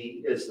exhibit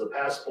V, is the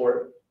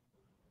passport,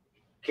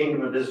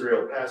 Kingdom of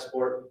Israel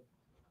passport.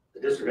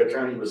 The district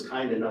attorney was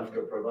kind enough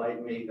to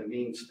provide me the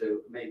means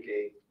to make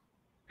a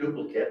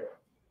duplicate.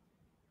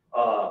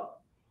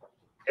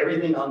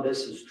 Everything on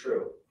this is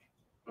true.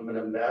 I'm an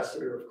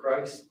ambassador of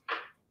Christ,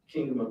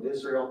 Kingdom of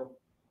Israel,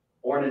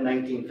 born in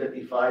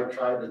 1955,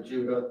 tribe of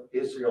Judah,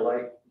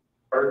 Israelite,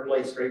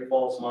 birthplace Great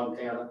Falls,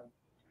 Montana,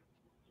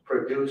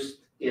 produced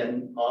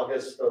in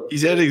August of.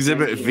 He's at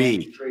exhibit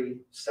V.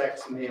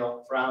 Sex,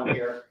 male, brown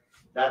hair.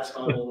 That's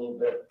gone a little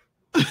bit.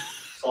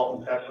 Salt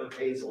and pepper,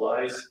 hazel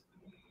eyes.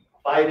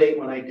 5'8"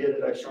 when I did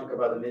it, I shrunk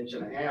about 1.5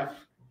 inches.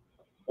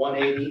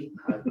 180,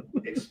 I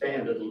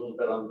expanded a little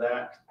bit on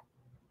that.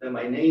 Then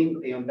my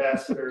name, the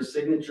ambassador,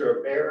 signature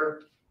of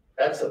bearer.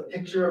 That's a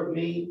picture of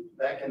me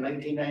back in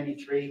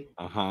 1993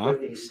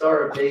 with the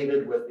Star of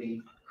David with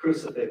the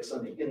crucifix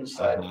on the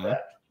inside of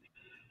that.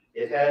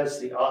 It has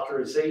the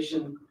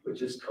authorization,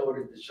 which is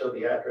coded to show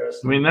the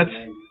address. I mean, that's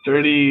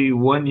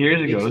 31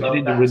 years ago. You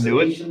need to renew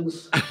it.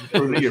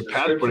 Renew your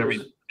passport every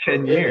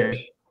 10 years.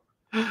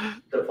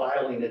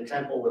 Defiling a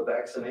temple with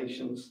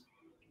vaccinations.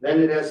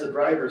 Then it has a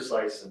driver's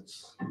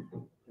license.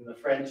 In the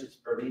French, it's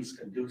permis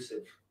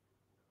conducive.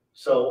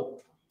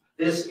 So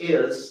this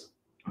is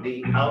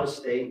the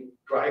out-of-state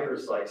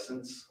driver's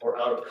license or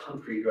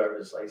out-of-country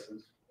driver's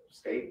license,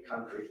 state,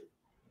 country.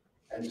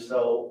 And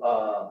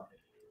so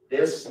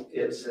this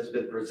has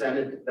been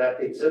presented, that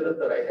exhibit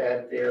that I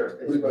had there.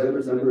 What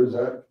exhibit number is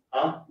that?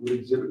 Huh? What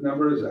exhibit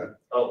number is that?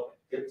 Oh,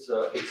 it's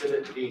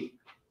exhibit V.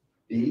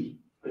 V?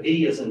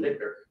 V is in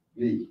Victor.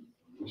 V.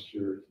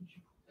 Mr.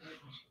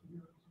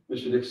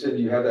 Dixon,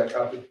 do you have that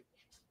copy?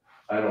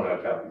 I don't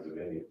have copies of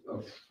any of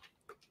those.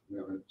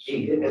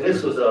 And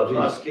this was a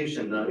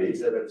prosecution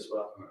exhibit as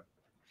well.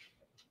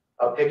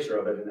 A picture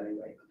of it in any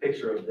way, a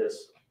picture of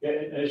this. Yeah,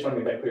 I just want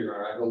to make that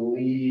clear. I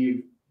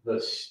believe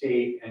the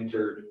state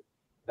entered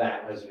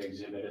that as an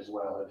exhibit as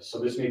well. So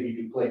this may be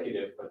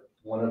duplicative, but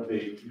one of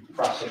the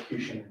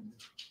prosecution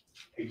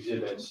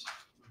exhibits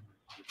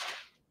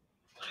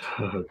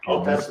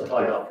I'll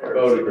testify out there.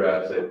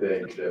 Photographs, I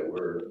think, that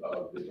were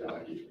of the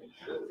document.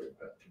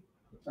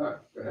 All right,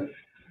 go ahead.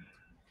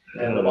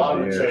 And the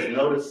bottom it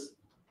says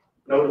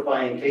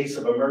notify in case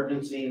of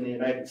emergency in the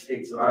United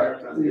States of All right,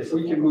 America. if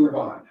we can move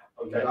on.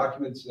 The Okay,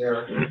 documents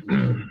there,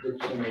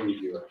 Dixon will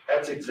review it.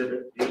 that's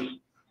Exhibit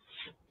B.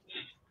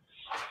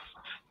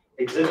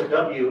 Exhibit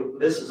W,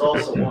 this is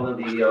also one of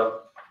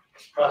the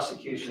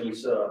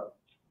prosecution's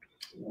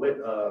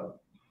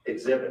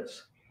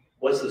exhibits,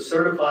 was the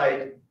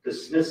certified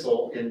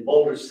dismissal in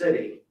Boulder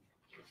City.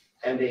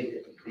 And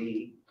the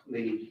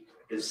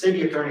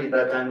city attorney at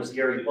that time was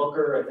Gary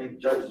Booker. I think the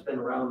judge has been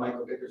around,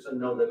 Michael Dickerson,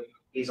 know that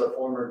he's a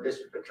former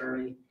district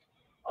attorney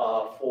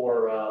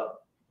for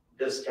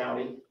this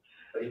county,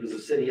 but he was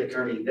a city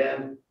attorney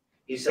then.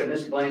 He said,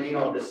 Mr. Blandino,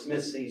 I'll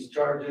dismiss these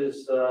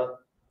charges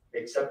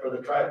except for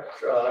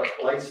the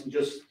license.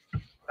 Just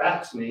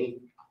fax me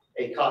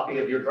a copy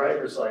of your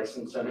driver's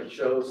license, and it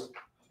shows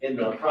in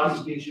the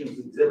prosecution's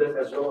exhibit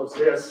as well as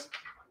this,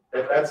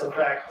 that's a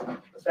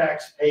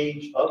fax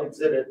page of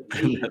Exhibit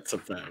B. That's a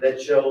fact.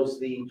 That shows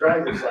the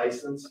driver's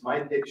license, my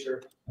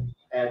picture,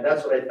 and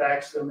that's what I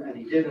faxed him, and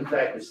he did in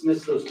fact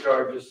dismiss those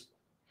charges,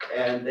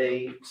 and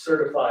they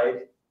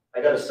certified,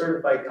 I got a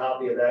certified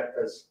copy of that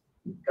because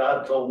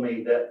God told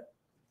me that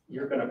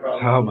you're gonna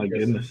probably. Oh, my need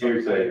this goodness.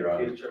 Hearsay, Your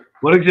Honor. future.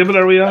 What exhibit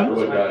are we That on?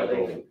 was my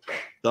belief.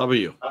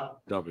 W. Huh?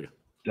 W.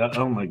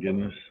 Oh my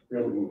goodness.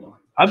 We'll move on.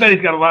 I bet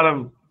he's got a lot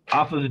of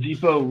Office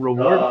Depot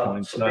reward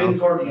points. Supreme though.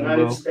 Court of the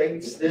United Well,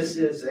 States, this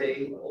is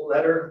a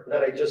letter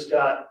that I just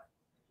got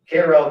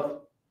care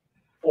of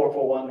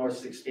 441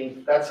 North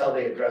 16th. That's how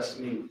they address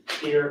me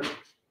here.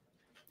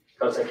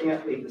 Because I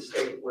can't leave the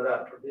state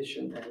without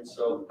permission, and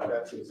so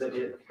that's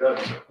Exhibit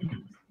W.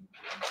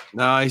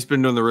 No, he's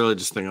been doing the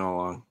religious thing all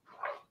along.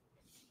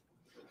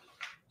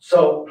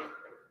 So,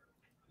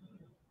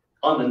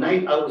 on the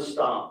night I was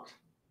stopped,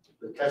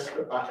 there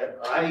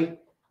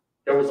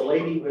was a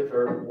lady with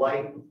her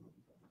light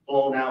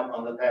blown out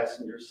on the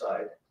passenger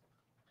side.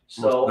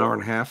 Almost an hour So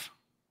and a half.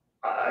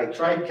 I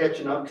tried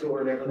catching up to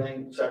her and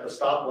everything. It's at the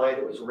stoplight,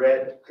 it was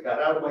red. I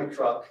got out of my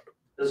truck.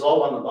 This is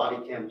all on the body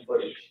cam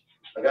footage.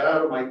 I got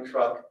out of my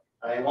truck.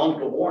 I wanted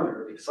to warn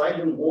her because I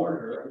didn't warn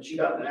her and she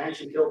got in an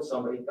accident, killed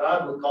somebody.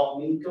 God would call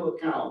me to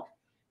account.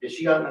 If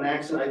she got in an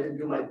accident, I didn't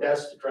do my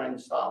best to try and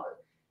stop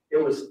it.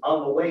 It was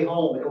on the way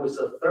home. It was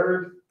the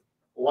third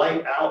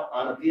light out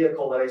on a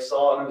vehicle that I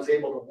saw, and I was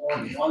able to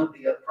warn one of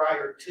the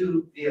prior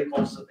two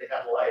vehicles that they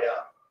had a light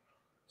out.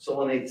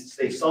 So when they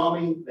saw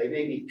me, they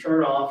made me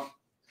turn off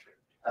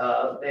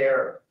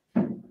there.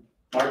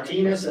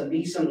 Martinez and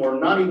Neeson were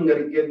not even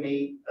going to give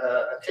me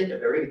a ticket.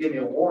 They were going to give me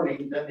a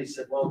warning. Then they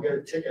said, well, get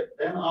a ticket.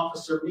 Then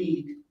Officer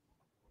Meade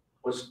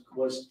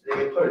they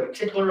had put a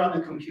tickler on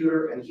the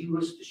computer and he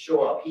was to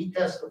show up. He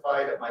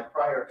testified at my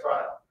prior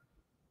trial.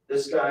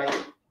 This guy,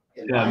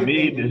 Yeah,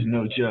 Meade is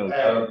no joke.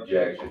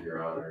 Objection,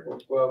 Your Honor.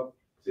 Well,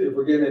 if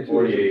we're getting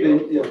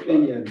into the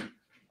opinion,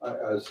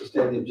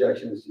 sustain the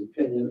objection is the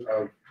opinion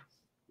of,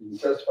 you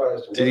testify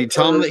as to. Did he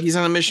tell him that he's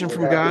on a mission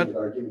from God?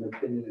 Without giving an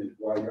opinion and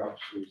why the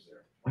officer was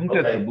there. I think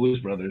that's the Blues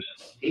Brothers.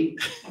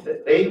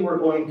 They were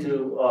going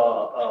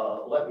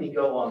to let me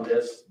go on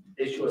this,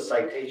 issue a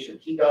citation.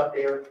 He got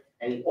there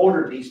and he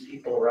ordered these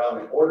people around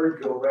and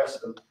ordered to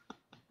arrest them.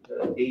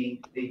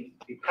 The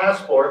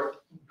passport,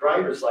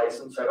 driver's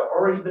license had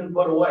already been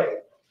put away.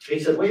 He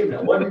said, wait a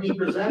minute, what did he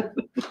present?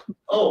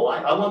 Oh,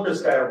 I want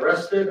this guy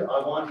arrested. I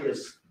want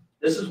this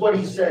is what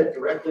he said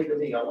directly to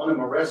me. I want him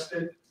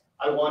arrested.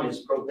 I want his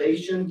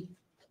probation,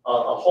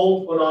 a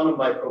hold put on him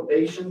by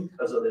probation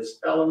because of this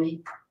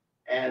felony.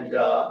 And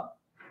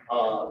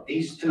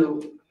these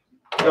two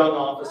young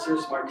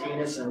officers,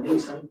 Martinez and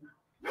Neeson,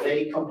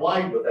 they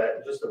complied with that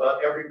in just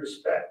about every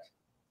respect.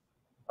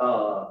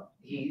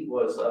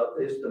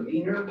 His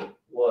demeanor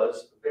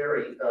was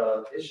very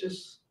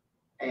vicious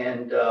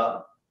and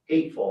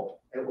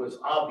hateful. It was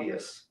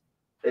obvious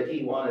that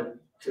he wanted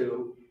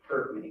to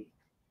hurt me.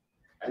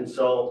 And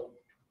so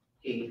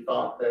he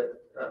thought that,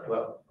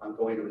 well, I'm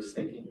going to his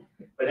thinking.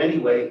 But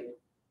anyway,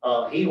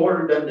 he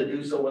ordered them to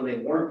do so when they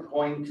weren't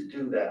going to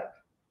do that.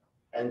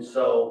 And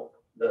so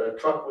the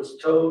truck was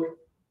towed.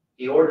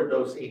 He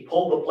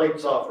pulled the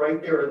plates off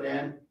right there and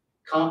then,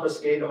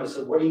 confiscated them. I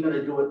said, what are you going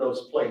to do with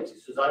those plates? He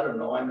says, I don't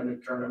know. I'm going to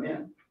turn them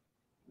in.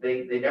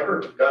 They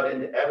never got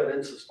into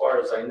evidence as far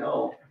as I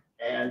know.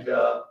 And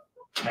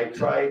I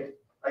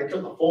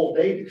took a full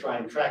day to try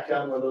and track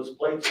down where those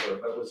plates were,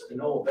 but it was to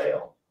no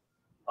avail.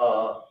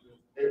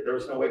 There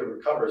was no way to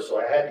recover. So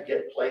I had to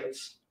get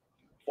plates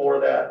for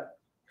that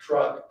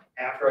truck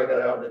after I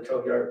got out of the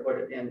tow yard, put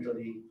it into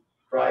the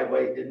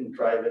driveway, didn't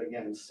drive it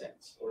again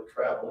since, or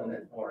travel in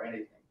it or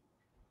anything.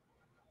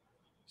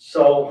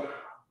 So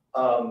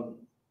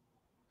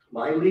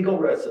my legal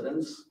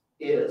residence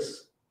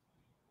is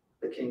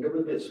the Kingdom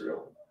of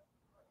Israel.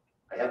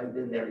 I haven't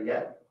been there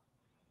yet.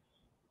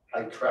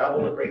 I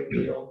travel a great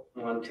deal,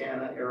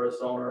 Montana,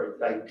 Arizona,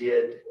 I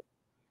did.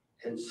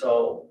 And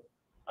so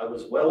I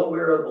was well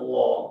aware of the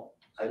law.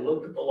 I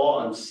looked at the law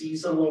on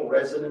seasonal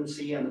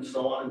residency and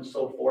so on and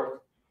so forth.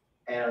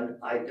 And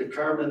I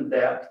determined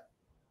that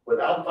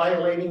without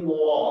violating the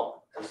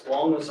law, as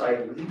long as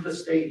I leave the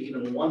state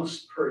even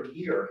once per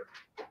year,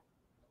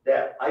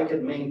 that I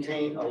could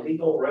maintain a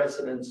legal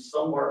residence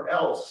somewhere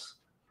else.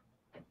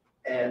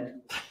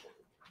 And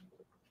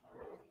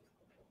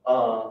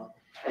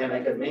I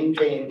could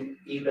maintain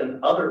even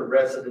other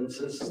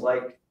residences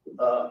like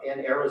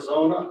in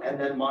Arizona and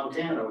then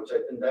Montana, which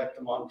I've been back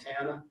to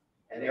Montana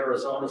and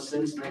Arizona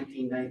since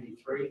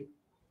 1993.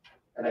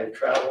 And I've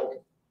traveled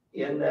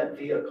in that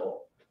vehicle.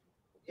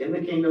 In the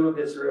Kingdom of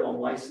Israel, I'm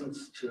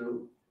licensed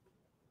to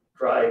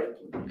drive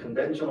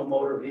conventional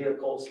motor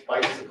vehicles,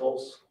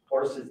 bicycles,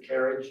 horses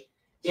carriage.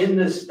 In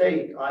this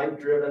state, I've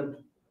driven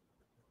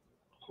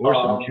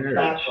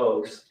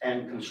backhoes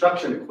and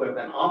construction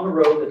equipment on the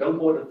road that don't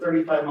go to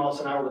 35 miles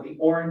an hour with the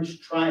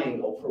orange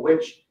triangle, for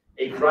which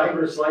a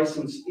driver's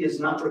license is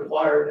not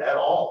required at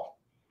all.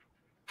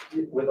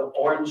 With an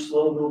orange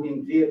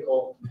slow-moving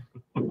vehicle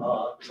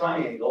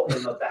triangle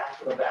in the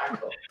back of the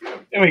backhoe.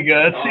 There we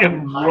go. That's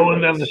him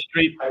rolling down the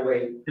street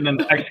in an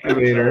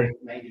excavator.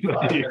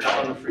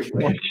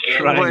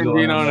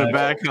 Blandino on a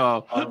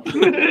backhoe.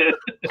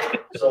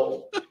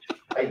 So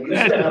I used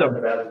to have a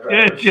Nevada it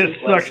driver's just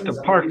sucks to license,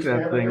 and park I used to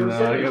that have a thing, though. I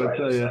Arizona gotta tell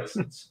driver's you.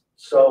 license.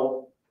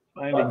 So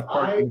Finding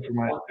parking for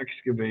my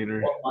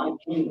excavator. what my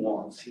king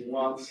wants, he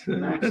wants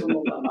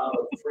maximum amount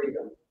of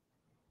freedom.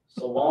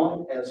 So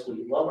long as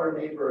we love our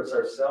neighbor as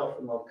ourselves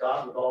and love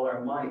God with all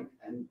our might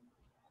and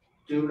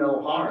do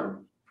no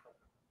harm.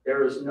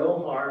 There is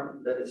no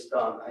harm that is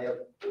done. I have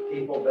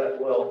people that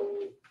will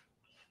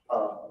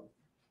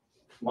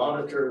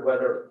monitor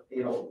whether,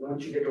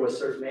 once you get to a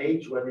certain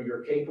age, whether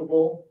you're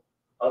capable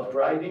of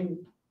driving.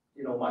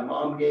 My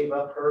mom gave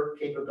up her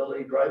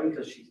capability of driving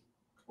because she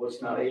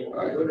was not able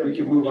to do it. We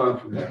can move on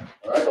from there.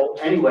 All right. So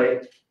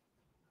anyway,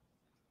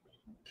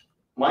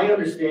 my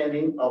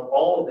understanding of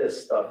all of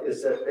this stuff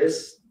is that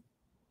this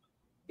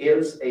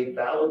is a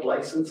valid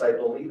license. I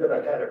believe it.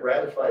 I've had it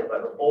ratified by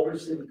the Boulder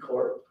City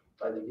Court,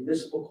 by the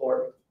municipal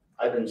court.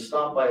 I've been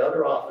stopped by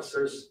other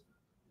officers.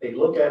 They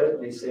look at it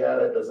and they say,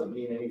 that doesn't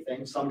mean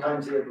anything.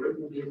 Sometimes they have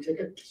written me a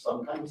ticket,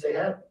 sometimes they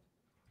haven't.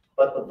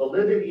 But the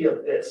validity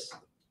of this,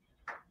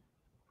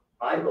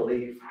 I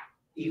believe,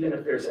 even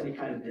if there's any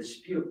kind of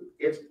dispute,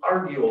 it's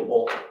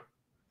arguable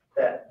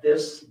that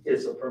this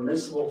is a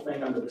permissible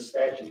thing under the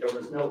statute. There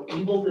was no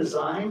evil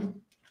design.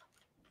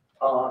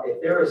 If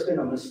there has been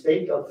a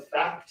mistake of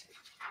fact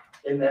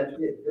in that,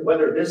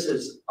 whether this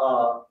is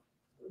a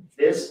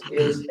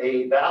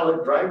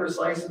valid driver's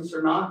license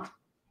or not,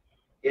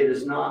 it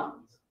is not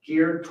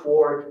geared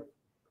toward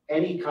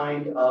any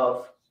kind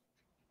of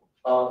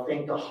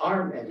thing to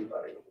harm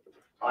anybody.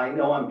 I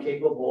know I'm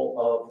capable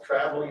of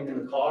traveling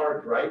in a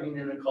car, driving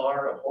in a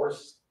car, a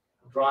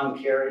horse-drawn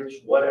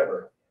carriage,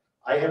 whatever.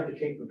 I have the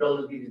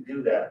capability to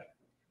do that.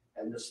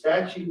 And the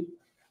statute,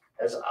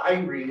 as I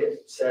read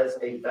it, says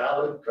a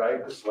valid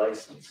driver's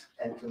license.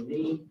 And to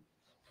me,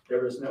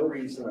 there is no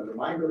reason under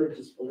my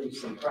religious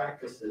beliefs and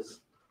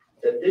practices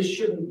that this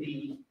shouldn't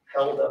be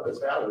held up as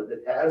valid.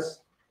 It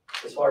has,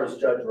 as far as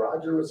Judge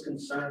Roger was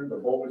concerned, the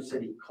Boulder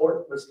City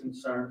Court was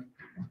concerned,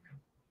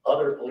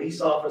 other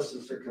police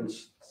officers are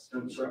concerned.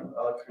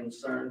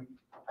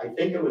 I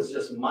think it was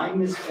just my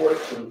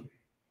misfortune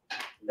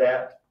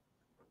that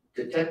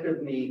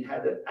Detective Meade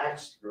had an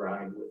axe to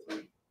grind with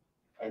me.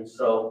 And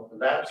so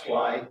that's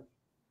why,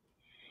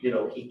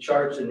 he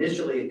charged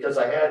initially, because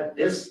I had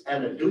this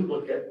and a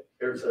duplicate.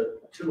 There's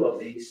two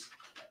of these.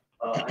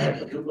 I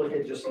had a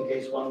duplicate just in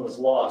case one was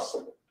lost.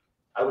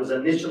 I was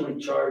initially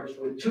charged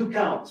with 2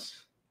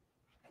 counts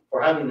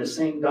for having the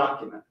same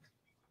document,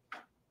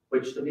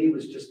 which to me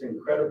was just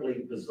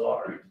incredibly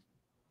bizarre.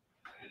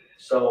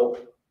 So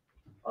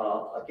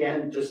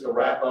again, just to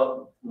wrap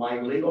up,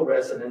 my legal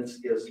residence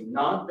is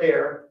not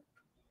there.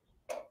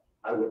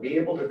 I would be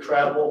able to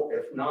travel.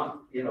 If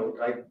not,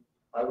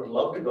 I would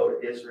love to go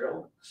to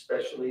Israel,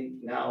 especially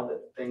now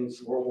that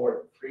World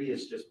War III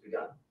has just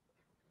begun.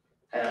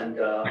 And,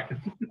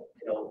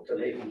 to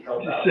maybe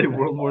help out. Say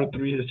World War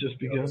III has just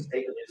begun. The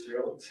state of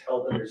Israel, it's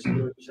held under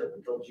stewardship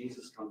until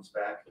Jesus comes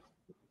back,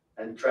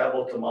 and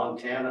travel to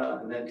Montana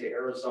and then to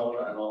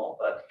Arizona and all.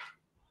 But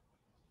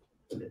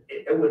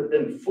it would have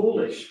been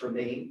foolish for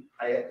me.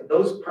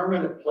 Those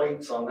permanent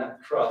plates on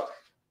that truck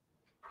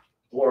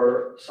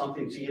were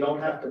something, so you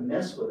don't have to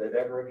mess with it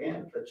ever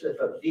again. But if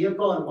a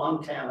vehicle in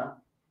Montana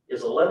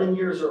is 11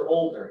 years or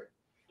older,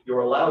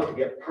 you're allowed to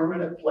get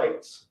permanent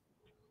plates.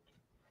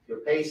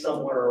 You pay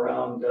somewhere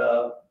around,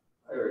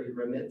 or you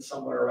remit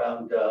somewhere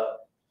around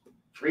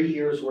 3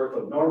 years worth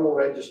of normal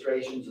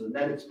registrations, and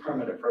then it's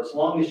permanent for as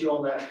long as you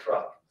own that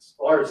truck. As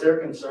far as they're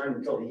concerned,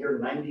 until the year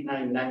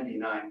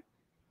 99,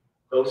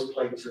 those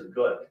plates are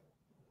good.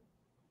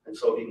 And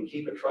so if you can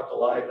keep a truck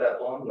alive that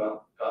long,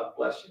 well, God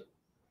bless you.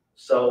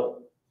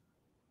 So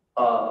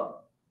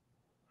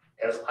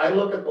as I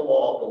look at the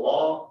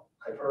law,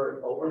 I've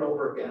heard over and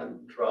over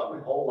again throughout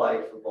my whole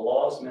life that the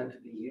law is meant to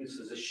be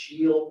used as a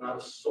shield, not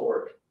a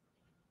sword.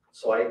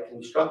 So I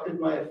constructed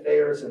my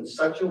affairs in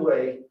such a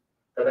way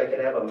that I could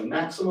have a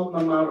maximum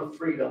amount of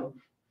freedom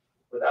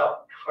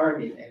without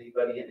harming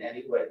anybody in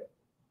any way.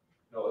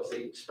 You know, as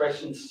the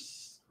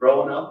expressions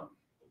growing up,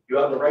 you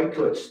have the right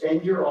to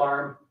extend your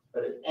arm,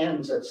 but it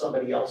ends at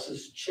somebody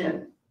else's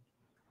chin.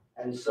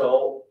 And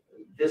so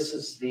this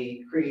is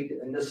the creed,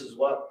 and this is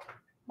what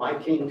my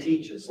king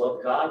teaches.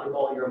 Love God with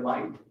all your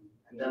might,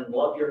 and then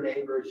love your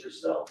neighbor as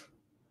yourself.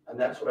 And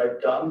that's what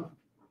I've done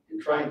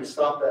in trying to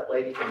stop that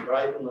lady from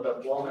driving with a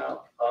blown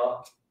out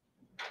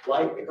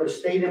light. It could have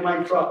stayed in my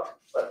truck,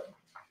 but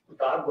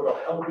God would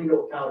have held me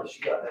to account if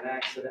she got in an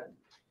accident.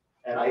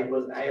 And I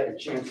had a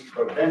chance to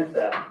prevent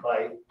that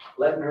by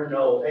letting her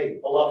know, hey,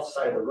 pull off the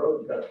side of the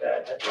road, you got a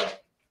bad headlight.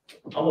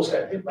 Almost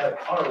got hit by a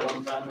car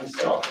one time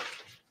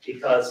myself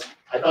because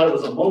I thought it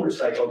was a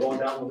motorcycle going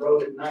down the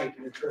road at night,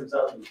 and it turns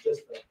out it was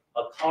just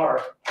a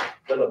car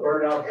with a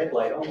burnout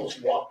headlight.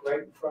 Almost walked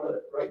right in front of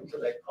it, right into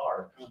that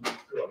car coming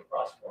through a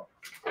crosswalk.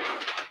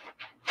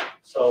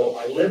 So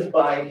I live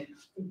by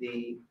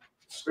the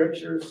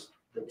scriptures,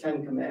 the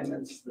 10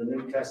 Commandments, the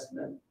New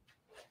Testament,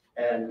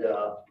 and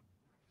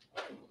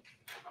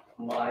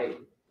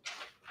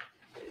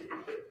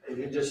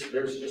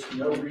there's just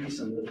no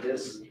reason that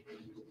this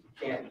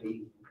can't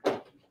be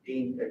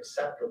deemed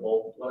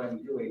acceptable what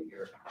I'm doing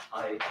here.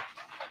 I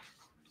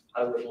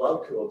would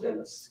love to have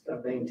been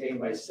maintain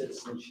my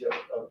citizenship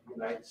of the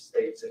United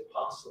States if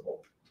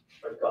possible,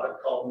 but God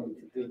called me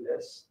to do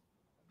this,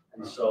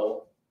 and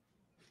so.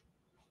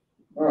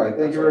 All right,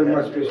 thank you very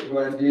much, Mr.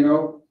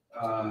 Blandino.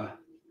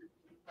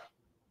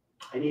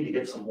 I need to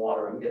get some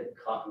water. I'm getting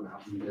caught now.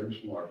 Get him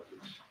some water,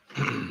 please.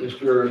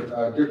 Mr.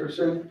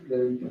 Dickerson,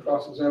 the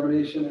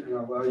cross-examination, and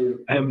I'll allow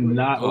you. I am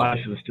not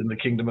licensed in the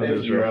Kingdom of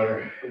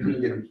Israel. You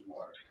can get him some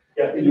water.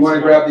 Yeah, You want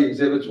to grab the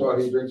exhibits while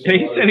he drinks some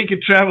He water? said he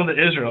could travel to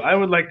Israel. I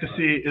would like to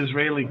see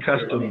Israeli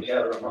customs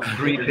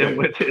greet him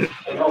with his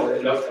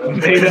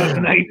made up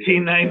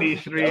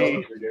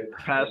 1993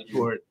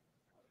 passport.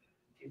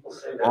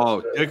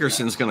 Oh,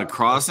 Dickerson's going to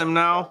cross him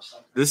now?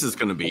 This is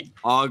going to be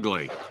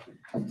ugly.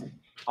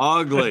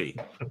 Ugly.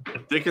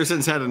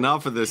 Dickerson's had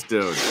enough of this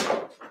dude.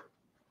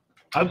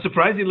 I'm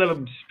surprised he let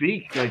him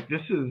speak. Like,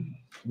 this is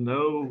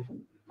no...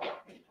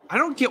 I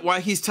don't get why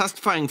he's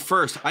testifying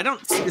first. I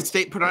don't see the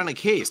state put on a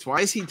case.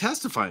 Why is he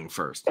testifying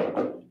first?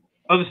 Oh,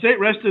 the state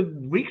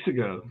rested weeks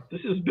ago.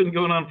 This has been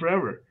going on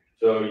forever.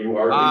 So you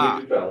are a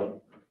convicted felon.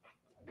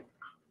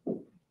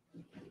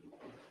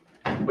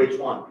 Which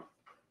one?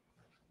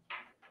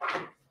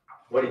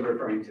 What are you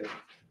referring to?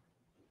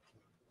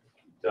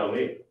 Tell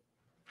me.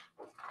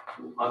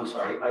 I'm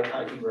sorry, I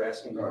thought you were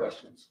asking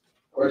questions.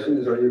 Question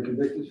is, are you a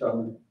convicted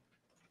felon?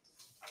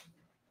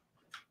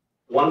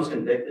 One's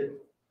convicted.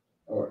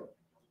 All right.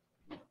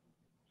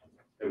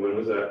 And when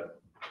was that?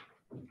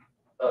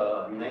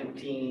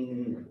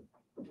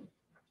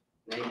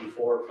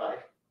 1994 or 5.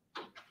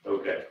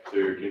 Okay, so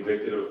you're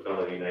convicted of a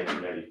felony in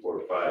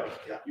 1994 5.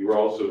 Yeah. You were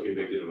also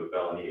convicted of a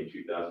felony in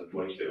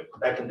 2022.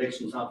 That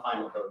conviction's not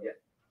final though yet.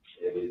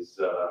 It is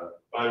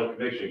final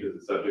conviction because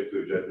it's subject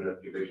to a judgment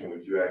of conviction,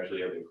 which you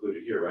actually have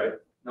included here, right?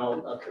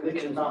 No, a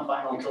conviction's not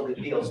final until the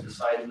appeal's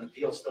decided, and the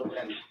appeal's still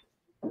pending.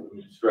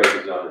 Strike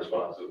is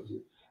non-responsive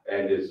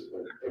and is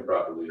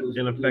improperly.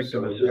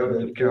 Ineffective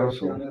assistance of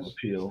counsel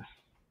appeal.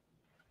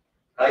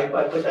 I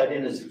put that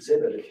in as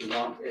exhibit if you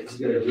want. It's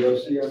You get a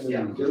VOC on the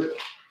Yeah. exhibit?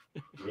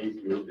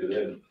 He's moved it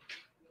in.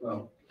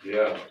 Well,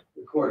 Yeah,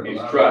 the court. he's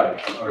allowed it.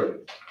 tried. All right.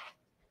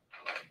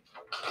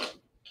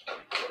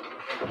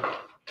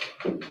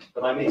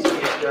 But I may see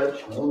it,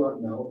 Judge.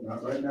 No,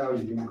 not right now.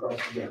 You can cross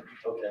again.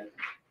 Okay.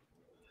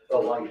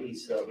 So while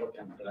he's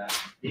looking for that.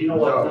 Do you know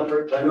what No.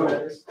 number that No.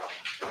 is?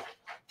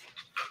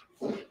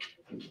 Oh,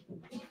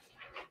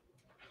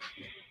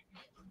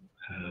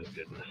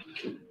 goodness.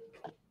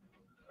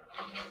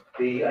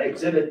 The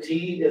exhibit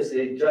T is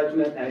the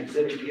judgment and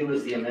exhibit U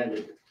is the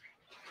amended.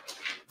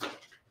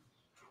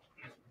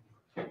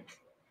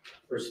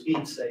 For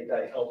speed's sake,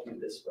 I help you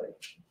this way.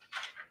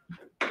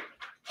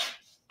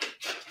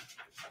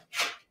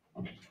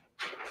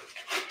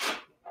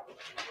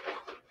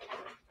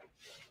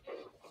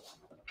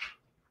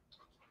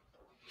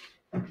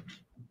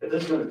 If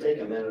this is gonna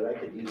take a minute, I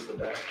could use the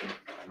bathroom.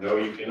 No,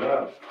 you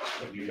cannot.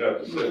 You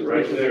have to sit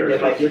right there.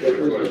 If I could-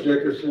 Mr.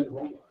 Dickerson,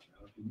 hold on. Now,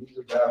 if he needs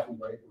a bathroom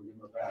break, we'll give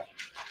him a bathroom.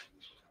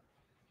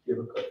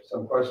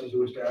 Some questions you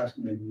wish to ask,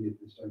 maybe we get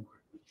this done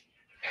quickly.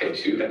 I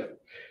do have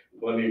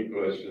plenty of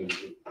questions.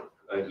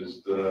 I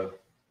just, was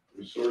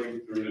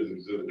sorting through his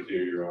exhibits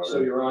here, Your Honor. So,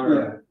 Your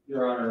Honor,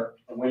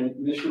 when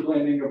Mr.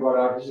 Blandino brought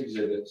out his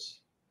exhibits,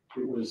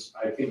 it was,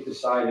 I think,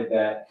 decided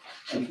that,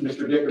 and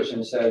Mr.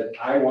 Dickerson said,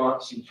 I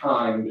want some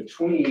time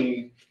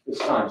between this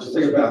time. Just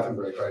take a bathroom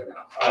break right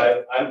now.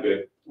 I'm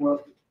good.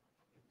 Well,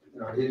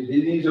 he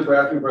needs a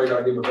bathroom break,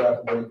 I'll give a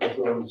bathroom break,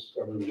 before we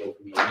discover the go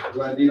from there. Mr.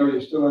 Blandino,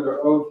 you're still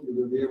under oath, you're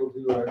gonna be able to,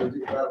 go take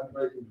a bathroom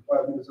break in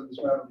 5 minutes on this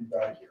matter, be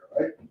back here,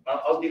 all right?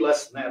 I'll be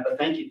less than that, but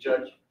thank you,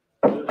 Judge.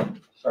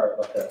 Sorry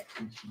about that.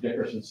 Mr.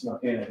 Dickerson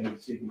snuck in, I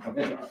didn't see him come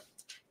in.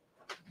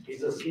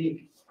 He's a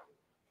sneak.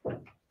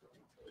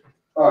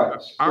 All All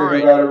right. State All of right.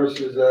 Nevada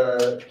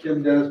versus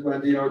Kim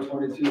Blandino,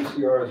 22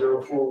 CR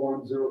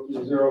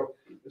 041030.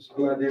 Mr.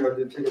 Blandino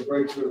did take a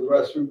break to the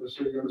restroom,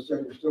 so you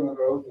understand you're still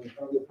under oath and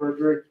under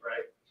perjury.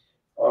 Right.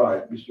 All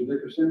right, Mr.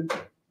 Dickerson.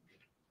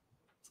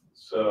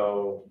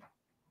 So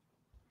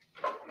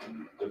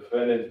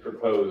defendants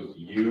proposed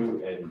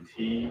U and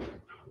T.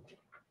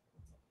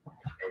 I'll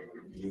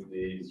review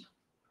these.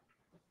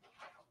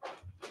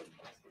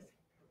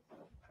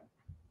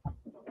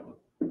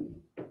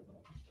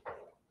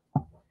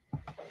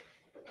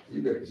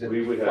 You got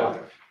exhibit We would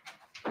have.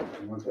 5.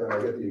 And once I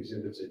got the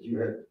exhibits that you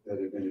had, that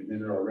had been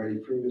admitted already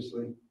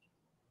previously.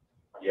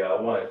 Yeah,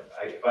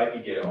 if I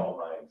could get all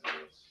mine,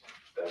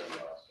 that'd be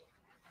awesome.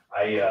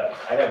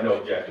 I have no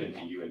objection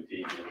to U and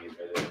T being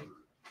admitted.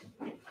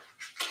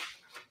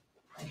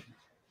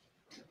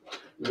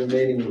 The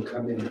remaining will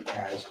come in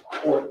as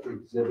court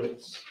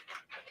exhibits.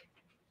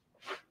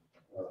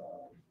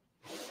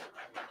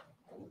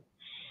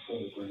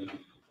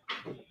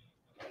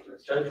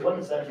 Judge, what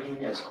does that mean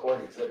as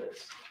court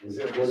exhibits? Is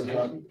there a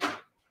distinction?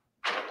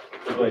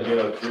 But you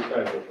know, it's your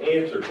time to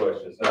answer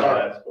questions, not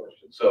ask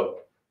questions. So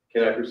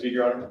can I proceed,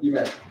 Your Honor? You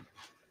may.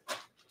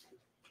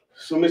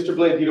 So Mr.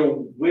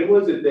 Blandino, when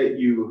was it that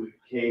you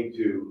came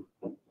to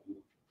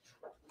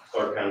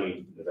Clark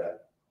County, Nevada?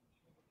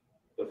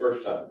 The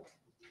first time?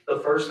 The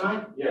first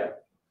time? Yeah.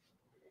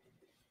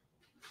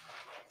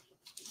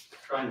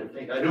 Trying to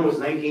think. I knew it was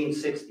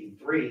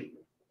 1963.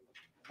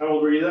 How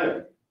old were you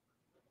then?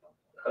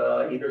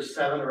 Either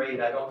 7 or 8.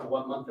 I don't know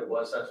what month it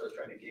was. That's what I was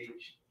trying to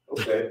gauge.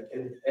 Okay,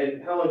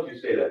 and how long did you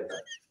stay that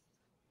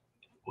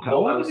time? How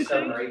old I did was you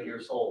 7 say? or 8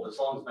 years old, as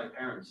long as my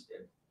parents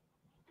did.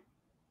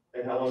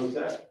 And how long was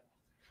that?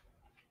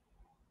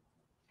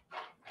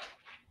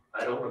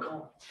 I don't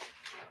recall.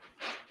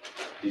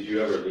 Did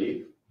you ever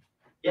leave?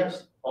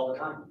 Yes, all the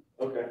time.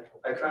 Okay.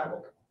 I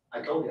traveled.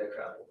 I told you I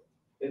traveled.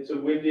 And so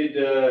when did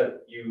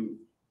you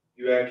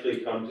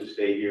actually come to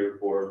stay here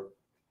for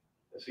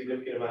a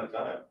significant amount of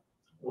time?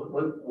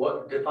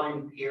 What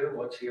define here?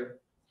 What's here?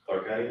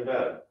 Clark County,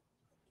 Nevada.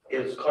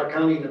 Is Clark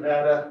County,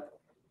 Nevada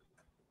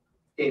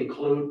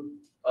include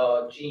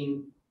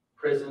Jean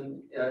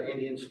Prison,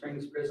 Indian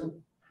Springs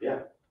Prison?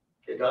 Yeah.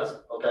 It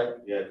does? Okay.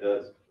 Yeah, it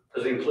does.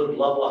 Does it include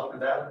Lovelock,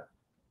 Nevada?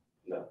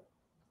 No.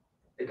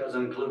 It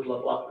doesn't include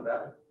Lovelock,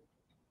 Nevada?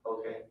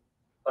 Okay.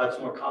 That's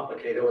more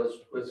complicated. It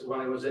was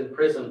when I was in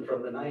prison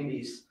from the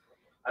 90s,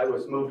 I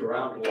was moved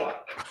around a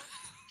lot.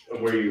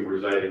 And were you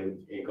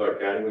residing in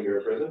Clark County when you were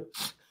in prison?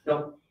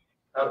 No,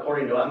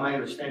 according to my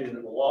understanding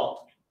of the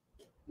law.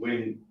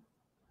 When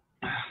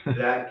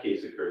that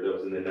case occurred, that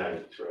was in the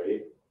 90s,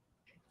 right?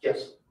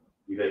 Yes.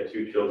 You had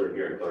 2 children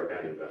here in Clark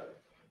County, Nevada.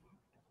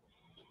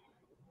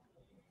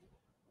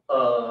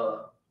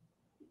 Are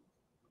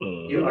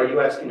you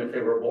asking if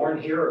they were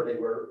born here or they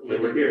were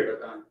living here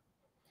at the time?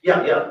 Yeah,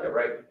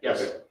 right,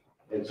 yes. Okay.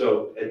 And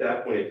so at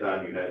that point in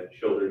time, you had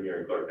children here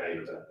in Clark County,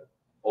 Nevada.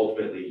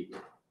 Ultimately,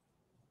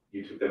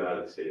 you took them out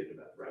of the state of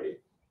Nevada, right?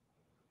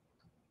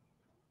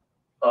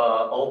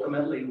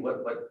 Ultimately,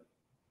 what?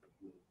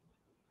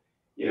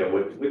 You know,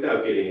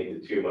 without getting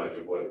into too much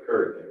of what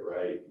occurred there,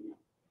 right?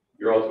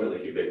 You're ultimately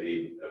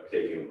convicted of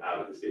taking them out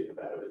of the state of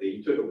Nevada, but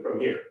you took them from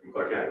here, from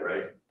Clark County,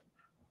 right?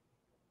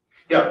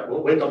 Yeah,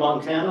 went to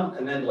Montana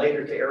and then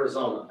later to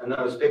Arizona. And then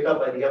I was picked up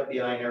by the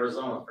FBI in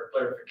Arizona for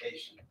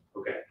clarification.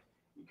 Okay.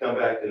 You come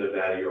back to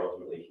Nevada, you're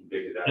ultimately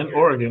convicted out And here.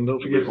 Oregon, don't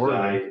You forget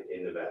Oregon. reside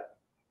in Nevada.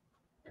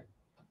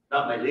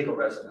 Not my legal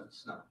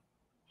residence, no.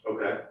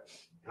 Okay.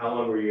 How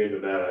long were you in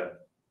Nevada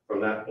from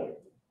that point?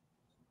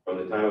 From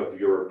the time of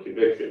your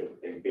conviction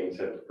and being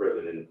sent to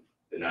prison in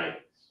the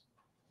 90s?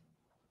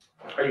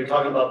 Are you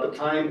talking about the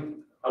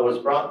time I was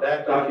brought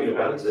back? Talking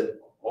about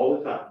it all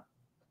the time.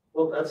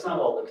 Well, that's not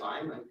all the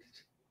time.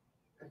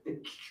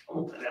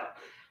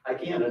 I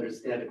can't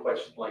understand a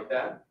question like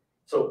that.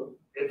 So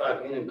if I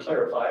can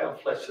clarify, I'll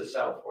flesh this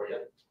out for you.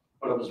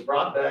 When I was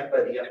brought back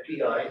by the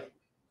FBI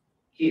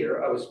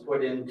here, I was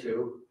put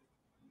into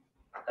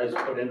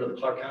the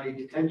Clark County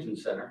Detention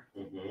Center,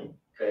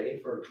 okay,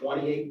 for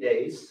 28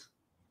 days.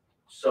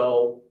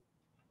 So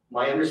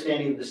my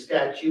understanding of the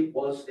statute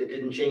was it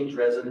didn't change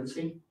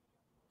residency.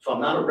 So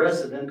I'm not a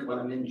resident when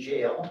I'm in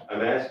jail.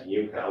 I'm asking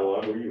you, how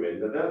long were you in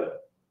Nevada?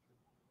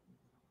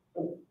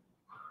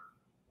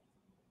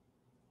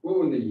 What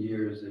were the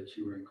years that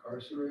you were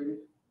incarcerated?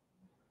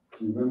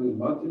 Do you remember the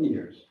month and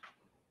years?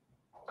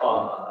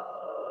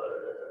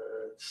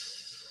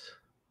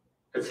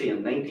 Let's see,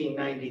 in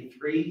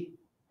 1993.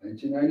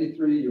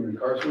 1993, you were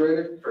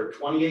incarcerated for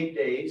 28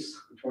 days.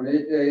 For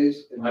 28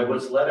 days. And I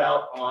was let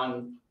out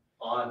on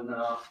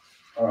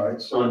all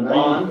right, so on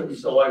bond,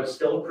 so I was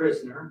still a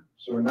prisoner.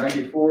 So in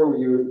 94, were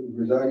you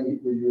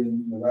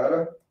in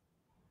Nevada?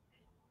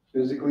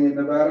 Physically in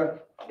Nevada?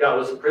 Yeah, I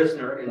was a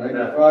prisoner in 95,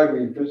 Nevada. were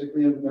you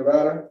physically in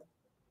Nevada?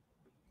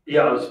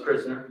 Yeah, I was a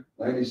prisoner.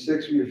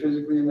 96, were you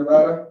physically in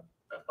Nevada?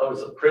 I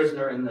was a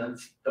prisoner in the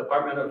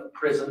Department of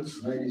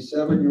Prisons.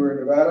 97, you were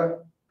in Nevada?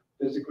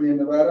 physically in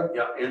Nevada?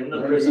 Yeah, in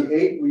the prison.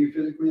 98, were you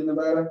physically in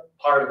Nevada?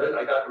 Part of it,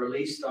 I got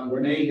released on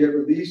When did May you get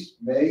released?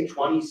 May?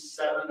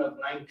 27 of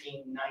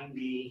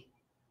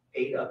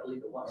 1998, I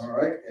believe it was. All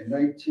right, in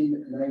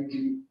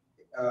 1990,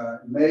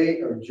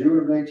 May or June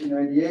of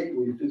 1998,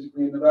 were you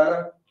physically in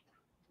Nevada?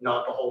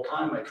 Not the whole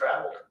time, I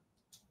traveled.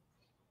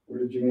 Where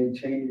did you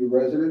maintain your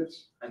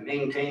residence? I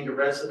maintained a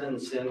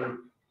residence in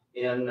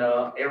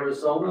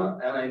Arizona,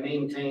 and I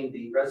maintained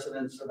the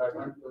residence that I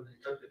went when they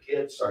took the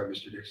kids Sorry,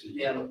 Mr. Dixon.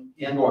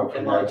 in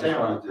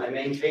Montana. I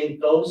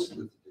maintained those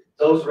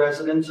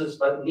residences,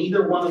 but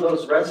neither one of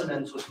those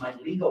residences was my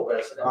legal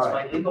residence.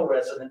 Right. My legal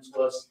residence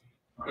was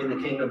in the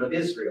Kingdom of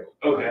Israel.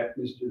 Okay,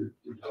 Mr.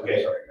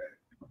 Okay. Sorry,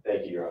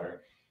 thank you, Your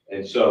Honor.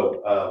 And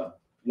so,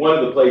 one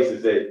of the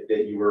places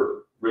that you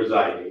were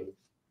residing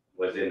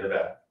was in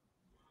Nevada.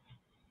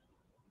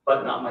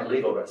 But not my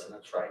legal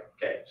residence, right?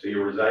 Okay, so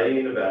you're residing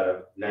in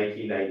Nevada,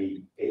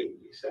 1998,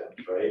 you said,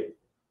 right?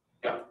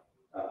 Yeah.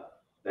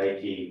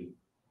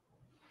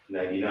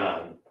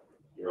 1999,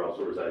 you're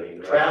also residing in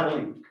Nevada.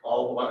 Traveling,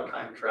 all the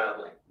time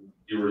traveling.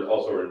 You were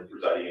also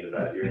residing in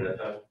Nevada during that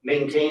time?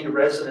 Maintained a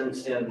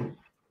residence in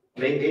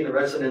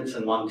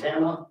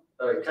Montana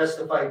that I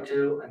testified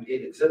to and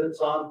gave exhibits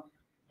on,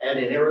 and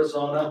in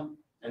Arizona,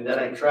 and then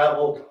I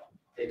traveled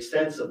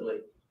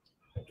extensively.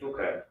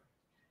 Okay.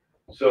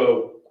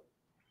 So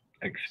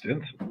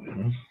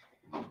Extensively.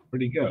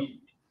 Where'd he go?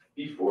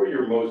 before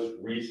your most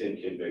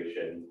recent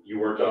conviction, you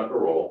weren't on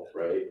parole,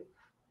 right?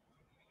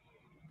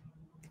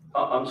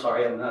 I'm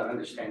sorry, I'm not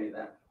understanding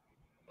that.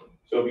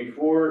 So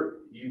before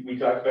we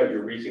talked about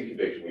your recent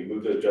conviction, we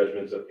moved those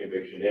judgments of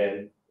conviction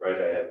in,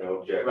 right? I have no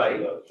objection Right.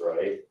 to those,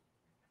 right?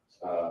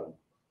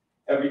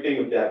 Everything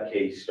with that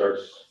case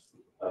starts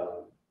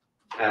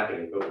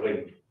happening, but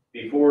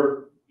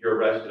before you're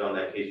arrested on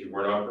that case, you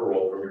weren't on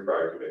parole from your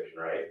prior conviction,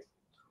 right?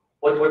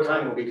 What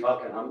time are we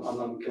talking?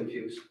 I'm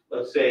confused.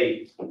 Let's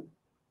say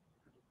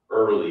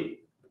early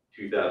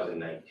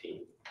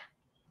 2019.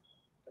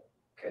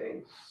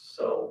 Okay,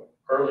 so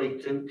early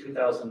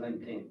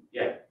 2019.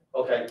 Yeah.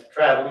 Okay,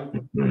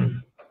 traveling.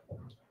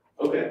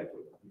 Okay,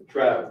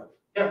 travel.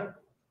 Yeah.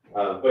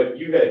 But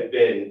you had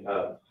been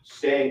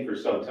staying for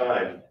some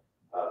time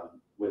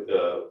with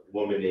a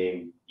woman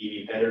named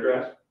Edie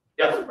Pendergrass.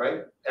 Yeah,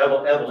 right.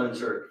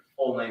 Evelyn's her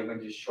full name, we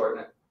just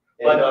shorten it.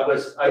 But I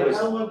was.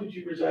 How long did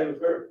you reside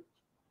with her?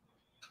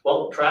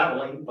 Well,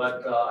 traveling,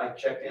 but I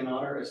checked in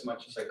on her as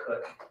much as I could.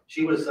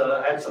 She was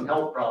had some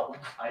health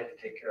problems I had to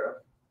take care of.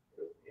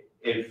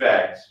 In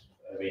fact,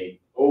 I mean,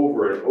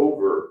 over and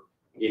over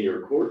in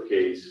your court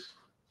case,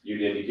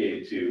 you'd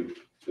indicated to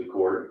the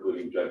court,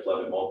 including Judge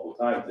Levin multiple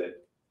times,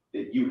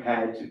 that you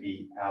had to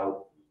be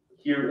out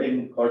here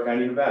in Clark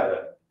County,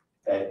 Nevada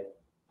at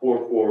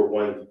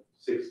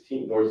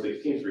 44116 North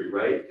 16th Street,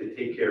 right? To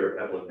take care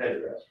of Evelyn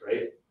Pendergrass,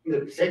 right?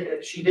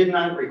 She did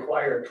not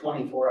require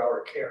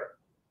 24-hour care.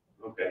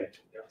 Okay.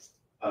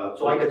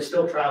 So I could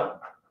still travel.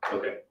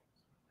 Okay.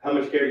 How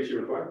much care did she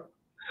require?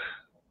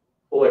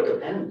 Well, it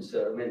depends.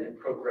 I mean, it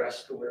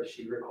progressed to where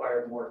she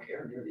required more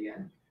care near the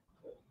end.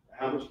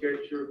 How much care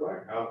did she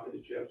require? How often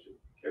did you have to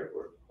care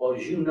for her? Well,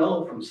 as you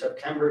know, from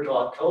September to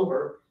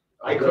October,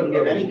 I couldn't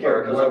get any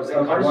care because I was What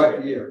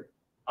incarcerated. year?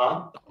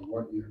 Huh?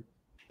 What year?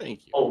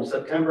 Thank you. Oh,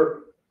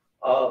 September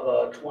of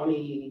what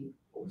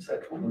was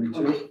that,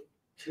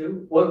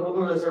 2022? When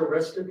was I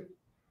arrested?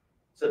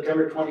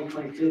 September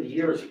 2022, the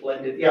years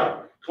blended.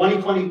 Yeah,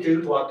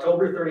 2022 to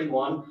October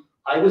 31,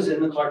 I was in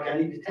the Clark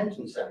County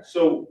Detention Center.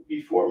 So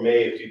before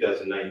May of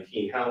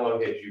 2019, how long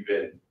had you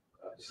been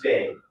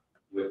staying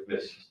with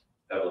Miss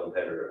Evelyn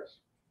Pendergrass?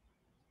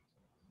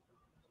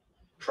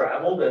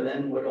 Traveled and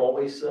then would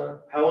always.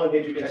 How long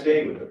had you been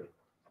staying with her?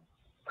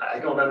 I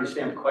don't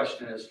understand the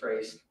question as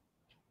phrased.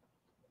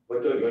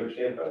 What don't you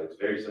understand about it? It's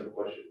a very simple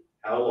question.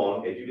 How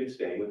long had you been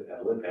staying with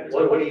Evelyn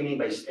Pendergrass? What do you mean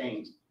by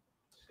staying?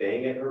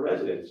 Staying at her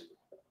residence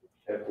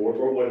at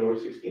 441 North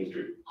 16th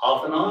Street.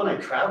 Off and on, I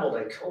traveled,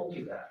 I told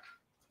you that.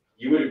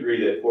 You would agree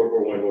that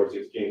 441 North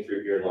 16th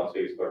Street here in Las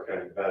Vegas, Clark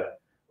County, Nevada,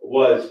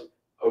 was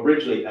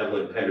originally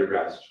Evelyn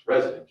Pendergrass's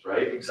residence,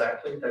 right?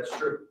 Exactly, that's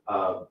true.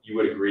 You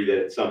would agree that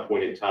at some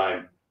point in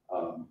time,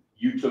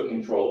 you took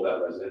control of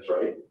that residence,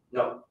 right?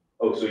 No.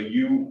 Oh, so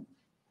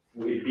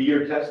would it be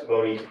your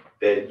testimony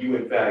that you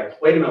in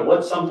fact, Wait a minute,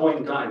 what's some point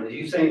in time? Are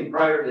you saying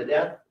prior to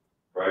death?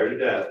 prior to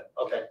death,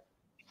 Okay.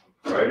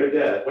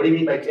 what What do you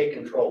mean by take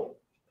control?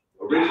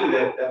 originally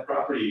that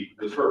property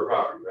was her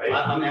property, right?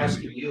 I'm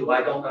asking you,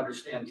 I don't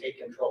understand take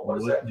control. What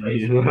is that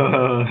phrase?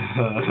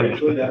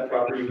 Originally that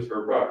property was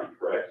her property,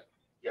 correct?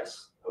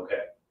 Yes. Okay.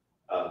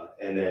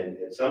 And then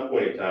at some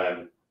point in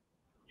time,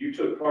 you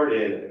took part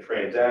in a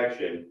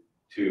transaction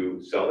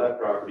to sell that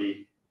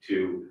property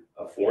to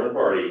a foreign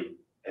party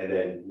and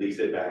then lease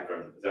it back from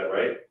them. Is that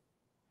right?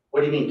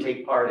 What do you mean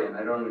take part in?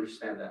 I don't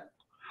understand that.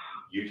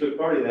 You took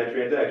part in that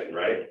transaction,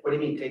 right? What do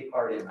you mean take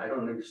part in? I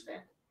don't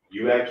understand.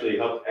 You actually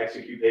helped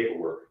execute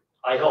paperwork.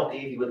 I helped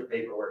Evie with the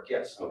paperwork,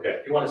 yes. Okay.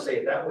 If you want to say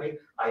it that way,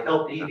 I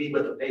helped Evie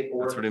with the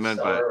paperwork. That's what he to meant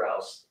sell by it. her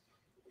house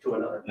to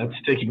another. That's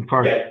taking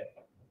part. Yeah.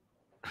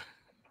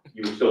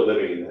 You were still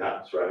living in the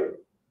house, right?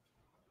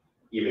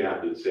 even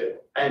after the sale.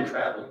 And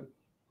traveling,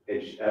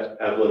 And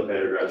Evelyn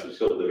Pendergrass was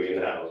still living in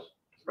the house.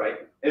 right?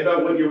 And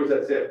about what year was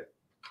that sale?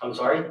 I'm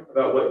sorry,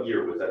 About what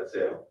year was that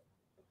sale?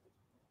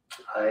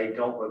 I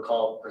don't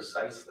recall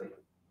precisely.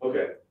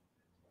 Okay.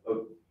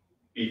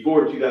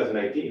 Before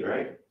 2019,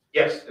 right?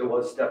 Yes, it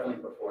was definitely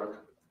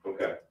before.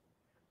 Okay.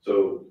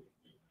 So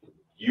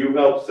you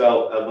helped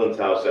sell Evelyn's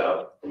house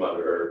out from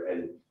under her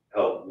and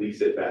help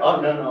lease it back. Oh,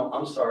 no,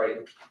 I'm sorry.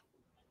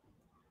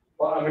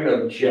 Well, I'm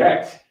gonna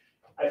object.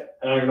 I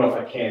don't even know if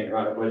I can, Your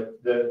Honor,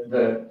 but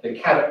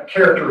the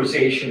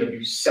characterization of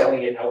you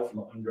selling it out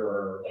from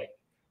under, like,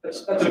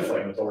 that's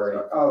inflammatory.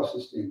 I'll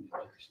sustain.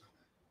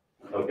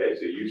 Okay,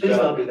 so you Please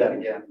sell. don't do that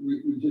again.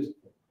 We just,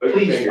 Put your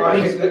Please, finger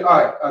all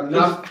down. right,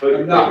 enough, Put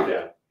your enough, finger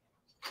down.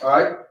 all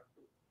right?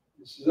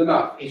 This is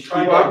enough. He's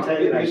trying Keep to up.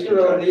 antagonize me, Mr.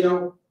 Judge.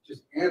 Landino,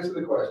 just answer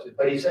the question.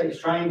 But he's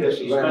trying to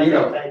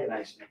Blandino.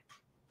 antagonize me.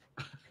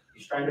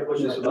 He's trying to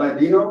push my Mr.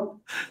 buttons. Blandino?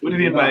 What do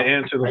you mean by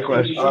answer I the think you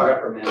question? should All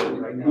right. reprimand me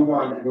right now. Move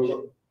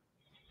on.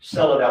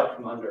 Sell it out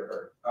from under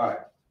her. All right.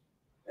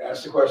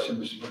 Ask the question,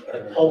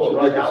 Mr. Pull the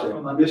rug out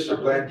from under Mr.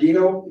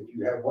 Blandino, if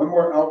you have one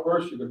more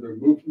outburst, you're gonna be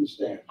removed from the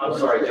stand. I'm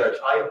sorry, Judge,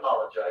 I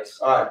apologize.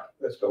 All right,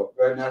 let's go.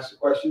 Go ahead and ask the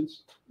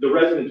questions. The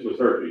residence was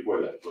hers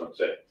before that, is what I'm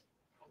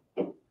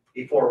saying.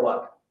 Before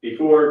what?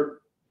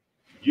 Before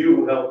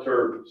you helped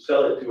her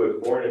sell it to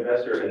a foreign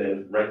investor and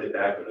then rent it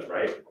back from them,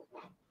 right?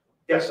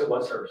 Yes, it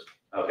was hers.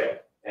 Okay,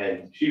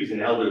 and she was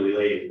an elderly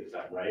lady at the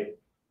time, right?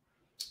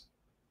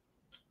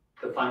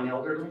 Define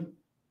elderly?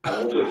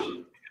 How old was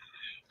she?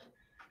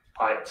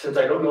 Since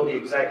I don't know the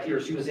exact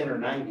year, she was in her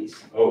 90s.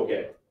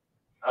 Okay,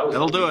 I was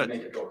That'll do thinking it. to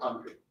make it to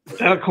 100.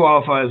 That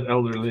qualifies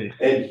elderly.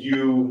 and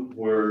you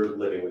were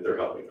living with her,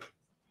 helping her,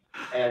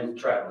 And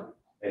traveling,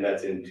 and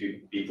that's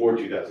before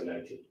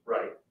 2019.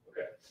 right.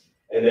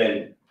 And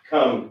then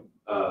come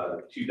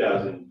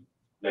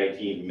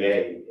 2019,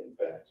 May, in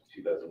fact,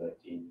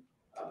 2019,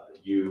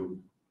 you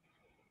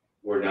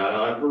were not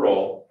on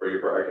parole for your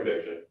prior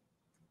conviction,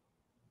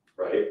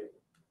 right?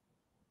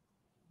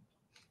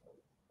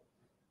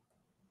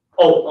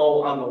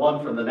 Oh, on the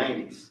one from the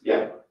 90s.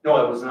 Yeah. No,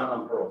 I was not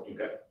on parole.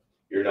 Okay.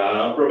 You're not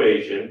on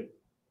probation.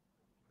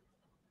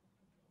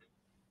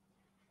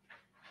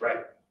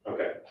 Right.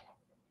 Okay.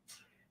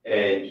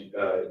 And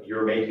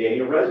you're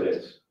maintaining a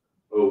residence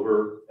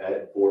over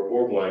at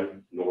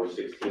 441 North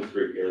 16th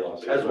Street here in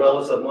Los Angeles. As well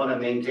as the one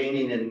I'm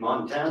maintaining in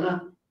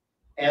Montana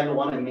and the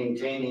one I'm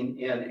maintaining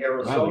in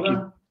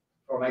Arizona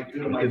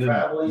due to my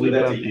traveling. Leave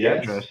that's out a the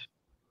yes. address.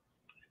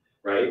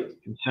 Right? You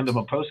can send them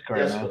a postcard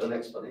Yes, now. with an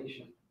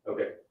explanation.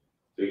 Okay.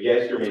 So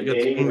yes, you're It's a good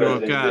maintaining thing a to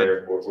have residence got.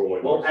 there at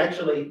 441 Well, North.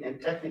 actually, and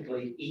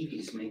technically,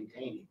 Evie's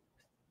maintaining.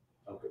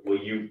 Okay. Well,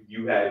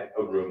 you had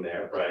a room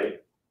there,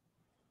 right?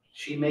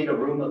 She made a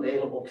room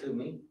available to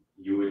me,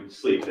 You would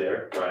sleep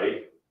there,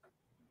 right?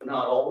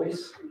 not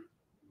always,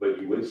 But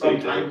you would from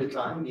sleep time there. to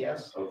time,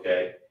 yes.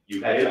 Okay.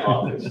 You had an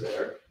office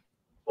there.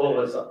 Well,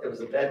 it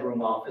was a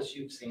bedroom office,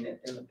 you've seen it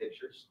in the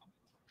pictures.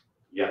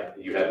 Yeah,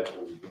 you had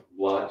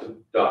lots of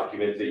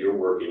documents that you're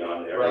working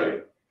on there, right?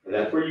 Right. And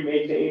that's where you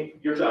maintain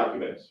your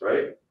documents,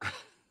 right?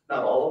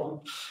 Not all of them,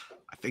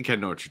 I think I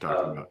know what you're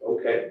talking about,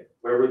 Okay,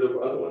 where were the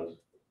other ones?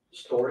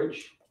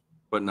 storage,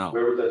 but no.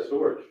 Where was that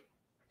storage?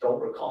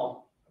 don't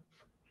recall.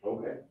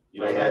 Okay.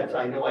 You don't know?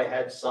 I know I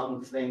had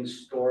some things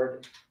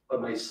stored, but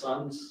my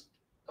son's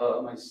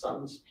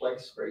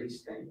place where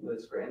he's staying with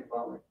his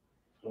grandfather.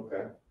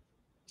 Okay.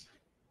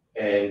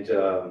 And,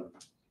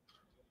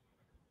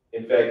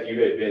 in fact,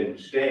 you had been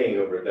staying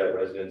over at that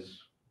residence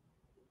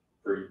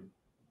for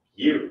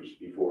years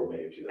before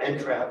May of 2000.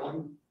 And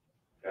traveling,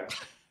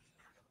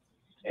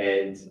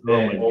 And Oh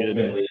my then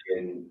ultimately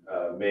in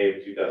May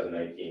of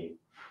 2019,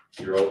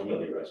 you're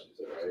ultimately arrested, is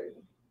that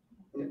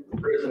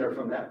right? prisoner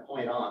from that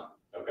point on,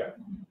 Okay.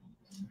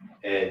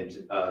 And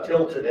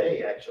till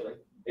today, actually.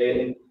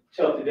 and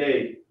until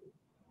today,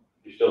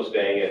 you're still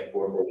staying at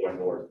 441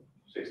 North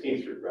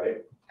 16th Street, right?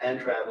 And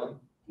traveling,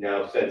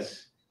 Now,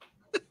 since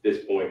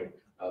this point,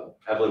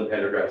 Evelyn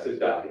Pendergrass is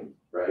dying,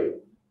 right?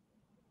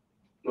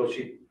 well,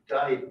 she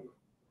died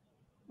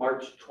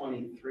March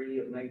 23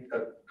 of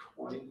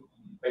 20,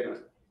 wait a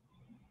minute.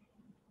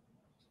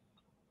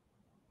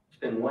 It's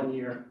been 1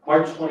 year,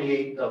 March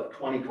 28th of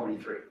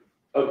 2023.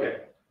 Okay,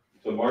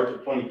 so March of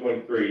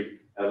 2023,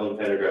 Evelyn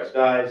Pendergrass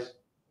dies,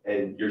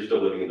 and you're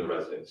still living in the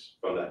residence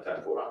from that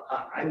time forward.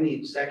 I'm the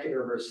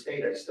executor of her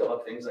estate, I still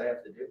have things I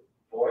have to do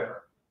for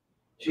her.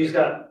 She's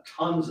got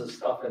tons of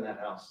stuff in that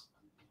house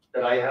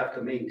that I have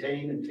to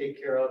maintain and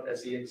take care of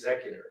as the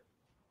executor.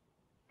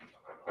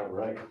 All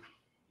right.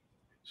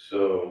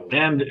 So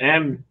And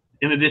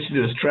in addition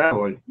to his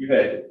traveling, you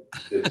had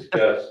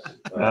discussed,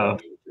 Oh.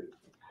 the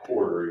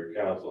court or your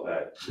counsel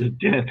had his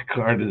dent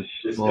card is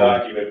this long.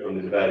 document from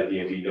the Nevada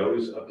DMV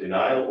notice of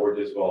denial or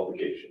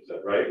disqualification, is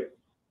that right?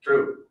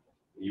 True.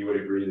 You would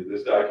agree that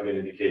this document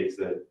indicates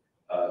that,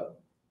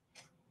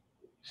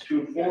 it's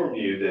to inform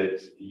you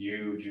that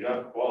you do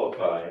not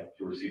qualify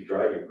to receive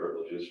driving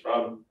privileges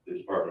from the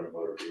Department of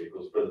Motor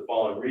Vehicles for the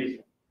following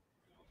reason.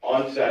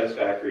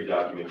 Unsatisfactory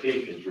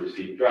documentation to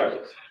receive driver's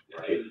license,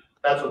 right?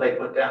 That's what they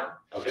put down.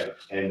 Okay,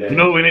 and then. You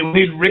know, we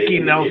need Ricky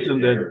they Nelson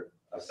indicated to there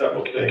are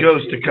several things.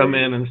 Ghost to come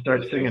in and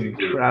start Those things singing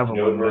include Traveling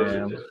no birth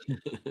Man.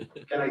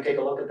 certificate. Can I take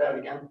a look at that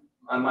again?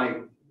 On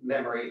my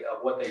memory of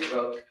what they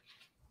wrote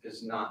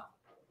is not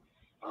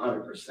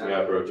 100%.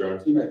 Yeah, for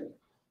adjournment. You may.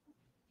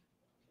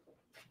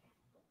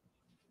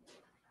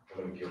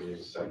 I'm gonna give you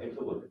a second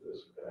to look at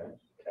this, okay?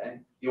 Okay,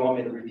 you want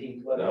me to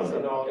repeat what No, I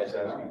said? I'll Okay, just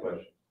ask all you a right.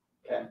 question.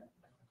 Okay.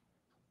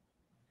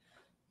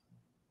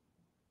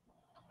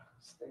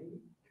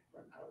 State,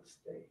 out of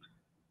state.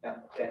 Yeah,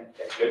 okay,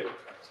 Good.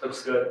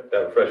 looks good.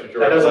 That refreshes your.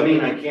 That doesn't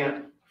mean I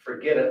can't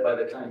forget it by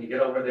the time you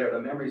get over there.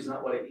 The memory's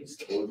not what it used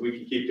to be. Well, we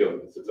can keep doing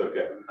this, it's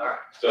okay. All right.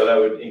 So that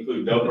would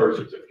include no birth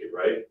certificate,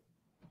 right?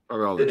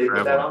 Or all the Did they put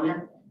that travel. on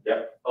there?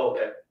 Yep. Oh,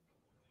 okay.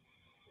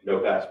 No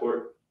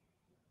passport?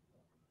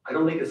 I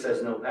don't think it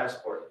says no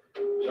passport.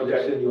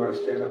 Nixon, you want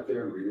to stand up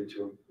there and read it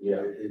to him?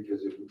 Yeah.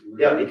 Because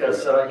Yeah,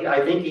 because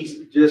I think he's,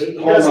 Just he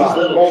hold does these on,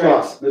 little hold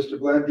on. tricks. Mr.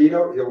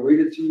 Blandino, he'll read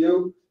it to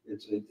you.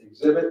 It's an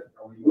exhibit.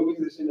 Are we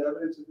moving this into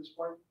evidence at this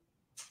point?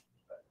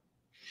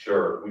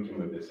 Sure, we can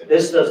move this in.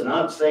 This does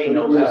not say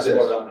no What is this?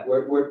 passport on it.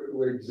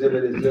 What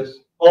exhibit is this?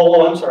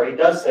 Oh, I'm sorry, it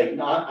does say,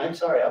 no, I'm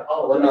sorry, I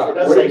apologize. not. It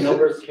does What say is no it?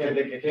 birth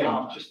certificate,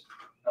 comma. Just,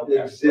 No The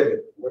passport.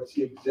 exhibit. What's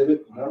the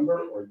exhibit number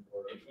or?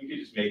 if we could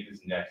just make this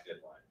next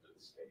deadline for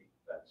the state,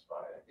 that's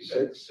fine. I think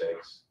that's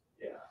 6.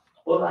 Yeah.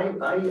 Well, I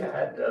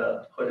had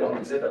put an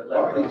exhibit Oh,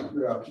 letter he's, on.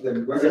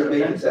 then we're gonna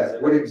make it that.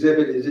 What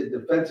exhibit is it?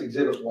 Defense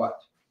exhibit what?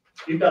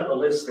 You've got the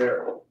list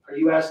there. Are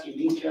you asking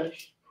me,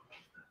 Judge?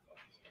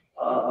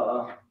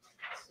 Let's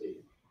see.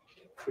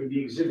 Would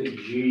be exhibit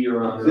G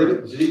or on.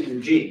 Exhibit G.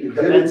 G. Exhibit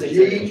Defense G,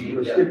 exhibit G,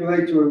 was yeah.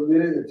 stipulated to a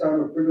minute at the time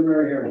of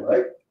preliminary hearing,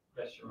 right?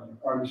 Yes, Your Honor.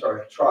 Or, I'm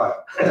sorry,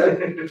 trial.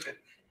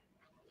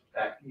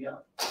 Back me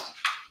up.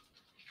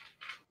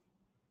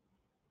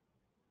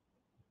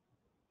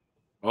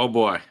 Oh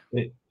boy.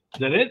 Is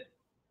that it?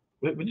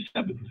 What just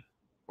happened?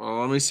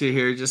 Well, let me see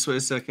here. Just wait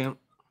a second.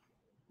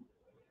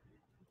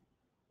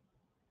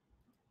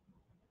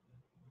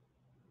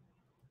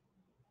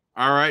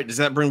 All right. Does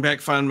that bring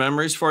back fond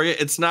memories for you?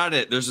 It's not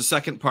it. There's a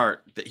second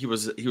part that he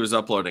was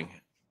uploading.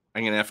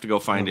 I'm gonna have to go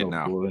find it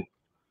now. Boy.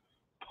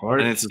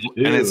 Part And it's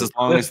as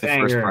long as the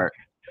first Cliffhanger. part.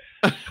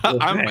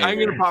 I'm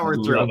gonna power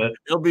Love through. it.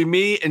 It'll be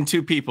me and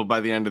 2 people by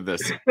the end of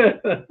this. This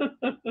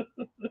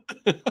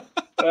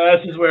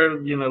is where,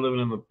 living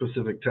in the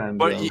Pacific time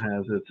But zone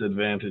has its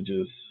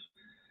advantages.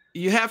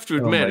 You have to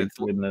Oh admit my it's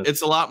goodness.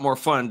 it's a lot more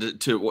fun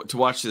to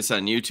watch this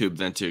on YouTube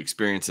than to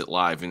experience it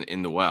live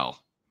in the well.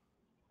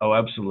 Oh,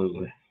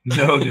 absolutely.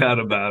 No doubt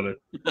about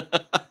it.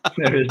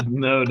 There is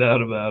no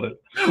doubt about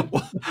it.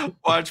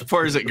 Watch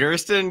poor is it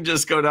Gersten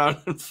just go down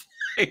in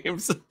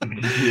flames.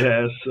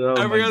 Yes. Oh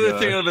Every my other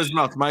thing gosh. out of his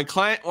mouth. My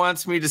client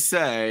wants me to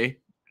say,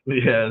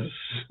 Yes.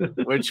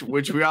 which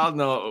we all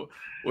know,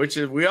 know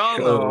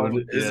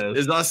Code, is, yes.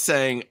 is us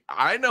saying,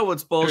 I know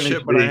what's bullshit,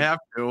 Attorney but I speak. have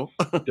to.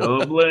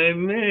 Don't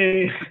blame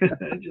me.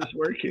 I just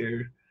work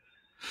here.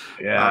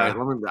 Yeah.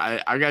 All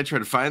right, I gotta try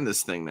to find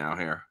this thing now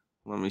here.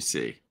 Let me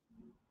see.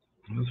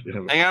 We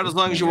have a Hang out as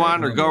long as you cliffhanger.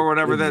 want, or Oh go, my or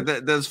whatever.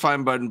 goodness. That's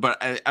fine, bud. But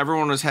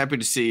everyone was happy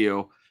to see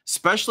you,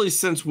 especially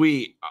since did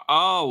you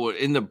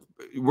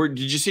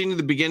see in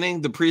the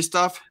beginning the pre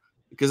stuff?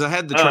 Because I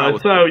had the trial.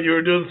 So you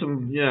were doing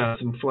some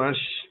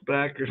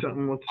flashback or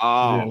something. What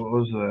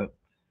was that?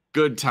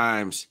 Good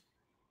times.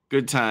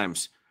 All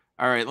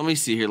right, let me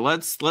see here.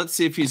 Let's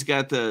see if he's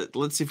got the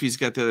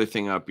other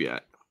thing up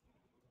yet.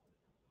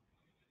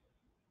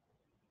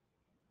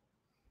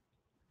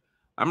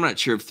 I'm not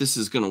sure if this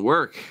is gonna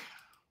work.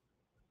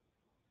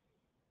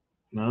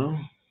 No.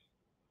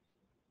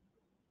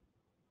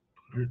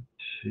 Part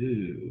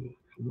 2.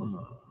 Come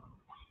on.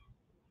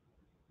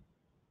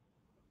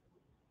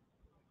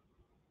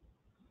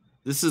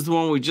 This is the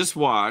one we just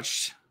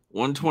watched.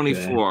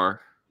 124. Okay.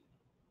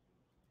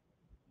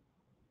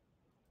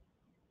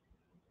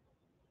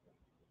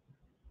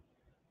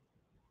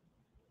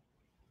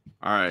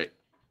 All right.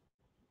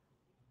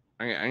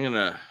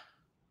 I'm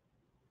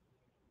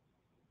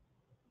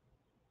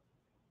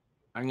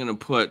gonna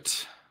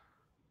put.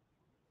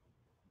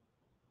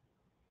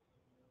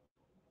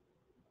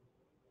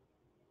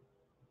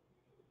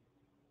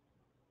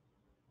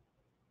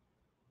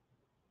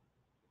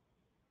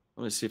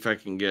 Let me see if I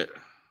can get.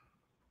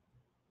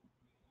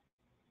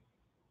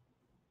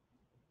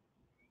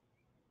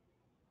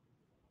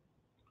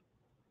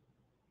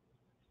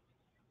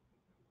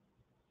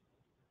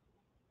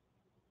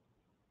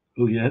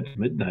 Oh yeah, it's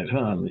midnight, huh,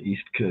 on the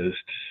East Coast.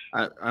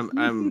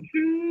 I'm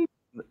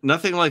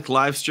nothing like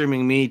live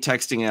streaming me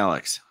texting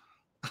Alex.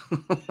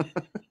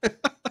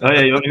 Oh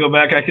yeah, you want to go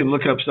back? I can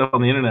look up stuff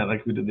on the internet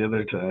like we did the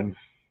other time,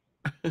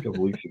 a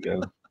couple weeks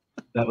ago.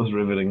 That was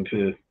riveting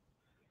too.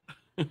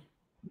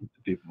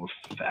 People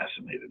were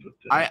fascinated with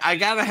that. I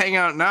gotta hang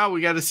out now.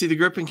 We got to see the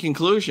gripping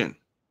conclusion.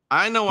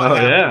 I know what Oh,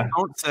 happens. yeah.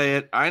 Don't say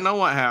it. I know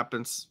what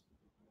happens.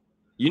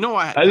 You know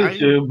what I do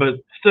too, but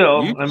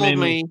still, You I told mean,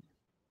 me.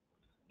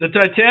 the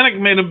Titanic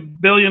made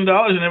 $1 billion,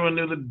 and everyone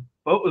knew the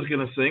boat was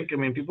going to sink. I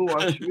mean, people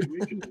watch.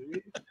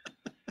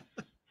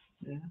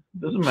 Yeah.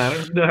 Doesn't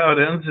matter. You know how it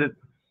ends.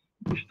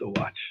 We still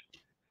watch.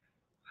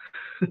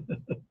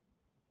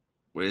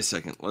 Wait a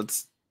second.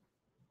 Let's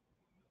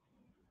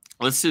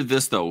do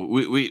this though.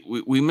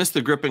 We missed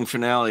the gripping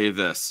finale of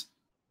this.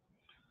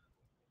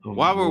 Oh,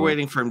 While we're Lord.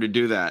 waiting for him to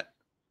do that,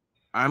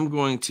 I'm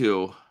going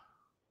to.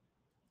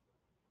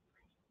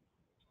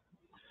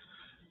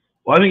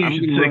 Well, I think I'm you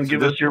should gonna look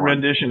give for us this your one.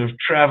 rendition of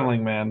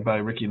 "Traveling Man" by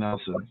Ricky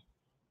Nelson,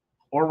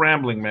 or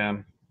 "Rambling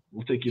Man."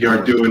 We'll take you. You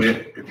aren't doing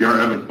it. If you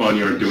aren't having fun,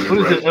 you aren't doing What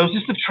it is right. it? Oh, is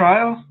this the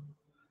trial?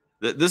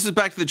 This is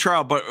back to the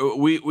trial, but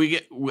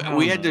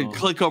we had to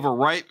click over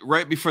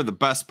right before the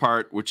best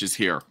part, which is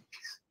here.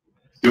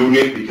 Doing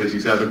it because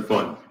he's having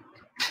fun.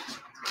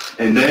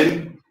 And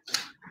then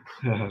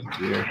Oh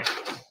dear.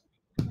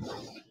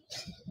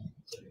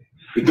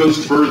 it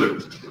goes further.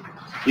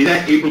 In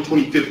that April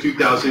 25th,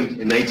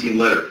 2019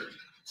 letter,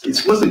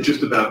 it wasn't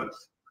just about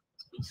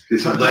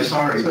this. I'm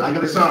sorry, I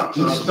gotta stop.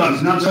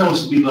 He's not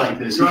supposed to be like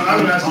this. He's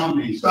trying to taunt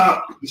me.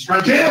 Stop. He's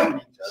trying to taunt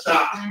me.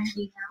 Stop. Can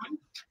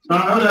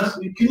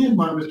you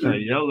mind, I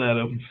Mr. yelled at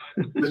him.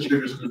 Mr.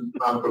 Dickerson,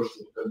 non-approach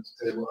the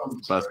table?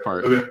 Best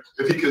part. Okay,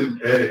 if he can,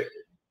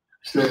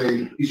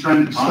 stay. He's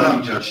trying to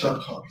taunt me, Judge.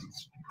 Stop talking.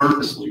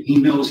 Purposely. He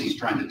knows he's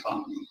trying to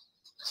taunt me.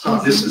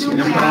 Stop. This is.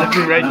 That's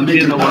your right to be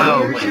in the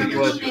well.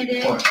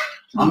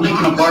 I'm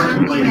making a bar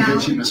complaint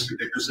against you, Mr.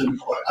 Dickerson.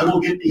 I will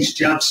get these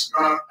jobs,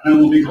 and I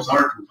will make a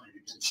bar complaint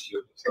against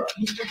you.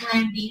 Mr.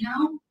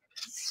 Blandino,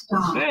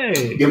 stop.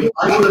 Hey. If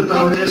I would have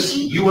done this,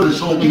 you would have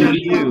told me not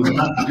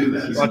to do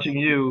that. Watching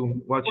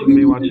you, watching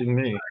me, watching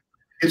me.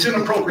 It's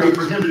inappropriate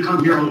for him to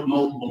come here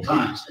multiple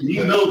times, and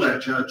you know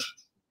that, Judge.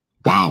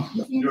 Wow.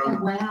 He's in the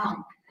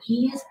well.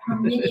 He is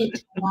permitted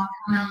to walk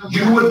around the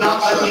well. You would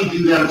not let me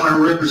do that if I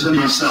were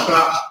representing myself.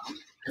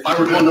 If I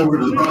were going over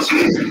to the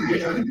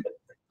prosecution.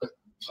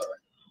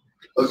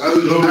 Okay,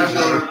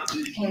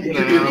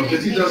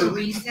 if he doesn't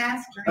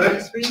recess, during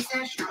this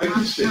recess, you're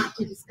not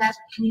to discuss,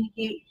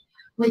 communicate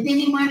with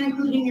anyone,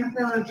 including your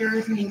fellow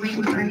jurors, in any way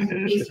regarding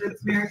the case or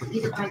its merits,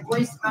 either by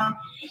voice, phone,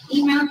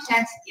 email,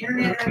 text,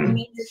 internet, or other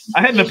means of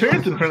I had an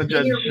appearance in front of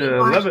Judge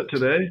Levitt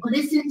today.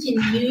 listen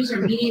to news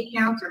or media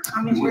accounts or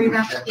commentary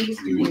about the case,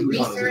 doing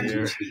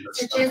research,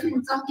 such as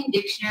consulting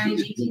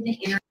dictionaries, using the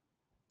internet.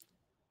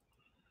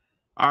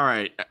 All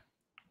right,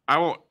 I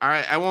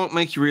won't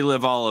make you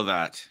relive all of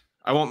that.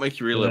 I won't make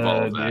you relive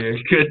all of that. Dear.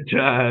 Good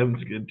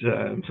times, good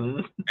times.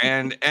 Huh?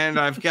 And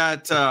I've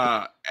got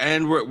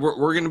and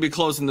we're going to be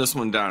closing this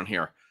one down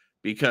here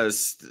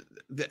because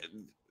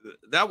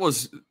that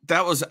was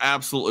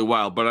absolutely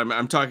wild. But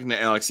I'm talking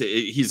to Alex.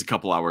 He's a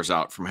couple hours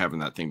out from having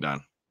that thing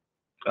done.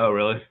 Oh,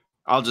 really?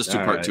 I'll just do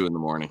All part right. 2 in the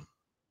morning.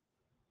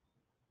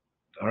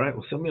 All right,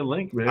 well, send me a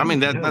link, man. I mean,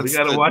 we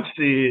got to watch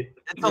the.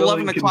 It's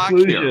 11 o'clock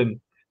conclusion.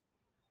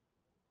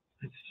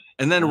 here.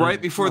 And then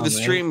right before come the on,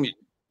 man. stream,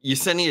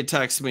 Yesenia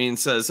texts me and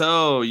says,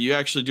 "Oh, you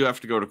actually do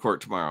have to go to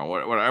court tomorrow."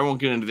 What I won't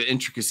get into the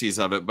intricacies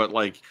of it, but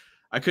like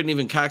I couldn't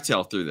even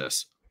cocktail through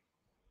this.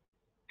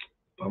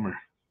 Bummer.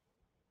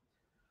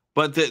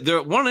 But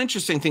the one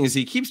interesting thing is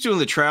he keeps doing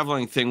the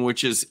traveling thing,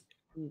 which is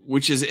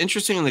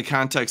interesting in the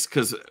context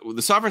because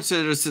the sovereign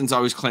citizens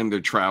always claim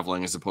they're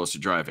traveling as opposed to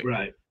driving.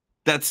 Right.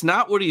 That's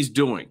not what he's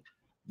doing.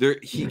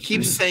 He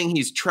keeps saying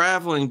he's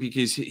traveling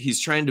because he's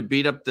trying to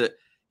beat up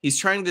he's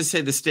trying to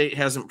say the state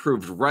hasn't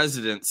proved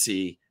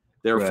residency.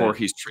 Therefore,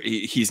 Right.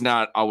 he's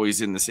not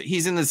always in the state.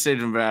 He's in the state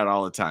of Nevada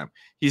all the time.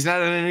 He's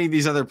not in any of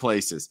these other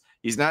places.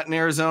 He's not in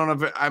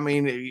Arizona, I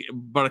mean,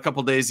 but a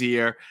couple days a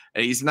year.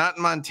 And he's not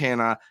in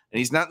Montana. And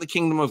he's not in the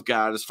kingdom of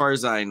God, as far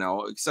as I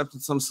know, except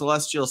in some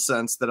celestial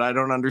sense that I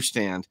don't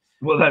understand.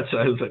 Well, I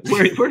was like,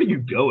 where are you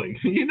going?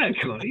 You're not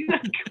going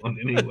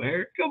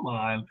anywhere. Come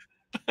on.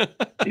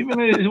 Even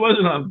if he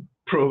wasn't on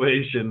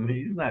probation,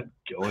 he's not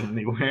going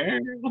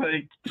anywhere.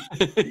 Like,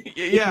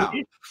 yeah.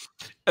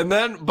 And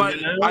then, but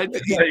you know,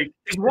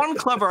 his one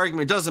clever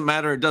argument doesn't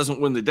matter. It doesn't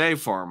win the day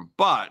for him.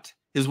 But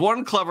his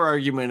one clever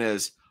argument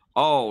is,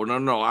 oh,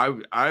 no,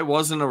 I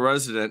wasn't a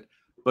resident.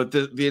 But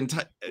the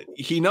entire,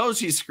 he knows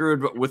he's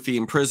screwed with the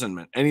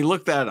imprisonment. And he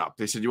looked that up.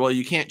 They said, well,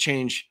 you can't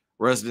change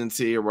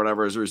residency or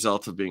whatever as a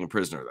result of being a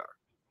prisoner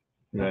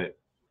there. Right.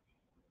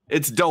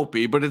 It's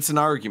dopey, but it's an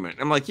argument.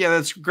 I'm like, yeah,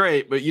 that's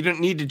great, but you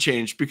didn't need to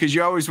change because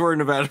you always were a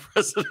Nevada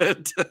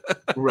resident.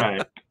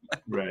 Right.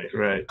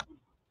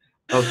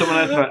 Oh, someone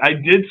asked I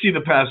did see the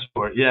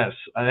passport. Yes,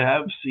 I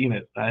have seen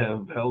it. I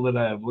have held it.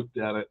 I have looked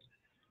at it.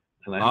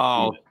 And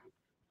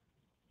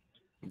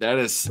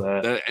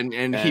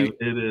and it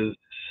is.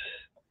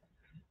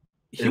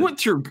 He went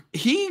through.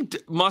 He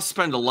must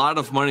spend a lot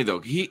of money though.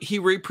 He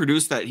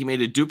reproduced that. He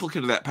made a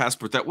duplicate of that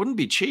passport. That wouldn't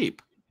be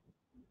cheap.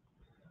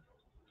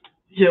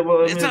 Yeah,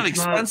 well, it's not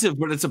expensive,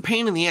 but it's a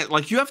pain in the ass.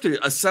 Like you have to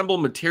assemble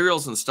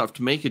materials and stuff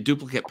to make a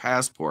duplicate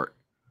passport.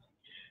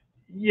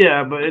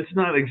 Yeah, but it's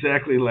not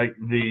exactly like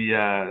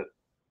the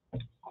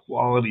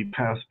quality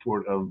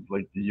passport of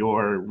like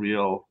your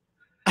real,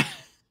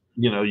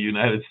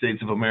 United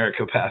States of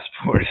America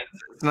passport.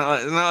 It's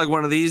not like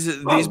one of these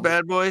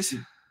bad boys.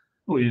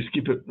 Well, you just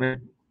keep it.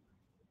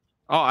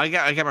 Oh, I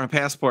got my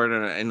passport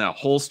in a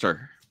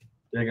holster.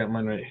 Yeah, I got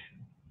mine right.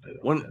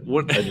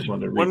 I just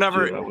wanted to read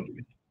whenever through. I wouldn't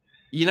be-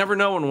 you never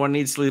know when one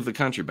needs to leave the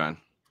country, Ben.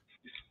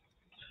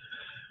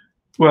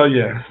 Well,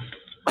 yeah.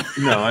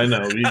 No, I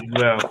know.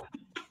 Well,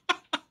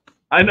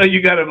 I know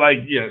you got it. Like,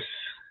 yes,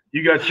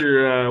 you got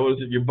your what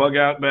is it? Your bug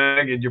out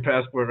bag and your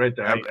passport right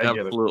there. I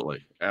get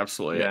it.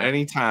 Absolutely. Yeah.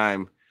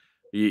 Anytime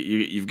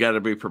you've got to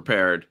be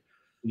prepared.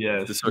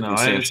 Yes. The No, I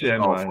circumstances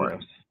understand call why. for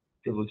it.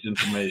 Privileged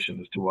information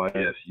as to why,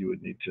 yes, you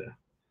would need to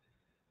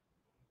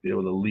be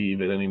able to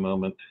leave at any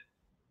moment.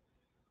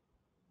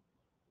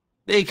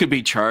 They could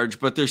be charged,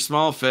 but they're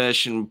small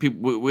fish, and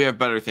we have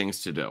better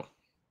things to do.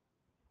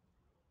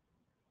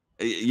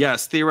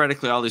 Yes,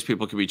 theoretically, all these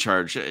people could be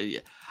charged.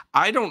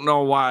 I don't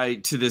know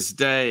why to this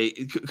day,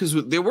 because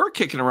they were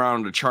kicking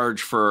around a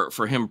charge for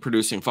him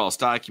producing false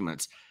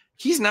documents.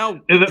 He's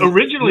now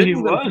originally he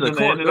was, and they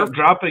court. ended up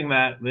dropping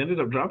that. They ended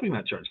up dropping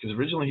that charge because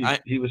originally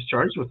he was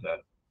charged with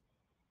that.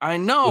 I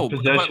know,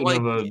 with possession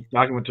of a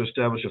document to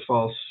establish a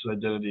false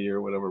identity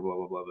or whatever, blah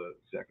blah blah.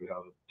 Exactly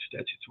how the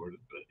statute's worded,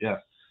 but yeah,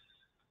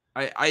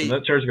 and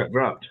that charge got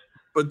dropped.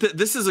 But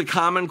this is a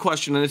common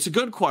question, and it's a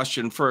good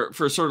question for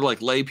sort of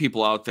like lay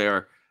people out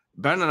there.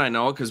 Ben and I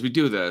know it because we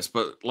do this,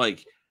 but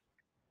like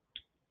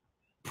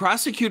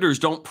prosecutors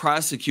don't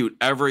prosecute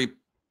every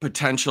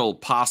potential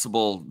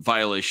possible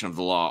violation of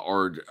the law,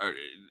 or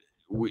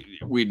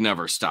we'd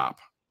never stop.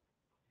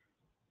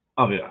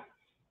 Oh yeah.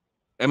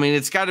 I mean,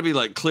 it's got to be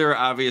like clear,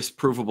 obvious,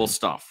 provable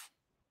stuff.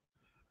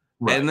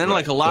 Right, and then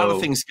like a lot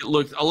of things get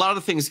looked,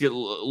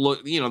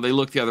 they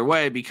look the other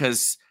way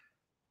because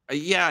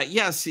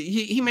yes,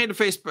 he made a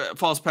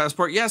false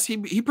passport. Yes,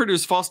 he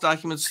produced false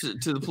documents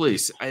to the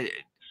police.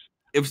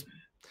 If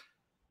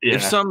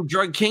some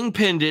drug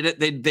kingpin did it,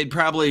 they'd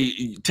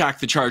probably tack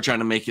the charge on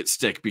to make it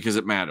stick because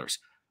it matters.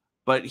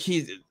 But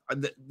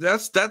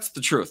that's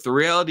the truth. The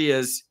reality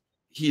is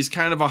he's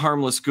kind of a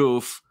harmless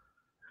goof,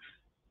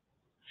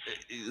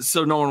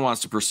 so no one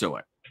wants to pursue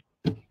it.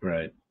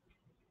 Right.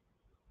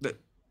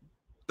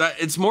 That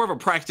it's more of a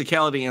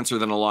practicality answer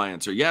than a law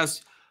answer.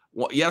 Yes,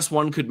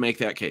 one could make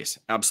that case.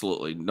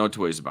 Absolutely, no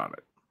two ways about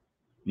it.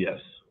 Yes,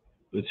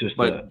 it's just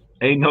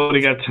ain't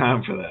nobody got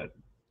time for that.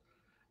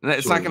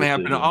 It's not going to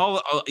happen.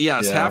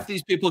 Half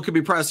these people could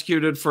be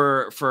prosecuted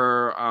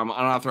for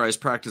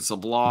unauthorized practice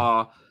of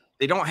law.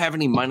 They don't have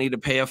any money to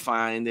pay a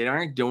fine. They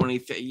aren't doing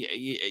anything.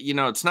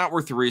 It's not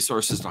worth the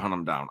resources to hunt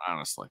them down.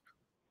 Honestly.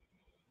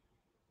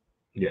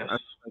 Yeah,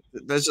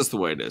 that's just the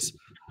way it is.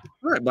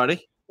 All right,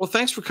 buddy. Well,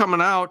 thanks for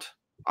coming out.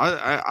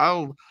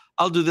 I'll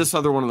do this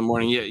other one in the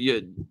morning.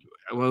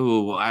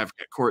 I've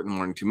got court in the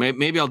morning too.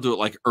 Maybe I'll do it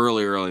like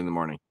early in the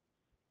morning.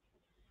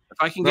 If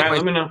I can get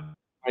let me know.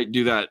 I might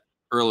do that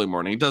early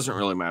morning. It doesn't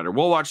really matter.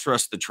 We'll watch the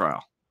rest of the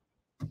trial.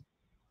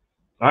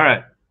 All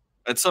right.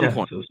 At some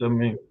point. So send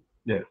me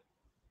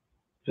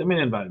an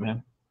invite,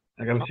 man.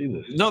 I gotta see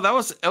this. No,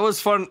 it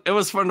was fun. It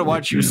was fun to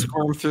watch you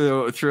squirm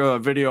through a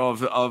video of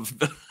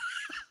the.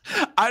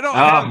 I don't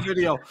have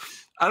video.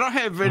 I don't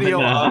have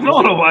video. I don't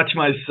want to watch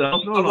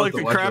myself. Of like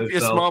the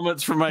crappiest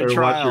moments from my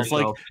trials.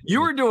 Like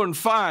you were doing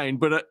fine,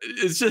 but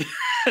it's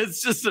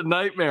just a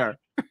nightmare.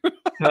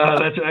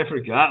 That's what I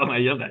forgot when I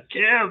yelled at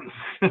Kim.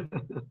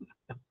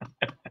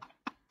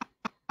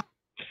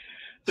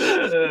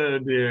 Oh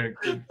dear.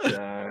 Good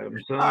time.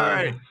 All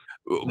right.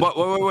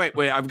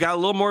 Wait. I've got a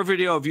little more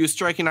video of you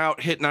striking out,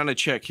 hitting on a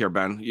chick here,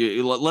 Ben.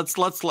 Let's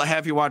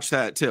have you watch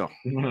that too.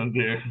 Oh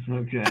dear.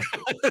 Okay.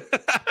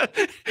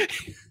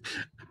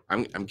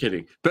 I'm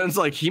kidding. Ben's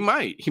like he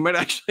might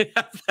actually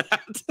have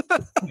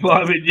that. Well,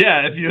 I mean,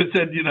 yeah. If you had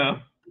said,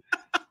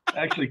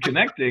 actually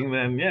connecting,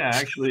 then yeah,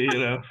 actually,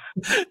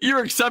 you're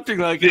accepting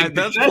like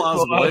that's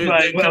plausible. I was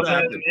like, well,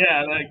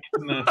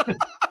 no,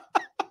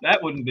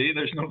 that wouldn't be.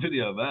 There's no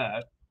video of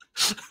that.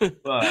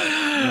 But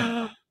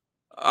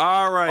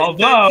all right.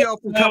 Although thank you all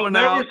for coming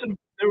out.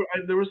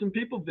 There were some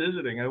people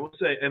visiting, I will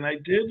say, and I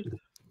did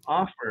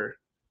offer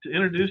to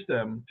introduce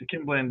them to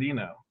Kim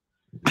Blandino,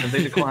 and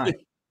they declined.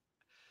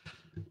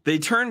 They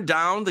turned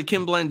down the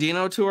Kim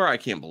Blandino tour. I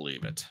can't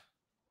believe it.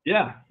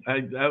 Yeah, I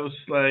was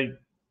like,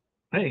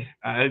 hey,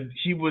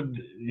 he would,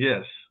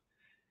 yes,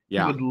 he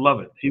would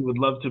love it. He would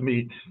love to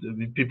meet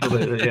the people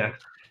that,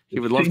 he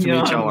would love to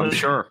meet y'all, I'm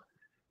sure.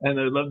 And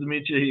I'd love to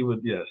meet you. He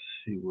would have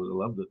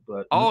loved it.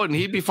 But and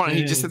he'd be fun.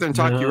 He'd just sit there and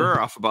talk your ear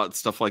off about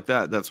stuff like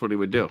that. That's what he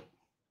would do.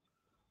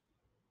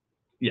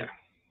 Yeah.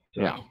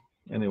 So,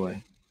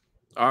 anyway.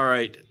 All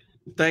right.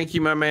 Thank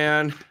you, my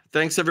man.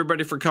 Thanks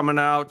everybody for coming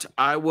out.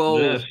 I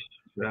will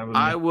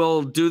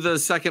do the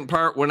second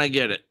part when I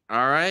get it.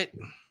 All right.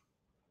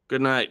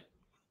 Good night.